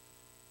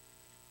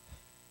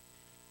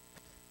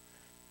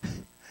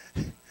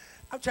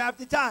 I'm trapped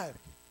in time.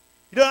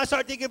 You know what I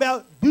start thinking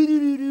about?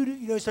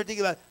 I start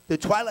thinking about the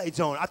Twilight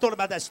Zone. I thought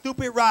about that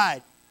stupid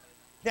ride.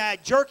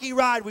 That jerky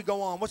ride we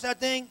go on. What's that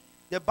thing?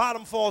 The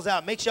bottom falls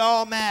out. Makes you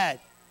all mad.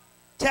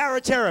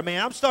 Terra,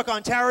 man. I'm stuck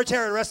on Terra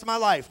the rest of my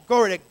life.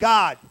 Glory to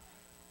God.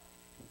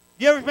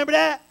 You ever remember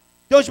that?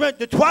 Those remember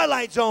the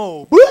Twilight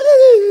Zone.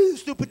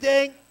 Stupid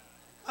thing.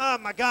 Oh,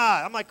 my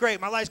God. I'm like, great.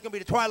 My life's going to be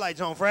the Twilight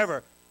Zone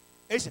forever.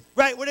 It's,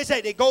 right, what do they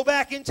say? They go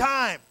back in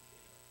time.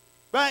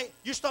 Right?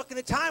 You're stuck in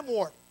a time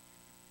warp.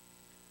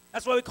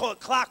 That's why we call it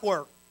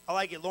clockwork. I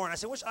like it, Lauren. I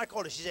said, what should I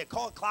call it? She said,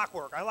 call it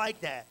clockwork. I like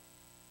that.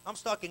 I'm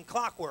stuck in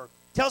clockwork.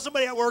 Tell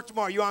somebody at work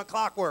tomorrow you're on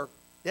clockwork.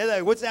 They're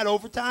like, what's that,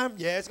 overtime?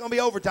 Yeah, it's going to be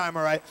overtime,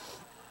 all right.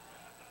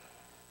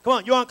 Come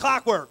on, you're on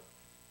clockwork.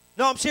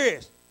 No, I'm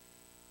serious.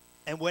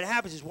 And what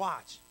happens is,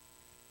 watch.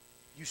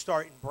 You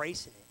start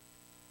embracing it.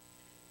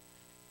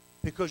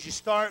 Because you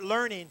start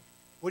learning,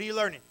 what are you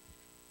learning?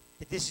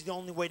 That this is the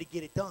only way to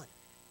get it done.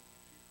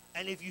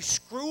 And if you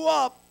screw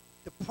up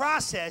the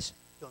process,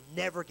 you'll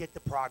never get the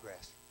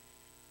progress.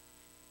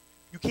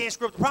 You can't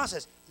screw up the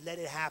process. Let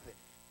it happen.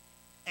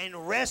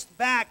 And rest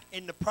back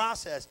in the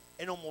process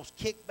and almost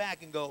kick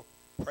back and go,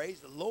 praise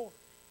the Lord.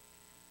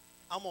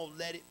 I'm going to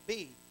let it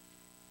be.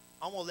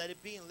 I'm going to let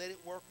it be and let it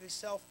work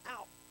itself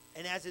out.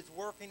 And as it's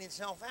working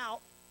itself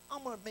out,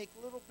 I'm going to make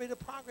a little bit of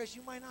progress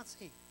you might not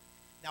see.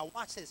 Now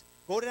watch this.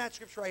 Go to that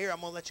scripture right here. I'm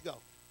going to let you go.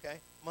 Okay?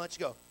 I'm going to let you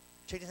go.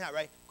 Check this out,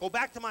 right? Go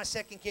back to my 2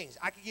 Kings.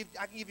 I can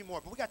give you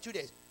more, but we got 2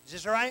 days. Is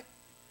this all right?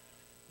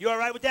 You all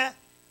right with that?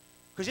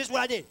 Because this is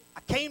what I did. I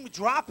came to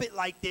drop it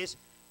like this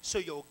so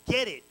you'll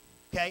get it.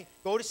 Okay?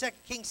 Go to 2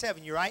 Kings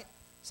 7. You right?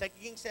 2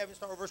 Kings 7,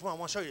 start with verse 1. I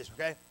want to show you this,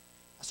 okay?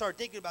 I started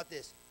thinking about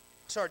this.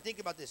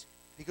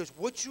 Because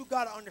what you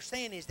got to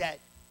understand is that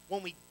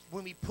when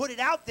we put it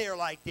out there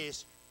like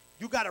this,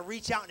 you got to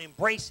reach out and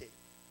embrace it.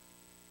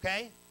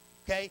 Okay?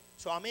 Okay?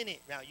 So I'm in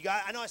it now.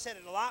 I know I said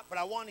it a lot, but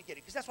I want to get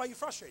it because that's why you're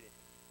frustrated.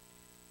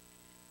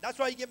 That's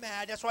why you get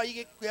mad. That's why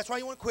you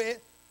want to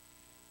quit.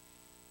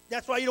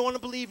 That's why you don't want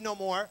to believe no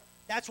more.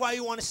 That's why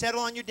you want to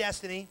settle on your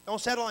destiny.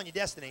 Don't settle on your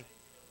destiny.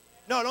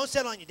 No, don't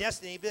settle on your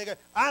destiny. Be like,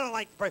 I don't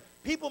like the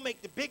people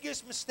make the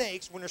biggest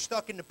mistakes when they're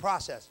stuck in the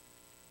process.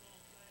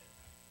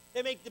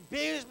 They make the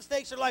biggest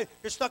mistakes of their life.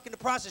 They're stuck in the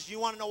process. You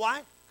want to know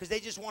why? Because they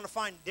just want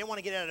to they want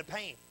to get out of the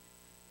pain.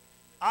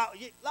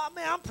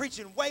 Man, I'm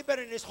preaching way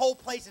better than this whole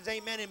place is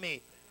amen in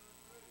me.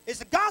 It's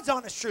the God's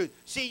honest truth.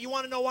 See, you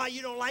want to know why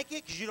you don't like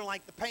it? Because you don't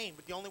like the pain.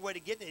 But the only way to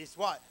get it is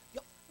what?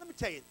 Let me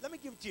tell you. Let me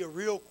give it to you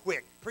real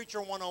quick. Preacher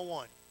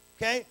 101.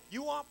 Okay?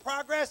 You want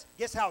progress?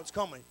 Guess how it's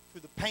coming?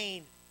 Through the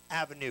pain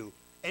avenue.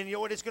 And you know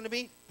what it's going to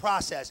be?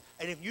 Process.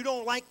 And if you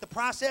don't like the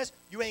process,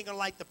 you ain't going to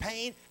like the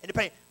pain and the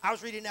pain. I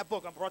was reading that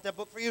book. I brought that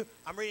book for you.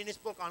 I'm reading this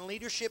book on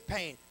leadership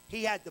pain.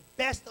 He had the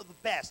best of the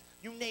best.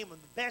 You name them,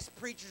 the best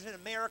preachers in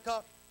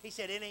America. He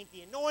said it ain't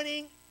the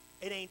anointing.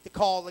 It ain't the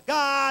call of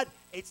God.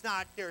 It's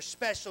not their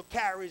special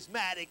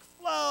charismatic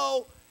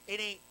flow. It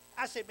ain't.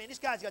 I said, man, this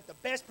guy's got the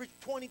best preacher,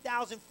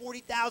 20,000,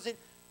 40,000.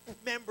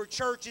 member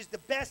churches, the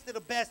best of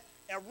the best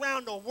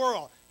around the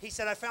world. He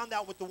said, I found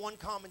out what the one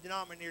common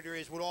denominator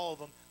is with all of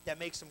them that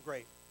makes them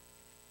great.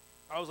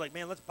 I was like,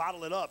 man, let's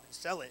bottle it up and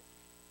sell it.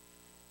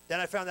 Then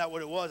I found out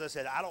what it was. I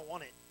said, I don't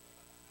want it.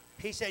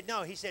 He said,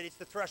 no. He said, it's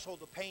the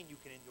threshold of pain you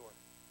can endure.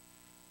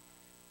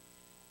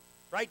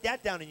 Write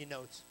that down in your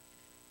notes.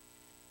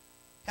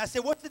 I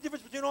said, what's the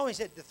difference between all of them? He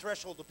said, the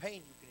threshold of pain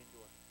you can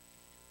endure.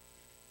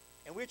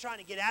 And we're trying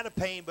to get out of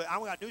pain, but I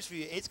got news for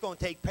you. It's going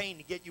to take pain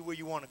to get you where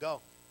you want to go.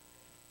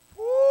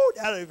 Woo,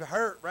 that'll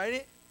hurt,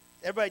 right?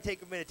 Everybody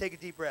take a minute. Take a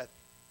deep breath.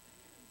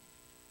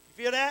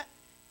 You feel that?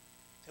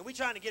 And we're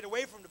trying to get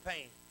away from the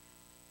pain.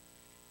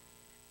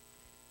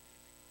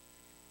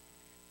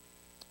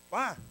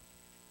 Why?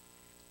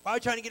 Why are we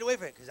trying to get away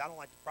from it? Because I don't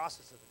like the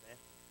process of it, man.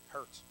 It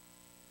hurts.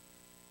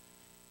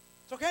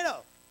 It's okay,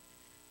 though.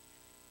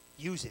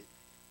 Use it.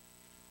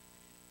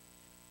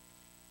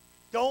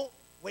 Don't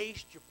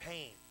waste your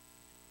pain.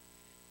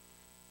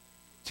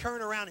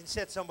 Turn around and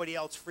set somebody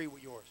else free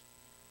with yours.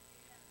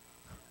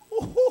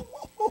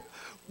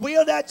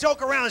 Wheel that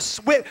joke around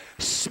and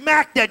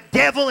smack the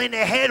devil in the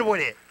head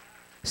with it.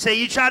 Say,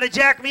 you try to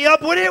jack me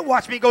up with it?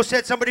 Watch me go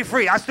set somebody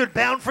free. I stood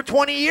bound for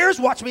 20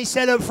 years. Watch me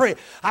set them free.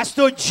 I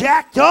stood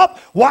jacked up.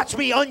 Watch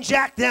me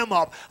unjack them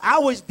up. I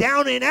was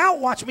down and out.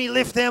 Watch me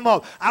lift them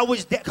up.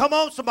 Come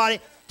on,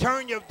 somebody.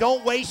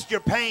 Don't waste your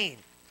pain.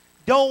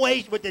 Don't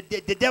waste, but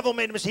the devil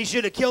made him, he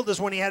should have killed us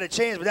when he had a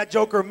chance, but that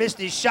joker missed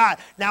his shot.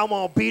 Now I'm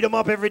going to beat him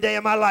up every day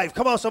of my life.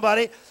 Come on,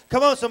 somebody.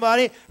 Come on,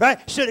 somebody.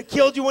 Right? Should have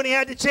killed you when he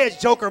had the chance.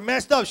 Joker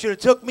messed up. Should have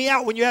took me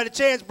out when you had a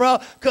chance, bro.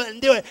 Couldn't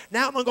do it.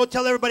 Now I'm going to go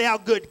tell everybody how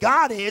good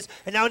God is.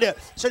 And now,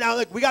 so now,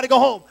 look, we got to go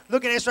home.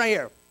 Look at this right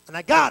here. And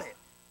I got it.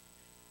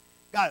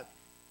 Got it.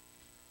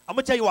 I'm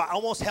going to tell you what. I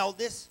almost held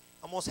this.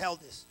 Almost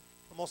held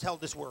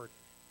this word.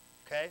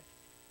 Okay?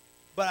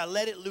 But I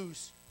let it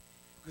loose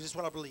because it's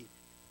what I believe.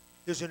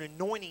 There's an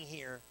anointing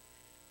here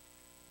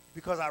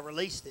because I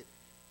released it.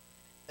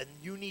 And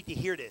you need to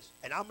hear this.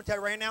 And I'm going to tell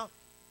you right now,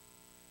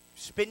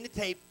 spin the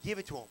tape, give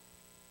it to them.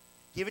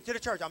 Give it to the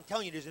church. I'm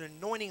telling you, there's an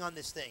anointing on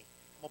this thing.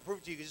 I'm going to prove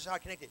it to you because this is how I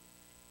connect it.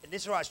 And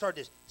this is how I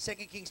started this.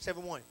 2 Kings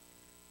 7:1.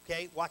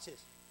 Okay, watch this.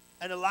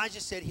 And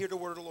Elijah said, hear the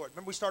word of the Lord.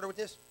 Remember we started with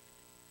this?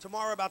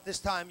 Tomorrow about this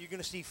time, you're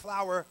going to see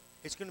flour.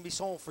 It's going to be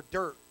sold for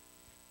dirt.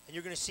 And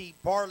you're going to see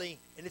barley,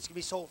 and it's going to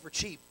be sold for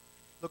cheap.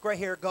 Look right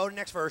here. Go to the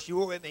next verse. You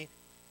were with me.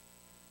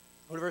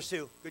 Go to verse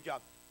 2. Good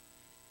job.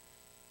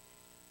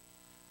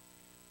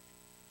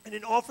 And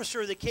an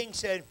officer of the king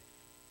said,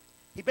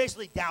 he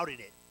basically doubted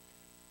it.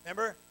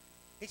 Remember?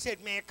 He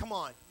said, man, come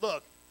on.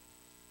 Look.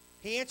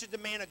 He answered the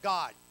man of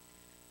God.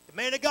 The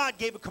man of God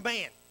gave a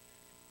command.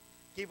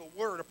 Gave a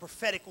word, a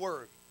prophetic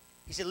word.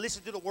 He said,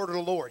 listen to the word of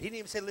the Lord. He didn't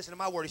even say listen to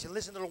my word. He said,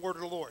 listen to the word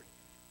of the Lord.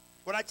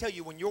 What I tell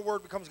you, when your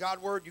word becomes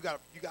God's word, you got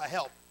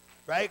help.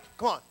 Right?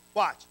 Come on.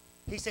 Watch.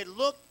 He said,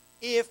 look,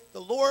 if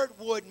the Lord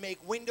would make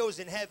windows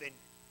in heaven,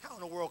 how in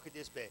the world could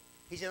this be?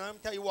 He said, let me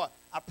tell you what.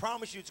 I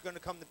promise you it's going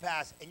to come to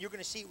pass, and you're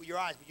going to see it with your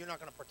eyes, but you're not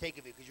going to partake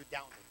of it because you're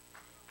doubting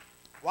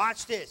it.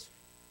 Watch this.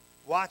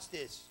 Watch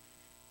this.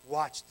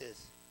 Watch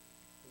this.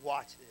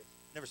 Watch this.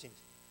 Never seen this.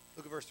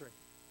 Look at verse 3.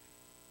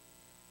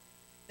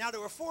 Now there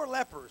were 4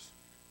 lepers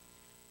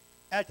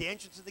at the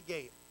entrance of the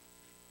gate,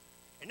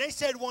 and they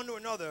said one to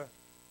another,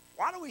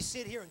 why don't we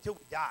sit here until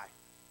we die?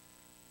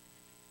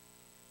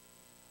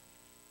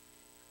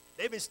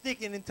 They've been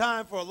sticking in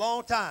time for a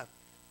long time.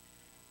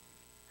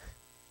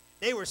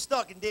 They were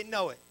stuck and didn't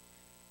know it.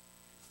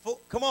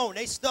 Come on,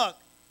 they stuck.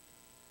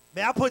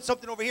 Man, I put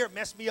something over here, it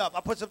messed me up.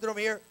 I put something over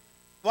here.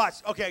 Watch,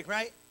 okay,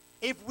 right?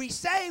 If we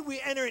say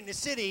we enter in the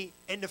city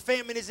and the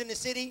famine is in the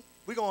city,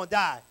 we're going to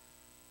die.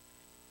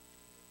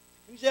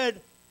 He said,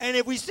 and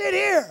if we sit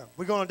here,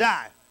 we're going to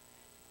die.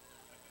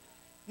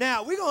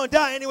 Now, we're going to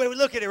die anyway we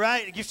look at it,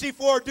 right? You see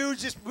 4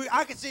 dudes,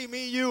 I can see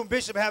me, you, and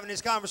Bishop having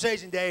this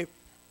conversation, Dave.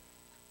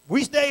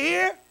 We stay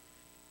here,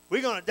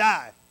 we're going to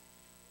die.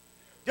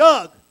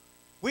 Doug,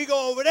 we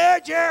go over there,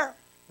 Jer,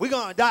 we're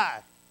going to die.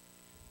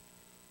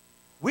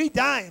 We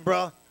dying,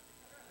 bro.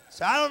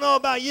 So I don't know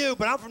about you,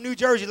 but I'm from New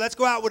Jersey. Let's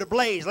go out with a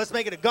blaze. Let's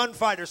make it a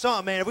gunfight or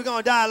something, man. If we're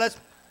going to die,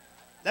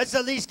 let's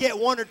at least get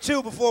 1 or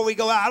 2 before we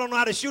go out. I don't know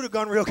how to shoot a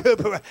gun real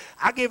good, but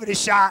I'll give it a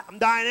shot. I'm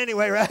dying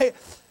anyway, right?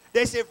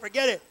 They said,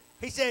 forget it.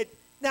 He said,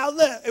 now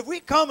look, if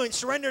we come and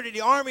surrender to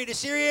the army of the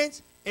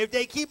Syrians, if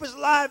they keep us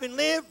alive and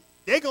live,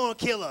 they're going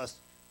to kill us.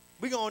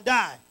 We're going to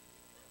die.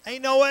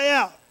 Ain't no way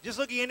out. Just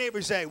look at your neighbor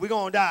and say, we're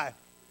going to die.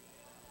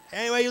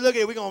 Anyway you look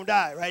at it, we're going to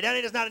die, right? That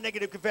is not a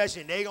negative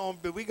confession. We're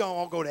going to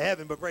all go to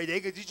heaven, but pray,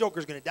 these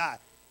jokers going to die.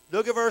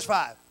 Look at verse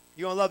 5.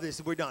 You're going to love this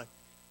if we're done.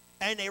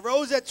 And they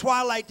rose at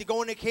twilight to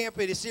go in the camp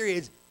of the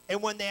Syrians,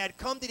 and when they had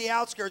come to the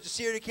outskirts of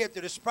Syria camp, to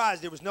their surprise,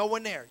 there was no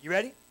one there. You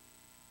ready?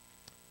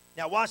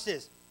 Now watch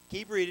this.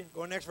 Keep reading.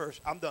 Go to the next verse.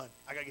 I'm done.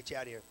 I got to get you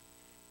out of here.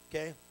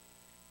 Okay?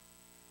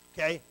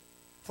 Okay?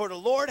 For the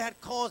Lord had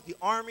caused the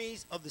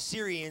armies of the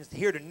Syrians to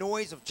hear the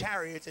noise of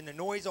chariots and the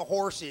noise of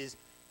horses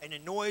and the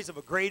noise of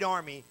a great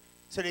army.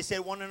 So they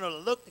said one another,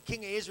 look, the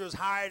king of Israel is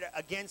hired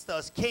against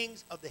us,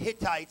 kings of the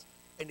Hittites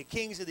and the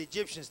kings of the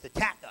Egyptians to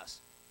attack us.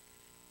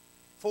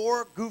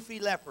 4 goofy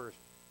lepers.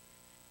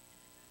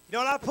 You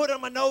know what I put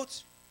on my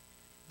notes?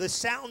 The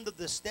sound of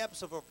the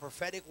steps of a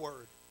prophetic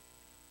word.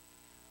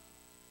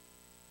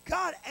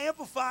 God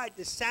amplified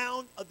the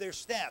sound of their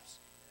steps.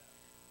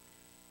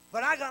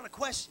 But I got a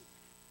question.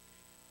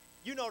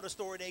 You know the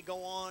story. They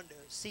go on to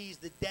seize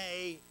the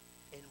day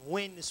and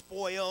win the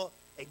spoil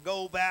and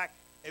go back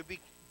and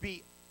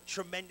be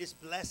tremendous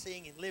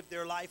blessing and live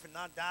their life and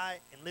not die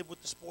and live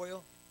with the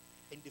spoil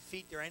and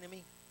defeat their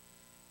enemy.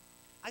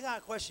 I got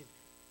a question.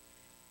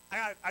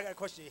 I got a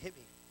question that hit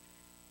me.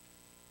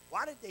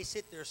 Why did they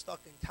sit there stuck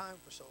in time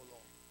for so long?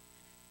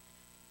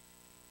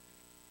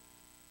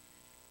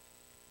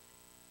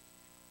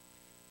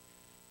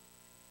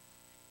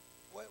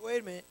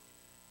 Wait a minute.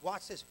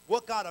 Watch this.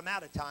 What got them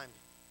out of time?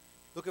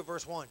 Look at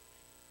verse 1.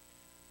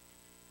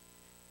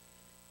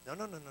 No.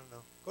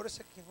 Go to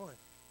 2 Kings 1.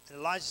 And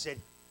Elijah said,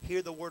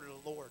 hear the word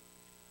of the Lord.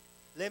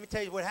 Let me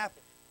tell you what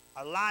happened.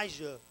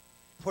 Elijah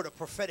put a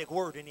prophetic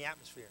word in the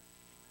atmosphere.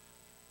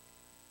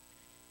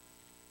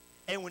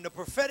 And when the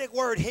prophetic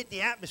word hit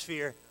the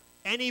atmosphere,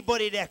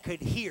 anybody that could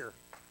hear,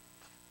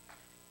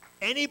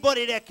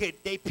 anybody that could,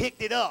 they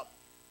picked it up.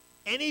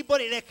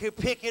 Anybody that could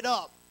pick it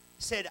up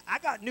said, I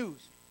got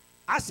news.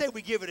 I say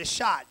we give it a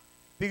shot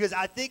because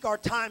I think our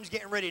time's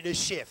getting ready to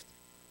shift.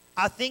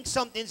 I think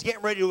something's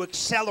getting ready to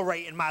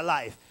accelerate in my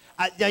life.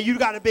 Now you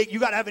got to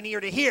have an ear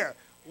to hear.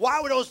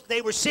 Why were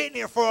they were sitting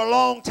there for a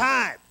long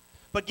time?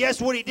 But guess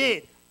what he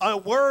did? A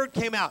word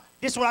came out.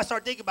 This is what I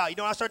started thinking about. You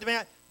know what I started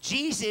thinking about?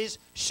 Jesus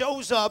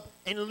shows up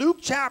in Luke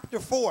chapter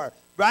 4,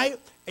 right?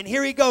 And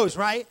here he goes,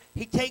 right?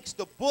 He takes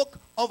the book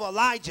of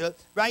Elijah,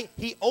 right?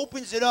 He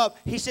opens it up.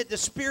 He said, the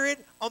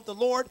Spirit of the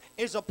Lord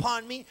is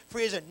upon me, for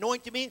he has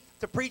anointed me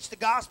to preach the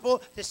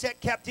gospel, to set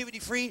captivity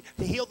free,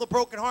 to heal the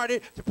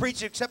brokenhearted, to preach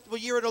the acceptable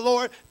year of the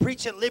Lord,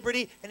 preach at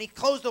liberty. And he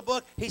closed the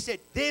book. He said,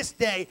 this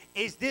day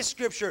is this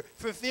scripture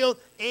fulfilled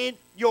in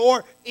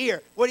your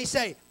ear. What did he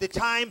say? The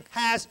time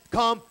has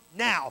come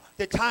now.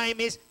 The time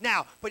is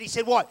now. But he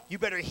said what? You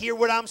better hear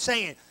what I'm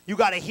saying. You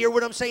got to hear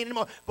what I'm saying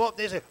anymore. But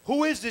they said,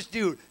 who is this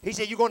dude? He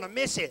said, you're going to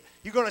miss it.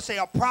 You're going to say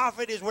a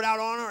prophet is without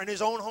honor in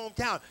his own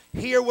hometown.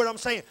 Hear what I'm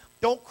saying.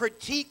 Don't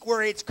critique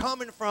where it's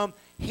coming from.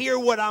 Hear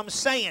what I'm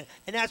saying.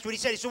 And that's what he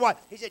said. He said what?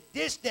 He said,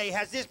 this day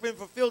has this been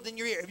fulfilled in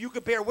your ear. If you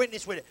could bear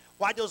witness with it.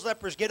 Why'd those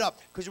lepers get up?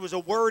 Because there was a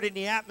word in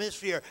the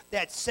atmosphere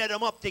that set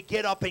them up to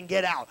get up and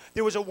get out.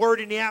 There was a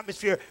word in the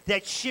atmosphere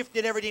that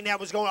shifted everything that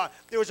was going on.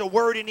 There was a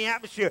word in the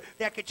atmosphere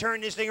that could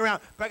turn this thing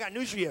around. But I got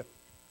news for you.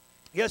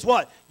 Guess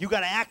what? You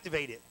got to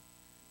activate it.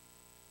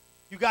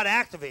 You got to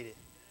activate it.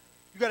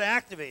 You got to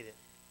activate it.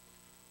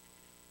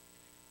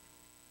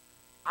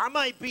 I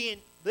might be in,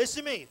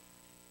 listen to me,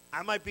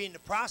 I might be in the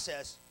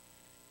process,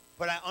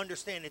 but I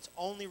understand it's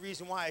only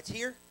reason why it's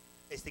here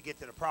is to get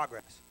to the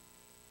progress.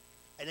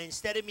 And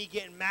instead of me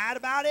getting mad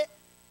about it,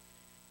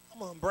 I'm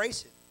going to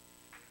embrace it.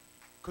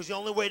 Because the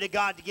only way to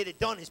God to get it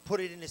done is put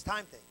it in his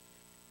time thing.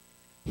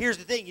 Here's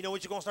the thing. You know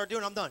what you're going to start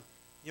doing? I'm done.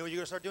 You know what you're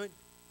going to start doing?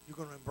 You're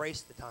going to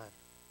embrace the time.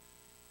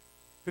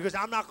 Because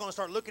I'm not going to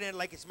start looking at it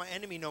like it's my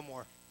enemy no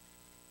more.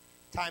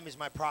 Time is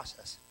my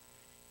process.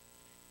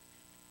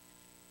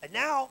 And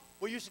now,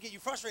 what used to get you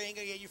frustrated ain't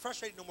going to get you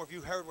frustrated no more if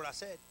you heard what I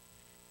said.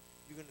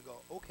 You're going to go,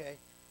 okay,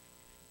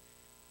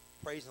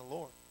 praise the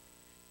Lord.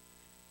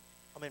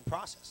 I'm in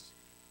process.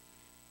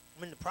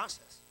 I'm in the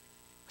process.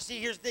 See,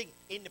 here's the thing.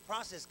 In the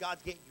process,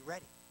 God's getting you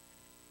ready.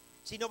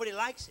 See, nobody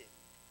likes it.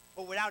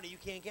 But without it, you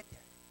can't get there.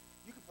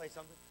 You can play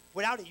something.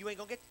 Without it, you ain't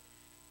going to get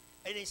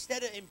there. And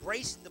instead of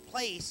embracing the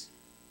place,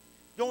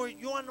 you want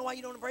to know why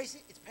you don't embrace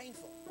it? It's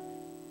painful.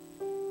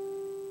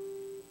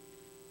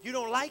 You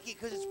don't like it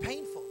because it's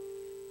painful.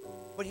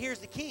 But here's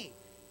the key.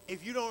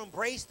 If you don't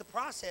embrace the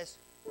process,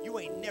 you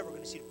ain't never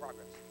going to see the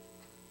progress.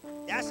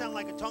 That sounds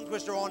like a tongue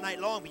twister all night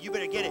long, but you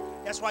better get it.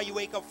 That's why you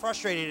wake up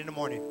frustrated in the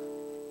morning.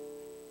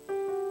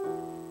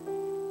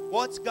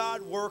 What's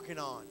God working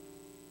on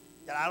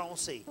that I don't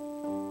see?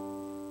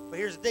 But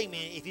here's the thing,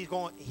 man. If he's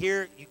going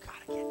here, you got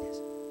to get this.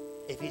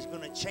 If he's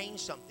going to change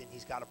something,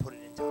 he's got to put it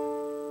in time.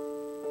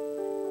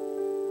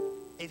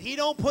 If he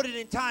don't put it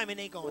in time, it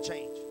ain't going to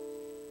change.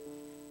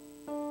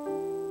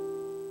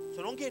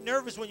 So don't get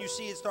nervous when you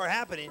see it start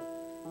happening.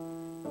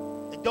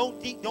 And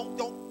don't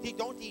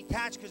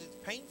detach because it's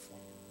painful.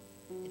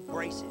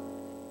 Embrace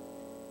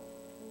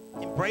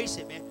it. Embrace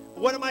it, man.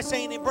 What am I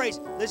saying embrace?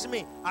 Listen to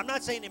me. I'm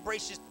not saying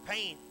embrace just the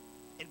pain.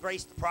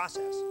 Embrace the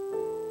process.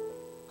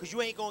 Because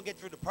you ain't going to get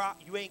through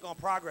you ain't going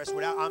to progress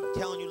without, I'm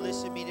telling you,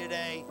 listen to me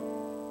today.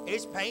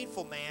 It's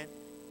painful, man.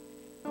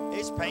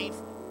 It's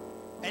painful.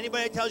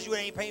 Anybody that tells you it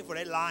ain't painful,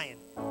 they're lying.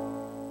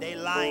 They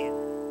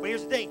lying. But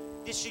here's the thing.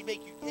 This should make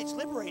you, it's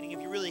liberating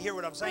if you really hear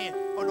what I'm saying.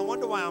 Oh, no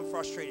wonder why I'm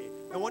frustrated.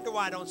 No wonder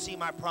why I don't see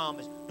my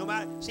promise. No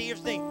matter, see, here's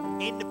the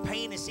thing. In the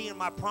pain of seeing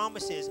my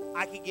promises,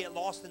 I can get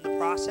lost in the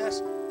process.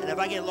 And if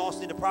I get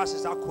lost in the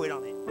process, I'll quit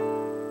on it.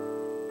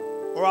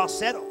 Or I'll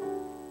settle.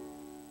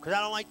 Because I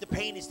don't like the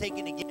pain it's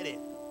taking to get it.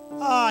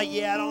 Oh,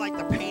 yeah, I don't like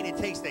the pain it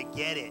takes to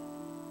get it.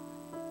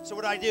 So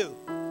what do?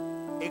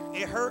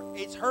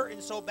 It's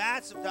hurting so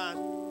bad sometimes.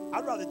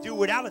 I'd rather do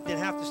without it than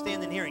have to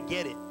stand in here and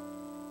get it.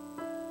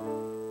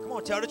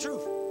 on, tell the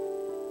truth.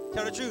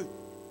 Tell the truth.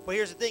 But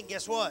here's the thing,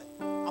 guess what?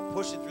 I'm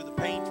pushing through the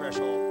pain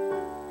threshold.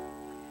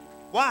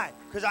 Why?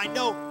 Because I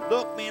know,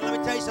 look, man, let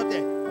me tell you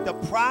something. The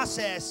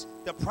process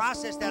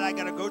that I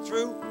got to go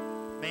through,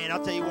 man,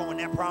 I'll tell you what, when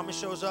that promise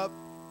shows up,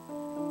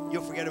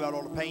 you'll forget about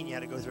all the pain you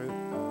had to go through.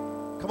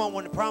 Come on,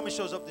 when the promise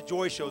shows up, the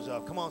joy shows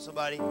up. Come on,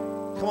 somebody.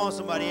 Come on,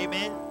 somebody,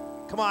 amen.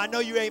 Come on, I know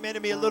you amen to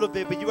me a little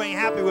bit, but you ain't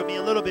happy with me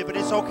a little bit, but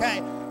it's okay.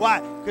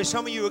 Why? Because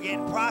some of you are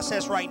getting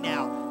processed right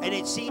now, and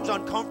it seems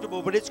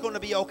uncomfortable, but it's going to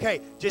be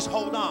okay. Just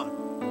hold on.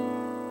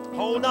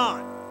 Hold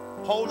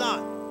on. Hold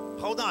on.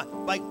 Hold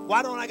on. Like,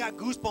 why don't I got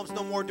goosebumps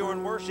no more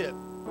during worship?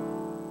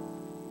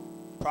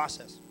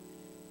 Process.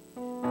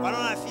 Why don't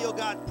I feel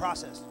God?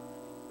 Process.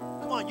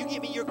 Come on, you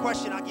give me your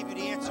question, I'll give you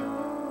the answer.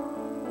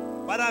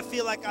 Why do I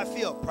feel like I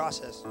feel?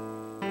 Process.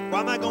 Why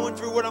am I going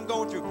through what I'm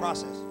going through?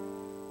 Process.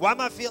 Why am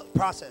I feeling?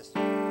 Process.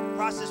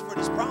 Process for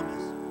this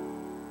promise.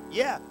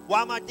 Yeah.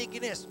 Why am I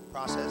thinking this?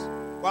 Process.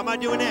 Why am I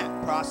doing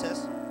that?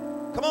 Process.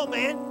 Come on,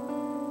 man.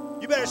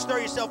 You better stir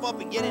yourself up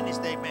and get in this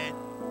thing, man.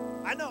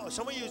 I know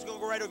some of you is going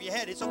to go right over your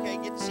head. It's okay.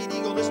 Get the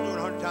CD, go listen to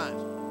it 100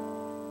 times.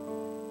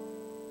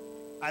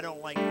 I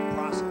don't like the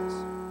process.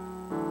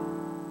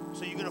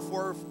 So are you going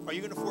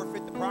to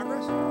forfeit the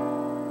progress?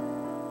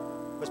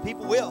 Because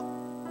people will.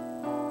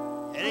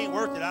 It ain't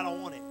worth it. I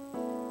don't want it.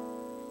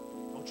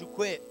 Don't you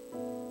quit.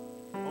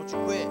 Don't you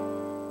quit.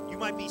 You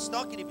might be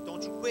stuck in it, but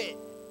don't you quit.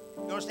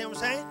 You understand what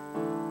I'm saying?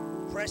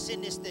 Press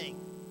in this thing.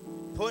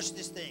 Push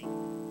this thing.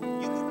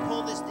 You can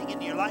pull this thing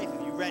into your life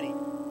if you're ready.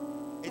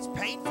 It's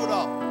painful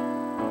though.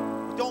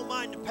 But don't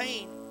mind the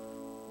pain.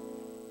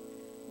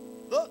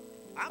 Look,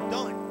 I'm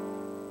done.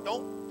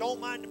 Don't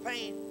mind the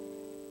pain.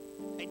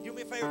 And do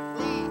me a favor,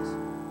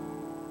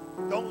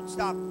 please. Don't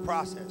stop the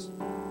process.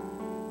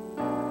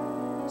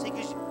 See,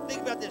 because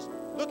think about this.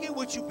 Look at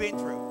what you've been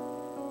through.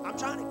 I'm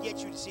trying to get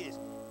you to see this.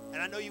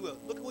 And I know you will.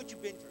 Look at what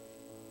you've been through.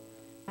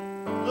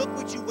 Look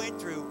what you went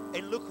through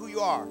and look who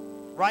you are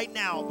right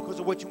now because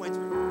of what you went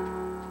through.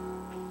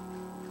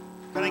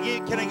 Can I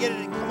get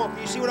it? Come on,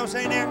 can you see what I'm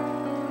saying there?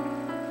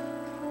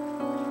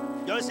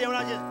 You understand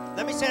what I just,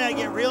 let me say that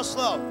again real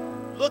slow.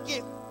 Look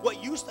at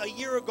what used to, a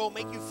year ago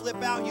make you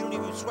flip out, you don't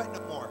even sweat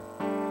no more.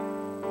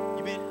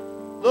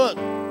 Look,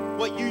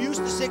 what you used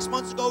to 6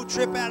 months ago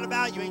trip out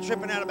about, you ain't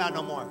tripping out about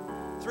no more.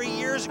 3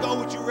 years ago,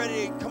 what you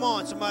ready to, come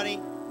on, somebody.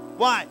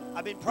 Why?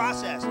 I've been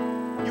processed.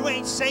 You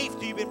ain't safe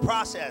till you've been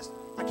processed.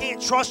 I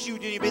can't trust you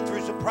till you've been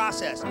through some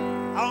process.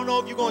 I don't know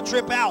if you're going to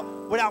trip out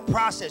without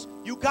process.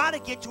 You got to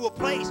get to a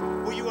place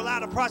where you allow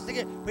the process to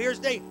get. But here's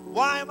the thing.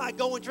 Why am I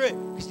going through it?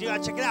 Because you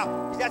got to check it out.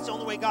 Because that's the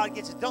only way God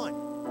gets it done.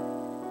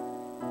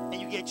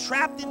 And you get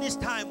trapped in this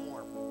time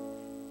warp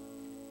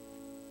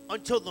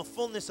until the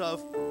fullness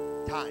of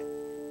time.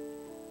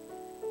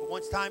 But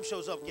once time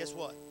shows up, guess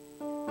what?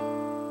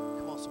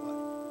 Come on, somebody.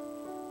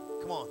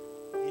 Come on.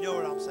 You know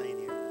what I'm saying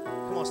here.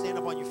 Come on, stand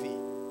up on your feet.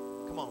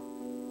 Come on.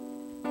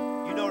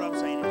 You know what I'm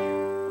saying in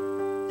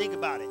here. Think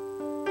about it.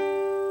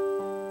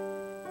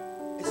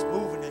 It's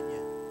moving in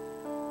you.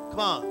 Come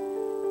on.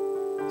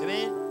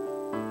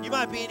 Amen? You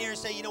might be in here and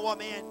say, you know what,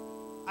 man?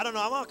 I don't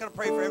know. I'm not going to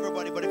pray for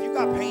everybody, but if you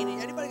got pain,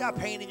 anybody got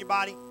pain in your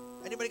body?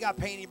 Anybody got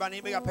pain in your body?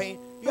 Anybody got pain?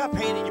 You got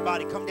pain in your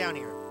body, come down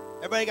here.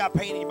 Everybody got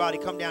pain in your body,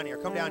 come down here.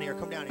 Come down here.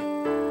 Come down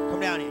here. Come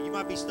down here. You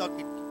might be stuck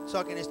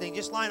in this thing.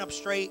 Just line up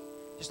straight.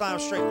 Just line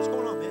up straight. What's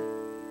going on, man?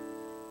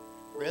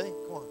 Really?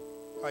 Come on.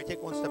 All right,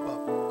 take one step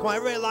up. Come on,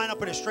 everybody line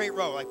up in a straight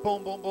row. Like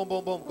boom, boom, boom,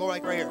 boom, boom. Go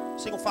right here.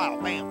 Single file.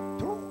 Bam.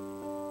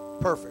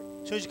 Perfect.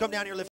 As soon as you come down here, lift